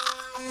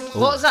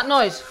 What was that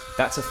noise?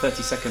 That's a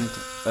 30-second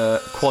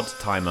quad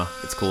timer,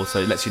 it's called, so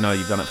it lets you know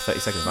you've done it for 30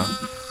 seconds now.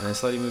 And then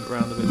slowly move it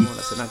around a bit more,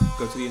 that's it. Now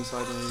go to the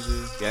inside and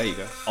then there you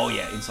go. Oh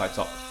yeah, inside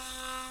top.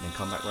 And then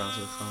come back round to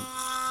the front.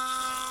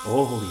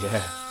 Oh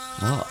yeah.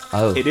 What?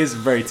 Oh. It is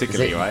very Is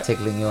tickly, it right?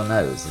 tickling your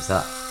nose? Is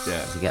that?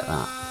 Yeah. Did you get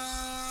that?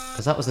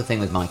 Because that was the thing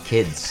with my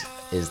kids,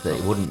 is that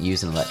it wouldn't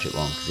use an electric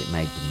one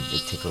because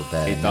it tickled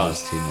their It nose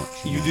does. too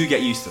much. You know. do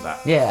get used to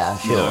that. Yeah,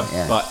 I'm You sure. know,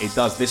 Yeah. But it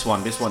does. This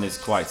one is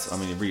quite. I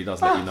mean, it really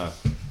does let you know.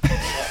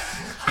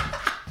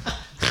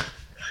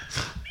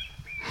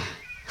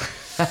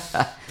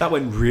 That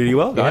went really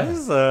well,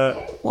 guys.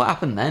 What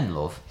happened then,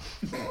 love?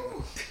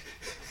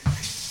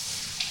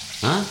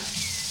 Huh?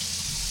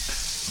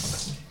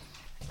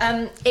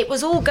 It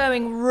was all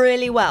going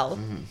really well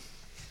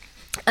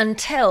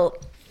until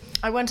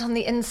I went on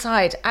the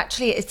inside.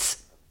 Actually,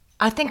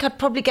 I think I'd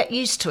probably get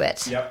used to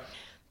it. Yep.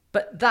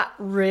 But that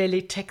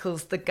really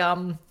tickles the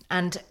gum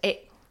and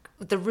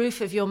the roof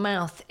of your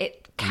mouth.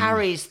 It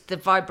carries the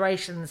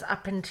vibrations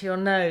up into your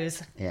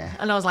nose. Yeah.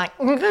 And I was like,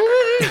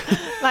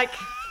 like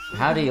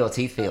How do your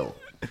teeth feel?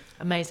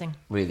 amazing,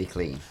 Really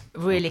clean.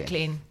 really Okay.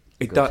 clean.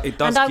 It does. It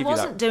does. And I give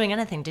wasn't you that. doing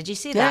anything. Did you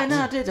see Yeah, that?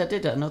 no, I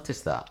did. I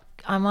noticed that.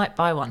 I might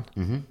buy one.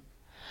 Mm-hmm.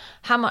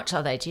 How much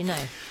are they? Do you know?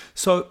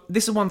 So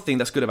this is one thing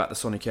that's good about the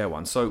Sonicare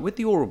ones. So with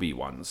the Oral-B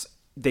ones,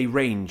 they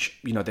range.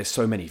 There's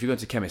so many. If you go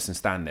to chemist and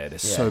stand there,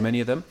 there's so many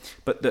of them.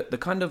 But the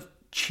kind of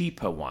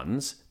cheaper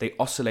ones, they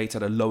oscillate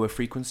at a lower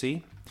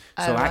frequency.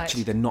 So right.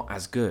 actually, they're not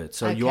as good.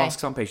 So you Okay. ask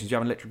some patients, "Do you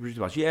have an electric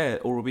toothbrush?" Yeah,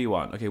 Oral-B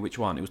one. Okay, which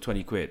one? It was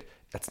 £20.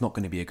 That's not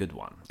going to be a good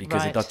one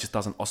because Right. it just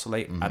doesn't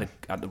oscillate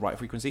at the right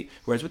frequency.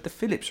 Whereas with the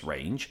Philips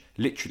range,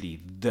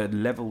 literally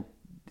the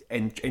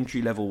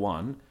entry level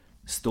one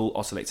still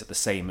oscillates at the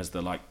same as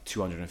the like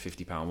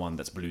 £250 one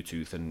that's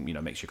Bluetooth and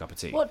makes you a cup of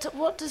tea.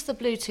 What does the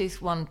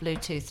Bluetooth one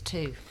Bluetooth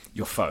to?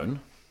 Your phone,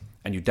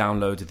 and you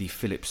download the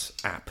Philips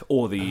app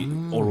or the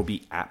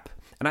Oral-B app.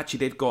 And actually,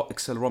 they've got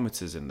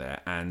accelerometers in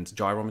there and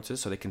gyrometers,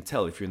 so they can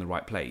tell if you're in the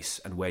right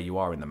place and where you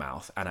are in the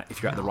mouth, and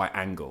if you're at the right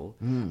angle,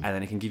 and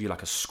then it can give you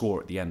like a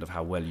score at the end of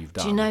how well you've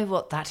done. Do you know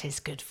what that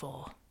is good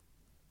for?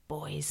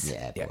 Boys.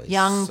 Yeah, boys.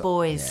 Young So-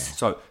 boys.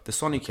 So the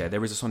Sonicare,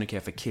 there is a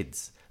Sonicare for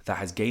kids that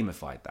has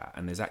gamified that,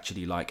 and there's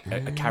actually like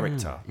a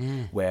character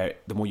where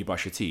the more you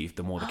brush your teeth,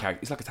 the more the character.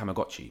 It's like a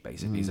Tamagotchi,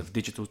 basically. It's a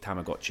digital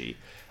Tamagotchi,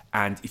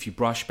 And if you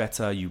brush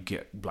better, you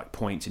get like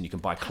points, and you can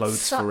buy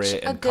clothes for such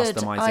it a and good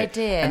customize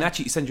idea. it. And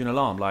actually, it sends you an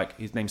alarm. Like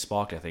his name's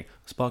Sparkly, I think.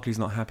 Sparkly's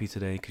not happy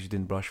today because you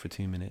didn't brush for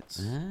 2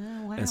 minutes.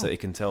 Oh, wow. And so it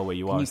can tell where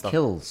you are. Can you and stuff.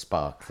 kill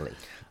Sparkly?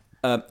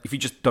 If you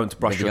just don't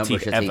brush If you your don't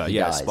teeth brush your ever, teeth, he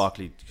dies.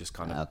 Sparkly just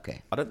kind of.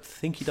 Okay. I don't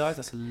think he dies.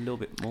 That's a little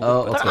bit more.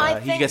 Oh, but okay. I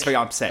he think- gets very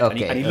upset,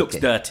 Okay, and he looks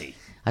okay. dirty.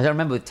 I don't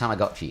remember with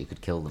Tamagotchi you could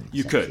kill them.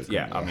 You could, essentially,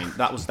 yeah. couldn't I you? mean,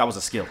 that was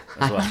a skill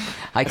as well.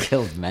 I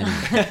killed many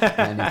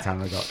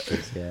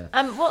Tamagotchis, yeah.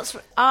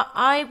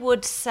 I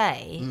would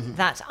say Mm-hmm.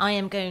 that I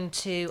am going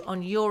to,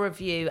 on your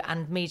review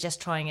and me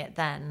just trying it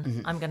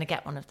then, I'm going to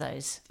get one of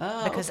those.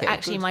 Oh, because okay,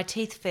 actually good. my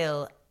teeth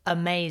feel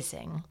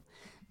amazing.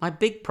 My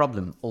big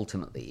problem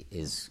ultimately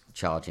is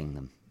charging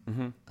them.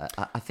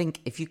 I think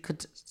if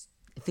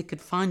they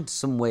could find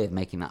some way of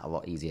making that a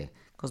lot easier,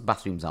 because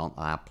bathrooms aren't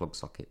I have plug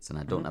sockets and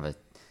I don't have a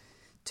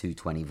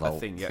 220 volt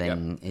thing,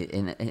 thing.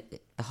 yeah.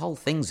 The whole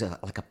thing's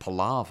like a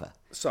palaver.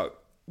 So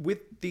with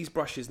these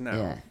brushes now,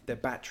 Yeah. their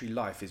battery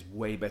life is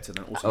way better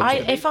than also.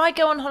 If I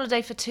go on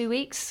holiday for 2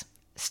 weeks,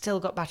 still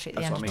got battery at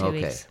the That's end what of I 2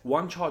 mean. weeks.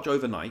 One charge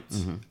overnight,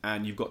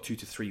 and you've got 2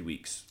 to 3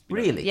 weeks.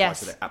 Really?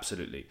 Yes. twice a day.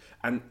 Absolutely.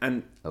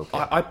 And Okay.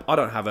 I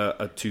don't have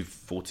a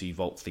 240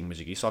 volt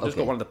thingamajiggy, so I've just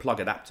got Okay. one of the plug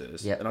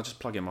adapters, Yeah. and I just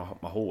plug in my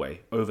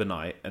hallway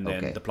overnight, and then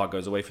Okay. the plug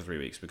goes away for 3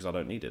 weeks because I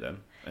don't need it then.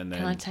 And then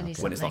Can I tell you when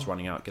something? it starts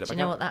running out, get it Do back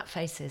you know out. what that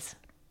face is?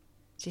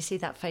 Do you see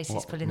that face he's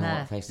What- putting no, there?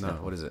 what face is No,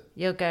 that? what is it?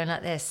 You're going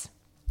like this.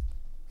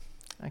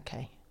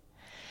 Okay.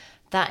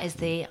 That is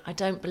the, I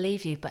don't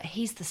believe you, but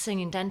he's the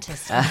singing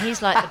dentist. And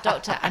he's like the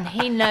doctor and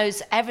he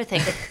knows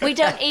everything. We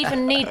don't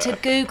even need to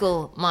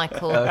Google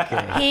Michael.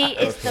 Okay. He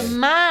is the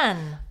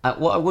man.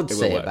 What I would It will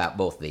say work. about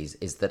both these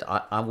is that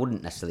I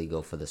wouldn't necessarily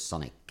go for the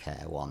Sonic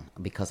Care one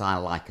because I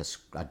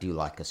do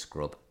like a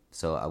scrub.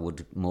 So I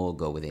would more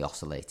go with the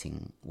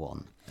oscillating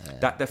one.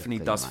 That definitely to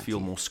clean does my feel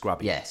teeth. more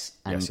scrubby. Yes,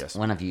 and yes.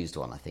 when I've used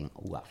one, I think,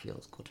 oh, that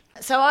feels good.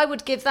 So I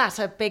would give that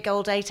a big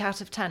old 8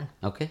 out of 10.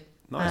 Okay.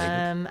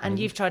 Nice. And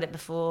you've tried it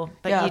before,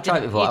 but Yeah, you I've tried it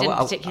didn't, before. you didn't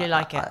I- particularly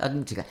like it. I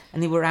didn't particularly-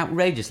 and they were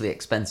outrageously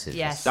expensive.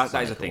 Yes. That is the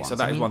Sonic thing. So ones.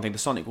 that I is mean, one thing. The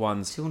Sonic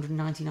ones,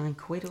 299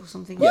 quid or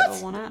something. What? You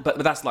got one at? but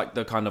that's like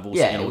the kind of all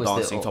Yeah, singing, it all was the-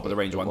 dancing, top of the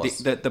range it one. was.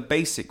 The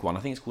basic one,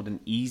 I think it's called an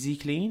Easy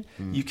Clean.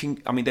 You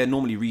can, I mean, they're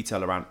normally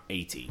retail around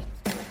 80.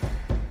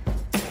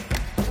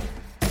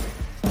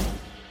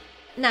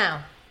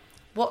 Now,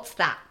 what's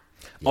that?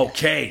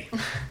 Okay.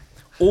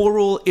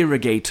 Oral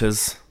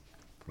irrigators.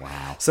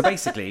 Wow. So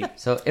basically,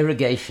 So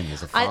irrigation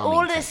is a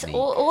farming technique.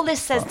 All this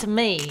says to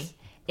me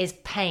is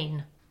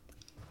pain.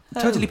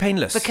 totally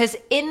painless. Because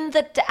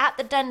at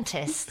the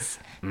dentist's,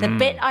 the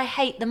bit I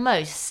hate the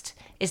most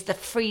is the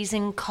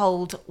freezing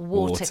cold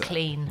water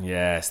clean.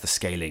 Yes, the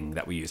scaling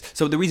that we use.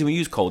 So the reason we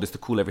use cold is to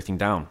cool everything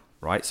down,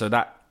 right? So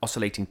that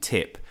oscillating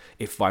tip,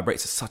 if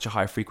vibrates at such a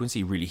high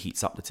frequency, really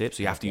heats up the tip.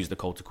 So you have to use the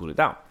cold to cool it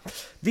down.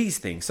 These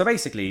things. So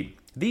basically,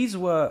 these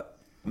were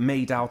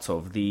made out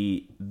of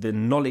the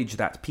knowledge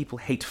that people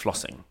hate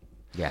flossing.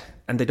 Yeah.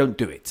 And they don't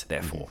do it,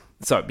 therefore.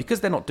 So because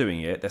they're not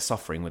doing it, they're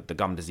suffering with the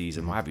gum disease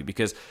and what have you.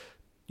 Because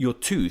your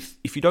tooth,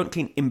 if you don't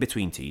clean in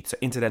between teeth, so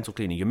interdental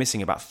cleaning, you're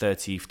missing about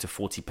 30 to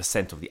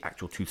 40% of the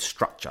actual tooth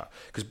structure.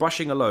 Because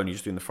brushing alone, you're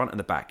just doing the front and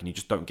the back, and you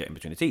just don't get in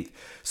between the teeth.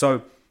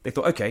 So they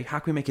thought, okay, how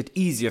can we make it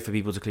easier for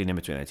people to clean in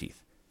between their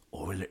teeth?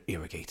 Oral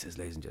irrigators,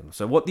 ladies and gentlemen.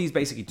 So what these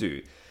basically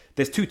do,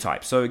 there's 2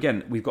 types. So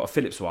again, we've got a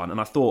Philips one, and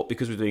I thought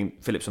because we're doing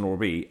Philips and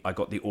Oral-B, I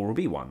got the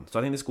Oral-B one. So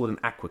I think this is called an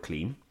Aqua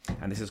Clean,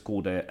 and this is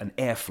called an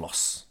Air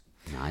Floss.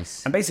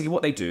 Nice. And basically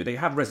what they do, they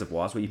have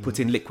reservoirs where you put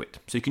in liquid.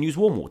 So you can use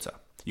warm water.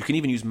 You can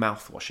even use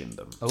mouthwash in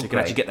them. So you can great.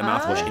 actually get the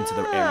mouthwash into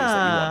the areas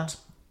that you want.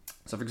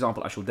 So for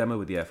example, I shall demo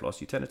with the Air Floss.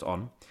 You turn it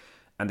on,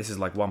 and this is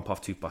like 1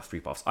 puff, 2 puffs, 3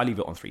 puffs. I leave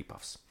it on 3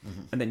 puffs.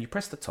 And then you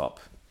press the top.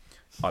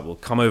 I will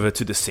come over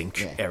to the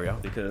sink area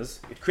because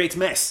it creates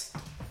mess.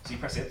 So you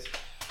press it.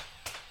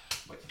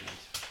 Wait a minute.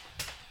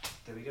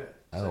 There we go.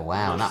 Oh, So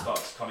wow. the Now- nozzle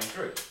starts coming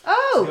through.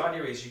 Oh! So the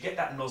idea is you get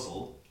that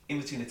nozzle in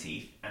between the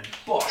teeth and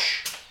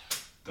bosh,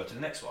 go to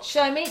the next one.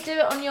 Show me, do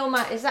it on your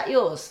mat. Is that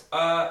yours?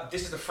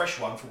 This is a fresh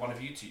one for one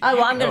of you two. Oh,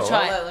 well, I'm You going to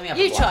can- try let me it. have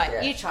You a try blast, it.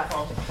 yeah. You try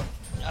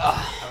it.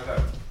 Have a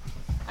go.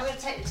 I'm going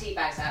to take the tea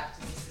bags out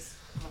because this is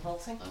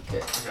revolting. Okay.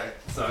 Okay,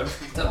 so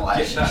Don't know why I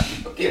get that.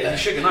 should- Yeah, you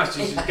sugar nice.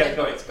 Just get it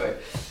going. Good.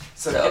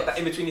 So So- get that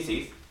in between your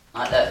teeth.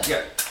 Like that.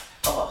 Yeah,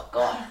 Oh,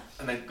 God.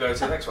 and then go to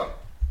the next one.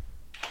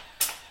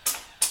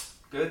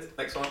 Good.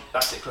 Next one.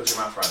 That's it. Close your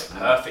mouth around it.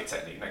 Perfect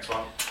technique. Next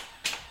one.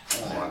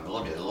 Oh, my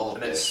bloody Lord.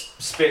 And then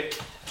spit.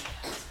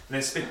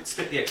 And then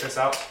spit the excess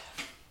out.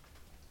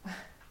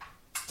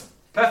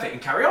 Perfect.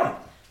 And carry on.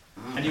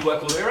 And you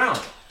work all the way around.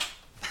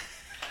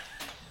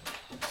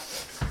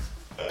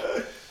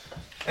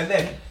 And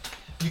then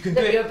you can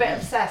do You're a it. bit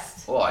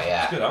obsessed. Oh,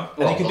 yeah. Good, huh?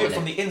 Oh, And you can do it lovely.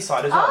 from the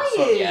inside as well. Are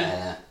So, you?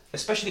 Yeah.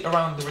 especially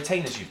around the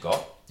retainers you've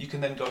got, you can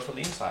then go from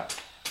the inside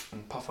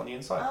and puff on the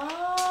inside.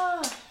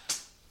 Ah.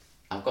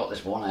 I've got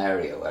this one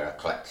area where I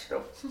collect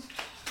stuff.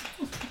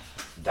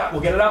 That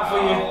will get it out for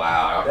you. Oh,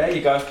 wow. There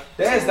you go.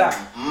 There's that.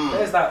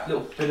 There's that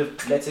little bit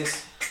of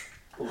lettuce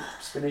or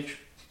spinach.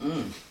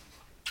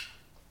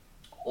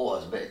 Oh,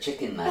 there's a bit of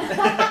chicken there.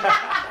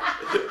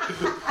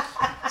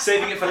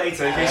 Saving it for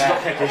later in case you're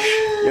not peckish.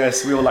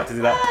 Yes, we all like to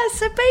do that.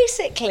 So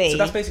basically... So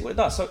that's basically what it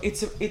does. So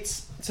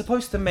it's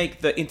supposed to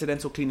make the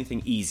interdental cleaning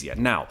thing easier.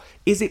 Now,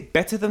 is it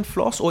better than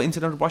floss or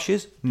interdental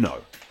brushes?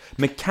 No.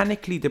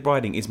 Mechanically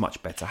debriding is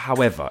much better.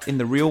 However, in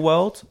the real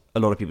world, a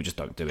lot of people just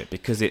don't do it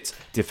because it's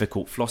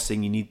difficult.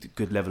 Flossing, you need a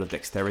good level of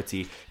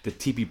dexterity. The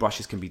TP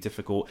brushes can be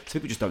difficult, so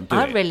people just don't do it.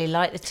 I really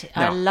like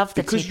I love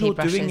the TP brushes. Because you're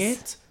doing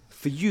it,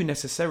 for you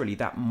necessarily,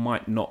 that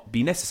might not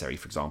be necessary,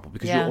 for example,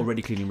 because you're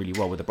already cleaning really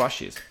well with the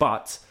brushes.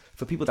 But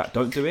for people that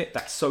don't do it,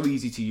 that's so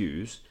easy to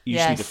use. You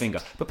just need a finger.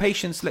 But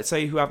patients, let's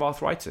say, who have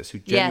arthritis, who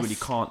genuinely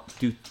can't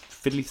do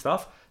fiddly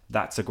stuff,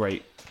 that's a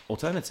great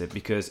alternative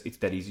because it's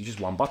dead easy. Just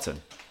one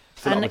button.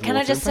 And can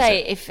I just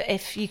say,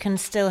 if you can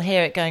still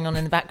hear it going on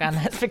in the background,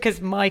 that's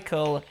because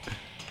Michael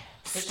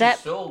It's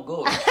so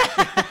good.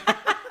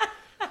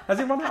 Has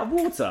it run out of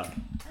water?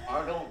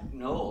 I don't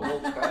know.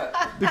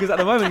 Because at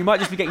the moment you might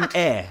just be getting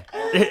air.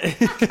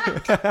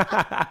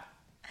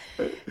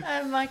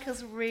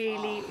 Michael's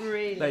really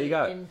there you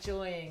go.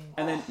 enjoying.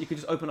 And then you could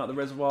just open up the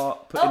reservoir.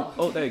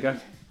 Oh, there you go.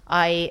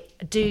 I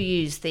do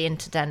use the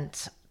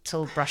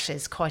interdental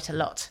brushes quite a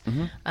lot,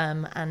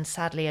 and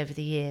sadly over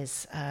the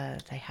years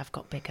they have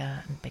got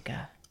bigger and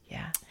bigger.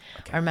 Yeah,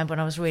 okay. I remember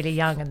when I was really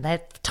young and they're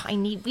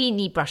tiny,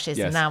 weeny brushes,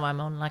 and now I'm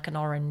on like an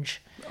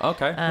orange.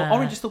 Okay, well,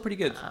 orange is still pretty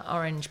good.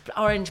 Orange,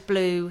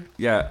 blue.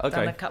 Yeah, okay.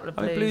 Done a couple of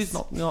blues. I mean, blue's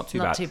not too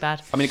bad. Not too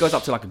bad. I mean, it goes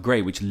up to like a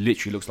grey, which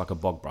literally looks like a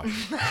bog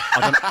brush.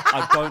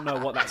 I don't know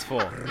what that's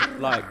for.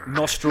 Like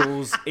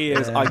nostrils,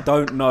 ears. I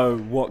don't know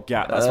what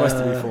gap that's supposed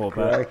to be for,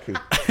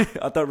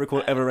 but I don't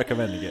recall ever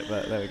recommending it.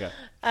 But there we go.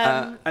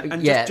 And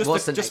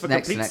just for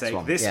complete sake,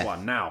 one? This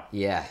one now.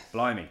 Yeah.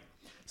 Blimey.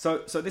 So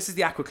this is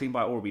the Aqua Clean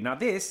by Oral-B. Now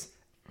this,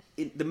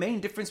 the main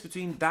difference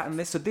between that and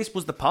this. So this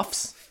was the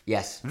puffs.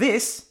 Yes.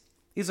 This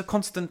is a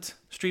constant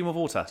stream of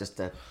water.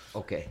 Just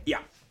okay. Yeah.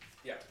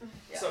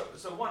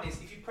 So one is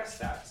if you press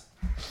that.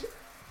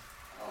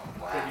 Oh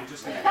wow. Then you're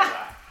just going to get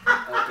that.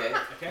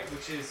 Okay.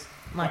 Which is.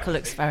 Michael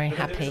looks very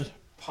happy.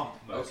 Pump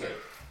mode. Okay.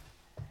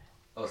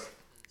 Oh,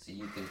 so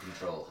you can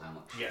control how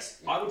much.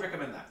 Yes, I would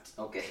recommend that.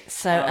 Okay.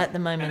 So at the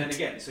moment. And then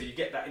again, so you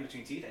get that in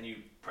between teeth and you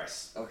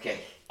press.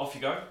 Okay. Off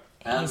you go.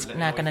 He's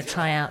now going to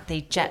try out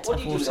the jet of water.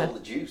 What do you do with all the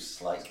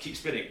juice? Like keep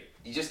spinning.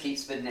 You just keep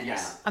spinning it out.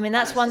 I mean,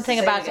 that's one thing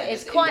about it.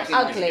 It's quite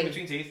ugly. In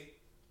between teeth.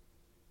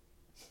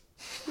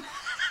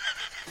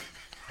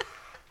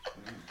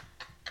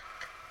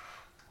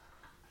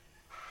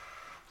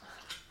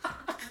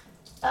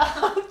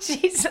 Oh,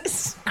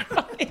 Jesus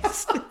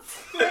Christ.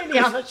 It's really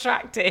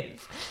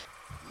unattractive.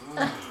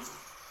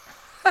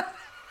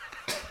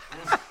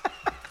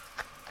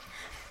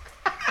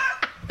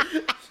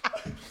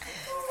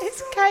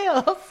 It's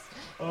chaos.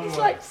 It's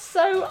like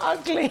so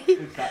ugly.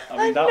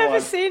 I've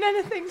never seen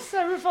anything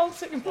so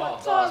revolting in my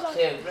entire life.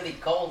 It's really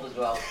cold as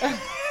well.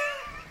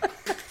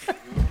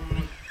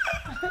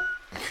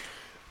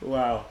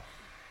 Wow.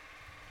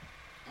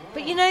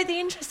 But you know, the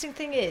interesting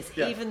thing is,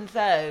 even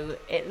though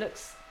it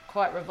looks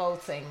quite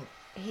revolting,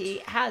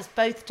 he has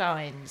both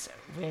times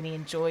really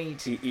enjoyed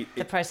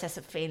the process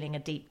of feeling a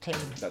deep clean.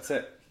 That's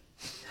it.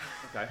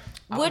 Okay.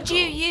 Would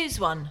you use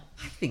one?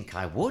 I think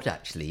I would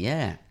actually,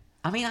 yeah.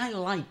 I mean, I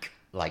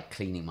like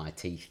cleaning my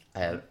teeth.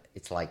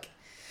 It's like,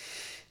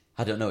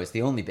 I don't know, it's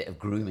the only bit of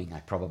grooming I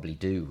probably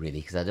do,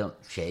 really, because I don't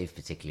shave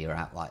particularly or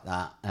act like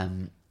that.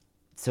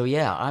 So,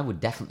 yeah, I would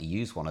definitely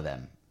use one of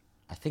them.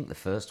 I think the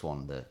first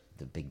one, the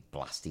big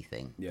blasty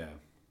thing. Yeah.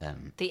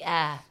 The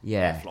air.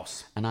 Yeah.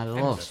 Floss. And I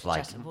love,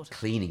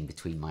 cleaning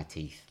between my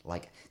teeth.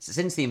 Like,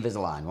 since the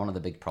Invisalign, one of the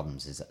big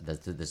problems is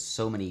that there's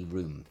so many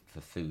room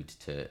for food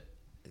to,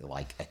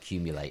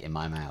 accumulate in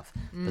my mouth.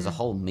 There's a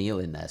whole meal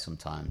in there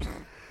sometimes.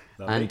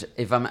 And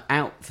if I'm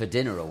out for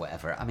dinner or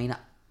whatever, I mean,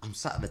 I'm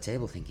sat at the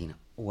table thinking,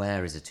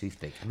 where is a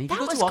toothpick? I mean, that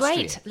was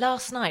great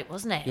last night,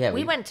 wasn't it? Yeah,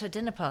 we went to a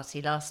dinner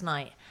party last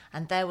night,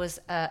 and there was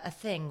a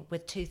thing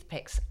with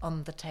toothpicks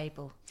on the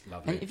table.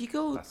 Lovely. And if you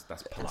go, that's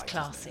polite. That's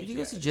classy. If you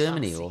go to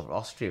Germany or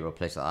Austria or a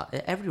place like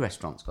that, every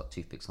restaurant's got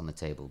toothpicks on the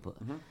table, but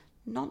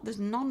there's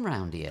none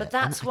round here. But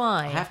that's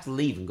why I have to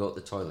leave and go to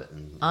the toilet.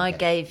 I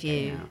gave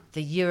you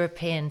the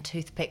European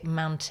toothpick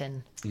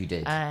mountain. You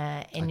did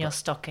in your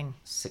stocking.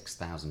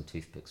 6,000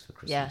 toothpicks for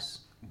Christmas.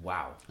 Yeah.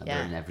 Wow.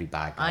 They're in every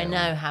bag. I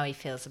know how he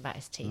feels about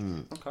his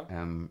teeth.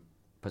 Okay.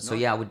 But so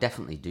yeah, I would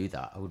definitely do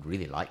that. I would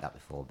really like that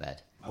before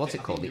bed. What's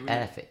it called? The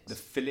Airfix. The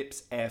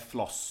Philips Air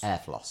Floss. Air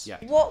Floss. Yeah.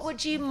 What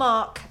would you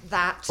mark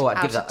that I'd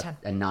out give of that 10?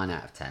 a 9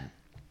 out of 10.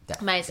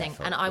 Amazing.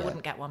 And I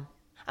wouldn't get one.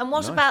 And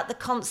what about the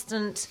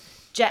constant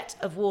jet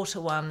of water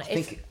one?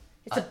 It's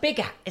a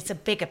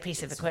bigger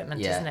piece of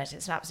equipment, isn't it?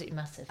 It's absolutely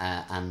massive.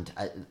 And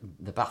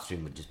the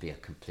bathroom would just be a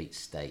complete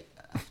state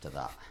after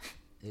that.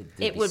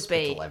 It would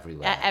be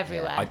everywhere.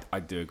 Everywhere. I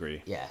do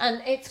agree. Yeah.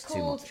 And it's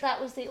called,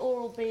 that was the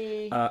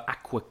Oral-B...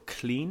 Aqua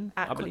Clean,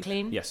 I believe.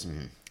 Clean? Yes.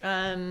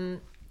 And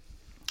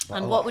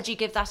what would you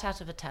give that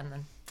out of a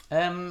 10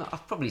 then?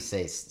 I'd probably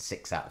say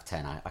 6 out of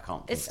 10. I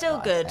can't. It's still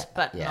good,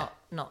 but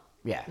not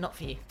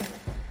for you.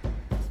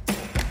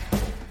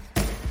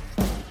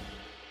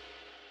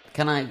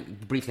 Can I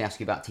briefly ask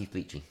you about teeth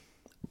bleaching?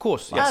 Of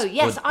course, yes. Oh,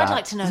 yes, Good, I'd bad,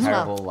 like to know as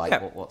terrible, well. like,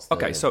 Yeah. what's the...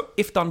 Okay, so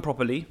if done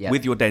properly Yeah.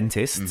 with your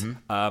dentist,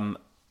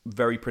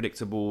 very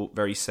predictable,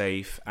 very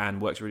safe, and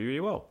works really,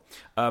 really well.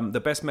 The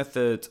best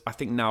method, I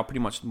think now, pretty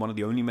much one of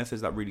the only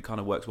methods that really kind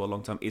of works well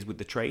long term is with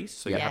the trays.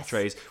 So you have Yes.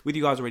 trays. With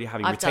you guys already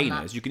having I've done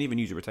retainers, that. you can even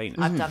use your retainers.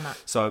 I've done that.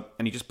 So,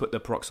 and you just put the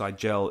peroxide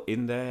gel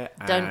in there.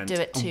 Don't and do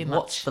it too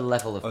What's much. the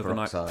level of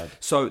overnight. peroxide?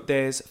 So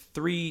there's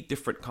 3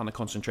 different kind of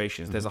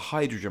concentrations. There's a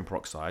hydrogen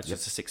peroxide, so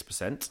it's a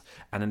 6%,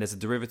 and then there's a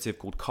derivative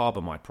called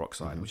carbamide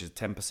peroxide, which is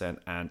 10%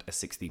 and a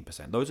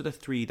 16%. Those are the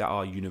 3 that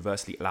are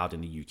universally allowed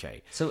in the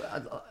UK. So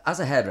as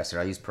a hairdresser,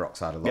 I use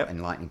peroxide a lot Yep.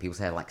 in lightening people's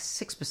hair. Like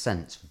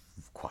 6%,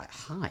 quite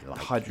high. Like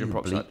Hydrogen you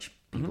peroxide. bleach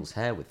people's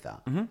hair with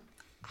that.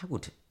 I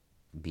would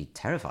be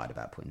terrified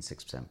about putting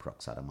 6%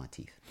 peroxide on my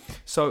teeth.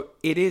 So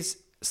it is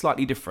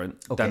slightly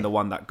different Okay. than the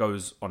one that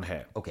goes on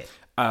hair. Okay.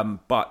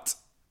 But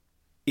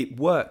it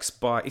works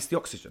by, it's the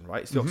oxygen,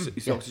 right? It's the,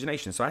 it's the Yeah.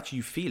 oxygenation. So actually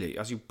you feel it.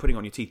 As you're putting it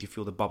on your teeth, you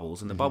feel the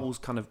bubbles, and the bubbles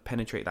kind of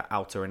penetrate that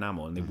outer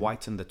enamel, and they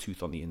whiten the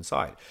tooth on the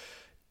inside.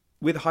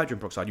 With hydrogen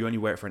peroxide, you only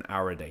wear it for an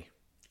hour a day.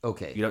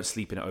 Okay. You don't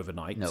sleep in it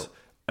overnight. No.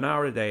 An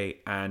hour a day.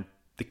 And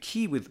the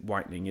key with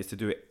whitening is to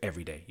do it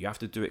every day. You have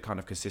to do it kind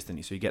of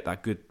consistently, so you get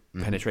that good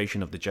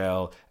penetration of the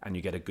gel and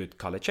you get a good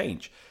color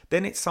change.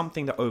 Then it's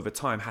something that over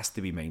time has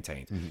to be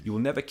maintained. You will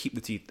never keep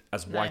the teeth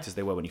as white as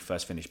they were when you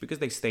first finished, because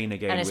they stain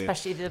again And with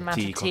especially the amount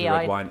tea, of coffee, tea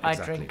red wine. I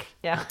Exactly. drink.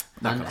 Yeah.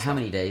 And how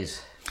many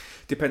days?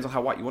 Depends on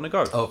how white you want to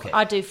go. Okay.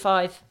 I do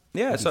 5.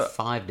 Yeah, so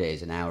 5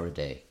 days, an hour a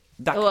day.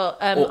 that, Well,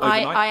 or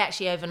overnight. I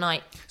actually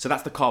overnight. So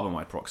that's the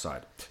carbamide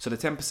peroxide. So the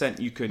 10%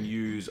 you can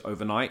use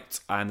overnight,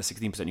 and the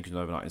 16% you can use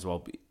overnight as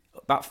well.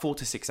 About 4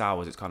 to 6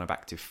 hours it's kind of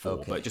active for,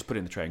 Okay. but just put it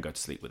in the tray and go to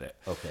sleep with it.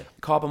 Okay.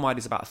 Carbamide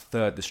is about a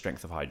third the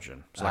strength of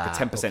hydrogen. So like a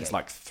 10% is okay.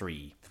 like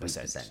 3%.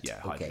 3%. Yeah,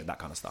 hydrogen, Okay. that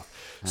kind of stuff.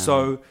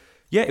 So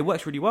yeah, it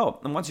works really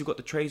well. And once you've got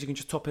the trays, you can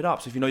just top it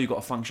up. So if you know you've got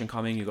a function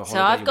coming, you've got a So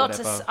holiday,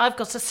 I've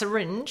got a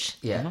syringe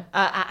Yeah.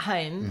 at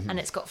home, and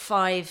it's got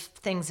 5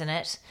 things in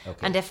it. Okay.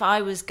 And if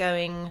I was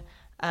going,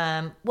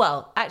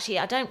 well, actually,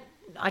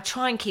 I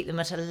try and keep them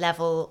at a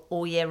level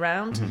all year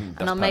round, and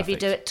That's I'll maybe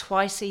perfect. do it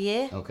twice a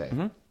year. Okay.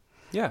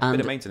 yeah, a And bit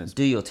of maintenance.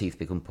 do your teeth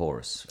become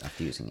porous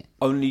after using it?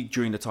 Only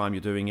during the time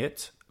you're doing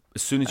it.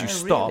 As soon as you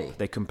stop, really?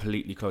 they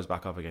completely close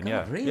back up again.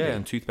 Yeah, really? yeah.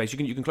 And toothpaste,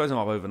 you can close them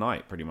up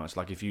overnight, pretty much.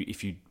 Like if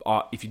you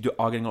are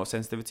getting a lot of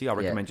sensitivity, I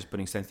recommend just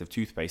putting sensitive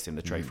toothpaste in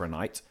the tray for a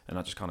night, and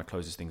that just kind of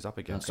closes things up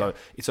again. So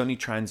it's only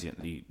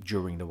transiently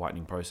during the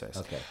whitening process.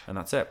 Okay. And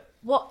that's it.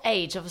 What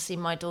age? Obviously,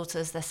 my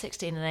daughters, they're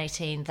 16 and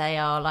 18. They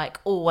are like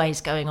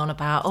always going on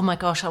about, oh my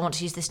gosh, I want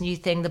to use this new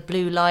thing, the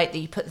blue light that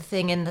you put the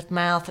thing in the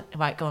mouth.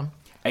 Right, go on.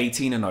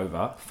 18 and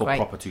over for Great.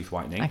 proper tooth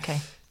whitening. Okay.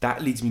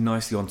 That leads me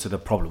nicely onto the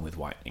problem with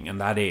whitening,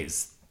 and that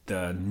is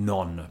the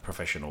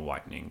non-professional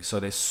whitening. So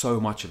there's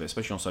so much of it,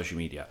 especially on social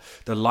media.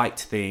 The light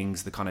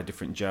things, the kind of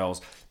different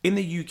gels. In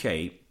the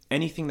UK,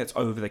 anything that's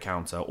over the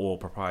counter or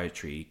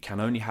proprietary can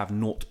only have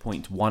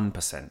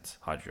 0.1%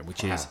 hydrogen,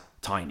 which is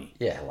tiny.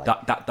 Yeah,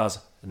 like- that does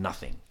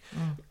nothing.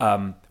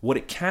 What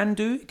it can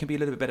do, it can be a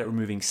little bit better at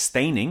removing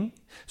staining.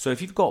 So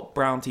if you've got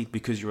brown teeth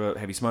because you're a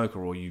heavy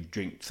smoker or you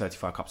drink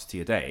 35 cups of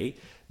tea a day,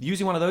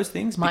 using one of those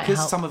things, Might because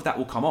help. some of that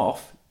will come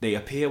off, they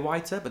appear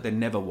whiter, but they're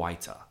never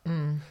whiter.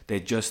 They're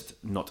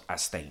just not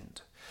as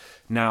stained.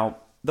 Now,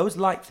 those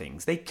light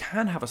things, they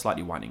can have a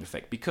slightly whitening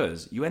effect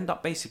because you end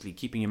up basically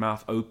keeping your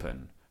mouth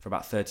open for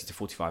about 30 to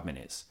 45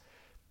 minutes.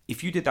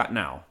 If you did that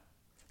now,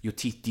 your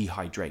teeth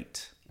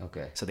dehydrate.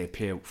 Okay. So they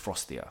appear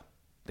frostier.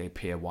 They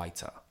appear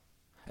whiter.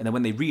 And then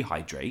when they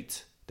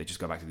rehydrate, they just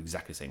go back to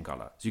exactly the same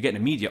color. So you get an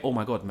immediate, oh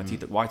my God, my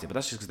teeth look whiter, but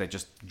that's just because they're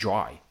just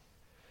dry.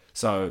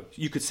 So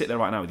you could sit there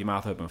right now with your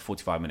mouth open for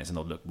 45 minutes and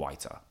they'll look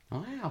whiter.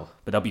 Wow.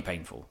 But they'll be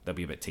painful. They'll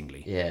be a bit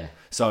tingly. Yeah.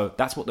 So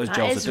that's what those That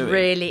gels is are doing.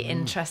 really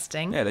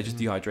interesting. Yeah, they're just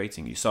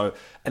dehydrating you. So,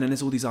 and then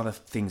there's all these other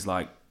things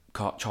like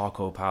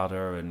charcoal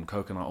powder and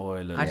coconut oil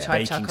and I tried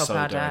baking charcoal soda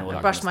powder. and all that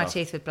I brushed kind my of stuff.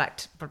 teeth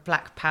with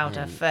black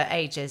powder for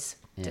ages.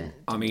 Didn't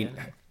I do mean,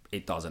 anything.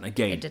 it doesn't.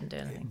 Again, It didn't do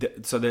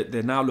anything. So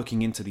they're now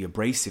looking into the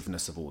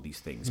abrasiveness of all these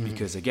things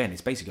because, again,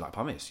 it's basically like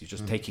pumice. You're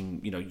just taking,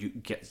 you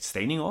get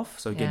staining off.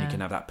 So, again, you Yeah.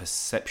 can have that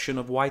perception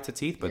of whiter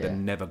teeth, but they're Yeah.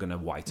 never going to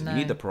whiten. No. You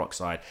need the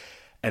peroxide.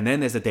 And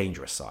then there's the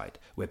dangerous side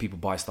where people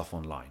buy stuff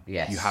online.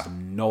 Yes. You have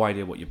no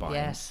idea what you're buying.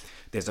 Yes.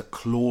 There's a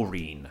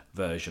chlorine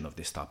version of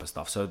this type of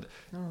stuff. So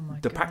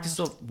the practice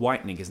of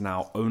whitening is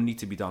now only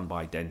to be done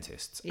by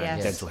dentists Yes.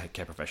 and dental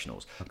care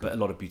professionals. But a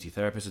lot of beauty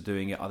therapists are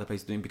doing it, other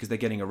places are doing it because they're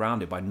getting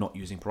around it by not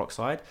using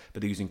peroxide,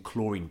 but they're using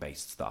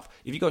chlorine-based stuff.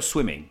 If you go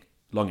swimming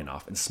long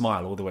enough and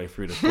smile all the way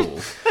through the pool,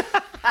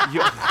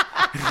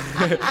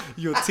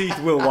 your teeth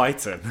will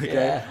whiten,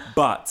 okay?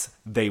 But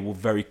they will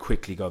very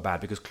quickly go bad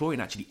because chlorine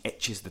actually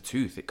etches the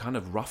tooth. It kind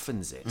of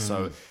roughens it.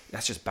 So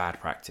that's just bad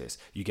practice.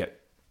 You get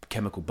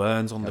chemical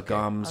burns on the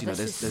gums. Oh, You know,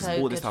 this there's is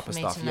so all this good type for of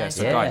me stuff. to know, Yes,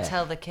 so I can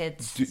tell the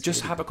kids.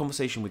 just have a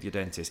conversation with your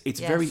dentist. It's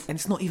Yes. and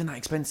it's not even that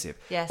expensive.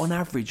 Yes. On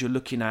average, you're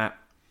looking at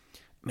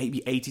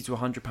maybe 80 to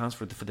 100 pounds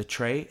for the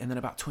tray, and then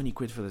about 20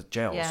 quid for the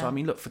gel. Yeah. So I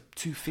mean, look, for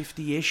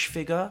 250-ish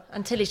figure,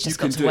 And Tilly's just you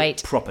can got to do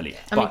wait it properly.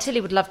 I mean, But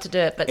Tilly would love to do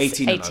it, but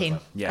 18. 18. And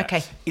over. Yeah.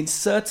 Okay. In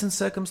certain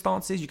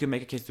circumstances, you can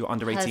make a case do it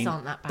under 18.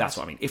 aren't that bad. That's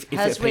what I mean. If Hers a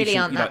patient, really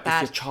aren't you know, that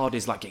bad. if your child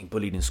is like getting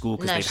bullied in school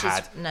because No, they've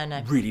she's- had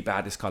no. really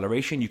bad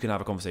discoloration, you can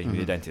have a conversation with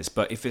your Mm-hmm. dentist.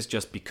 But if it's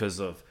just because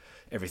of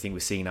everything we're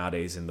seeing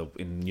nowadays in the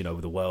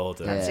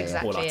world, and That's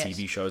all our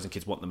exactly TV shows, and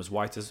kids want them as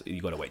white as,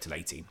 you got to wait till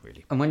 18,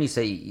 really. And when you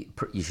say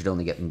you should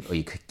only get them, or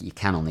you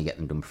can only get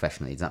them done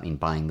professionally, does that mean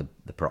buying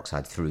the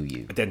peroxide through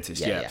you? A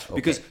dentist, yeah. okay.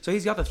 Because so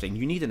here's the other thing: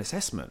 you need an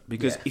assessment,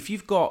 because if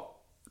you've got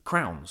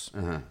crowns,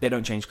 they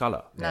don't change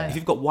color. No. If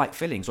you've got white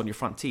fillings on your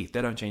front teeth,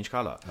 they don't change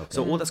color.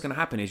 So all that's going to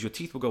happen is your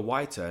teeth will go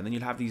whiter, and then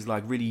you'll have these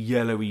like really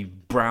yellowy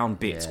brown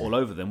bits all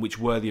over them, which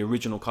were the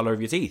original color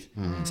of your teeth.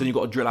 So then you've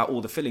got to drill out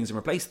all the fillings and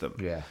replace them.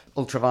 Yeah.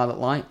 Ultraviolet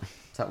light,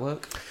 does that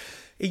work?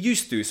 It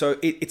used to. So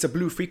it's a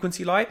blue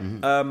frequency light.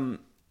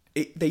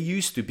 They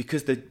used to,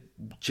 because the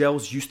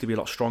gels used to be a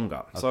lot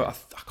stronger. So I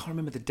can't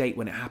remember the date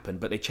when it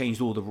happened, but they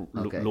changed all the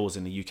laws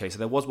in the UK. So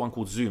there was one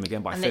called Zoom,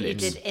 again by And that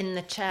Philips. you did in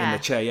the chair. In the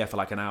chair, yeah, for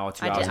like an hour,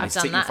 2 I hours, did- and they I've sit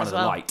done in that front as of the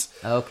well. light.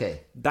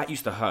 Okay. That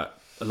used to hurt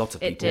a lot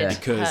of It people did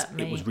because hurt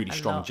it was me really a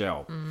strong lot.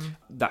 gel.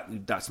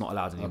 That's not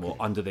allowed anymore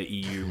under the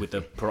EU with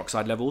the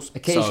peroxide levels.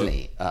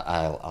 Occasionally,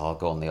 I'll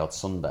go on the odd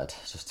sunbed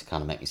just to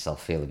kind of make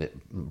myself feel a bit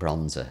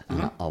bronzer,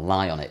 and I'll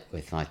lie on it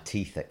with my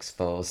teeth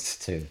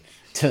exposed to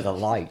the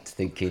light,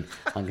 thinking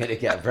I'm going to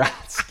get brown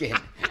skin,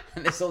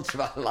 and this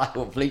ultraviolet light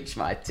will bleach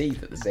my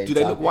teeth at the same time.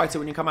 Do they look whiter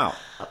when you come out?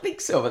 I think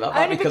so, but that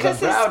might Only be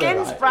because I'm his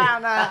browner, skin's right?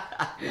 browner.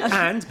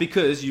 And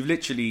because you've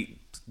literally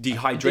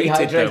dehydrated them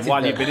Dehydrated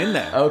while them. you've been in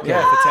there. Okay.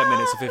 Yeah, for 10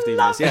 minutes or 15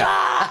 minutes.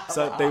 Yeah.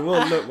 So they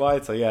will look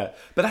whiter, yeah.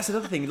 But that's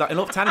another thing. Like in a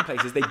lot of tanning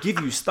places, they give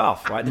you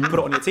stuff, right? They put it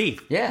on your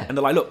teeth. Yeah. And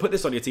they're like, look, put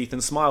this on your teeth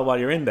and smile while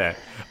you're in there.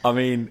 I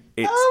mean,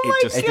 it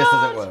just It just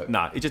doesn't work.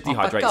 No, it just Oh, for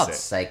dehydrates God's it.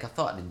 sake, I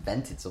thought I'd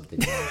invented something.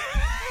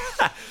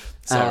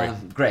 Sorry.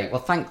 Great. Well,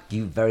 thank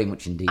you very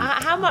much indeed.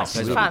 How much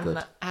Really fun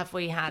good. have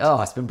we had?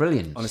 Oh, it's been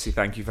brilliant. Honestly,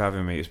 thank you for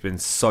having me. It's been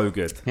so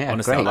good. Yeah,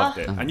 Honestly, great. I loved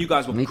it. And you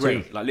guys were Me too.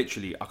 great. Like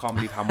literally, I can't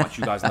believe how much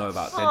you guys know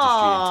about dentistry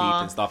and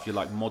teeth and stuff. You're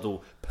like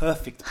model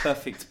perfect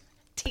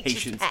Teacher's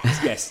patients. pet.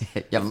 Yes.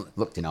 You haven't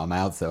looked in our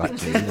mouths, though,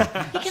 actually.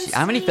 He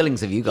How many see-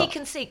 fillings have you got? He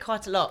can see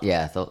quite a lot.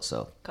 Yeah, I thought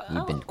so.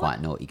 You've been quite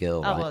a naughty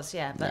girl, I right? was,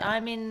 yeah. But I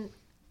mean,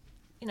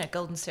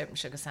 golden syrup and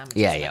sugar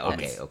sandwiches. Yeah, like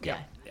okay, this. okay. Yeah.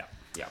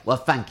 Yeah. Well,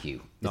 thank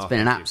you. It's No,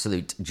 been an thank you.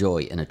 absolute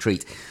joy and a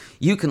treat.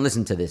 You can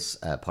listen to this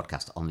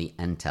podcast on the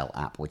Entel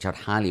app, which I'd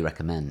highly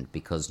recommend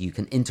because you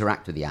can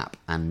interact with the app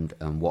and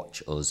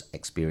watch us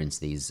experience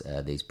these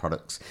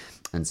products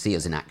and see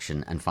us in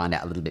action and find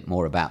out a little bit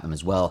more about them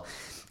as well.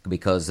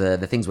 Because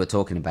the things we're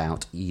talking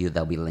about,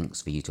 there'll be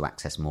links for you to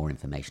access more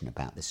information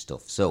about this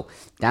stuff. So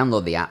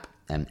download the app,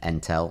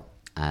 Entel,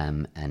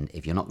 and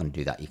if you're not going to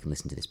do that, you can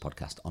listen to this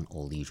podcast on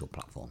all the usual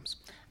platforms.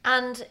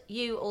 And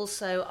you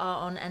also are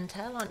on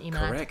Entel, aren't you,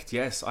 Matt? Correct.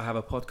 Yes, I have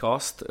a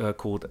podcast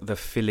called the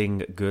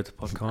Feeling Good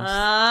podcast.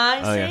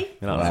 I Oh, yeah. see.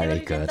 You know, See what Very you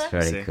did good, there?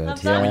 very See? good. Well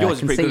done. I mean, yours is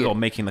can pretty see good it. on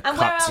making the And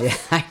where cuts.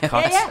 else? Yeah,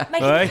 Yeah,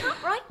 making Right? the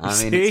cut, right? I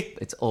mean, See?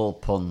 it's all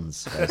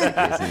puns, basically, isn't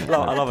it?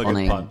 I love a good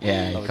Punning. pun.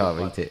 Yeah, Love you a can't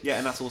good beat pun. it. Yeah,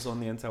 and that's also on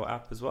the Entel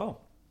app as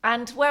well.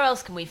 And where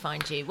else can we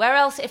find you? Where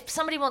else, if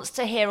somebody wants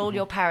to hear all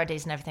your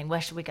parodies and everything, where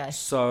should we go?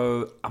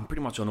 So I'm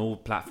pretty much on all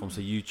platforms.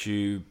 So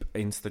YouTube,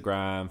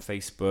 Instagram,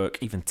 Facebook,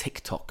 even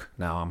TikTok.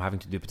 Now I'm having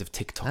to do a bit of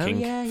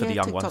TikToking for the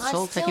young TikTok's ones.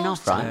 all taking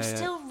off, right? I'm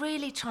still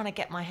really trying to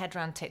get my head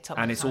around TikTok.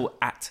 And this it's time. all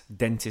at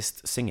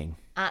Dentist Singing.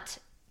 at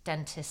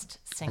dentist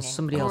singing. Has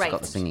somebody else Great. got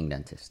the singing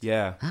dentist?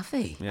 Yeah. Have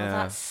they? Oh, Yeah.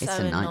 that's so It's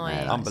a nightmare. annoying. that,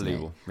 isn't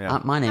Unbelievable, it? yeah.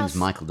 My name's How's-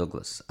 Michael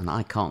Douglas, and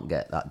I can't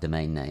get that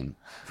domain name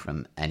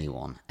from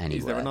anyone, anywhere.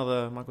 Is there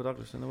another Michael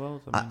Douglas in the world?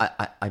 I mean,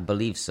 I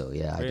believe so,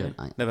 yeah. really?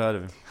 I don't. Never heard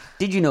of him.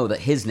 Did you know that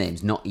his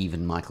name's not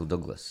even Michael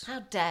Douglas? How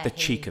dare The he?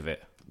 cheek of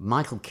it.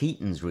 Michael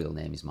Keaton's real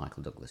name is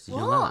Michael Douglas. Did you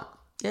know What?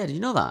 that? Yeah, did you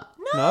know that?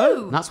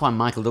 No. That's why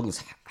Michael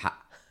Douglas.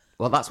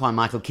 Well, that's why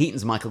Michael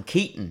Keaton's Michael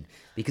Keaton,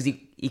 because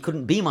he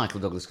couldn't be Michael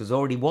Douglas because there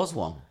already was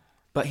one.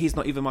 But he's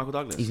not even Michael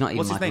Douglas. He's not even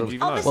What's Michael his name?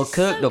 Douglas. Do you even Well, this is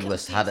Kirk so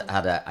Douglas had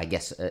confusing. I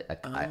guess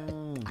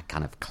a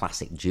kind of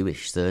classic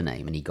Jewish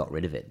surname, and he got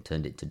rid of it and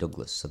turned it to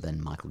Douglas. So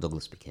then Michael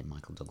Douglas became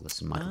Michael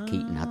Douglas, and Michael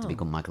Keaton had to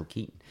become Michael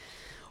Keaton.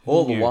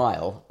 All the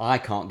while, I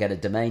can't get a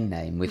domain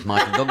name with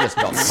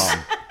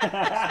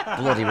michaeldouglas.com.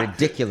 Bloody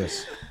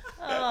ridiculous.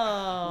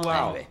 Oh.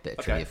 Wow. Anyway, bit of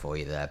Okay. trivia for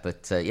you there.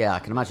 But yeah, I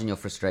can imagine your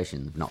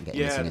frustration of not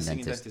getting a Yeah, singing the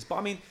singing dentist. dentist. But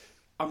I mean,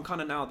 I'm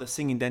kind of now the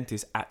singing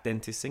dentist at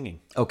Dentist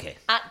Singing. Okay,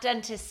 At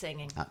dentist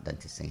singing. at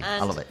dentist singing.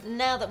 And I love it.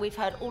 now that we've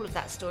heard all of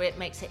that story, it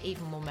makes it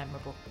even more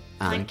memorable.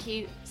 Thank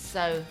you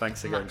so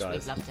Thanks again, much. guys.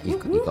 We've loved it.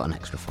 You've got an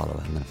extra follower.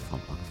 I'm going to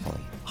follow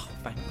you. Oh,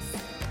 thanks.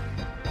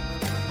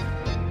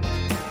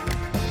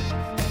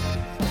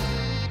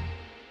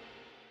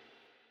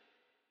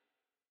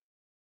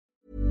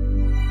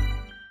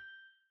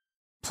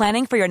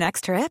 Planning for your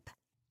next trip?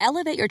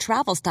 Elevate your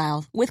travel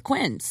style with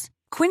Quince.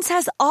 Quince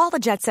has all the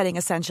jet-setting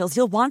essentials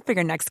you'll want for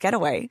your next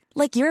getaway,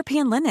 like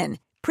European linen,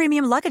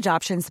 premium luggage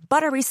options,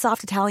 buttery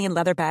soft Italian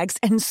leather bags,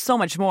 and so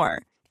much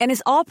more. And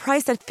is all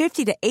priced at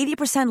 50 to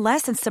 80%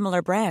 less than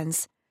similar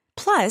brands.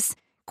 Plus,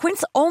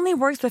 Quince only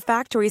works with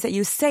factories that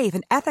use safe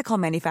and ethical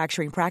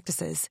manufacturing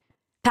practices.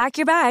 Pack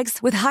your bags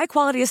with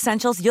high-quality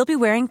essentials you'll be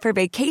wearing for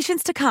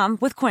vacations to come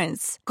with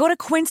Quince. Go to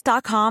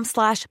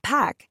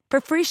quince.com/pack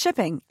for free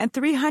shipping and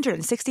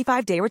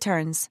 365-day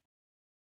returns.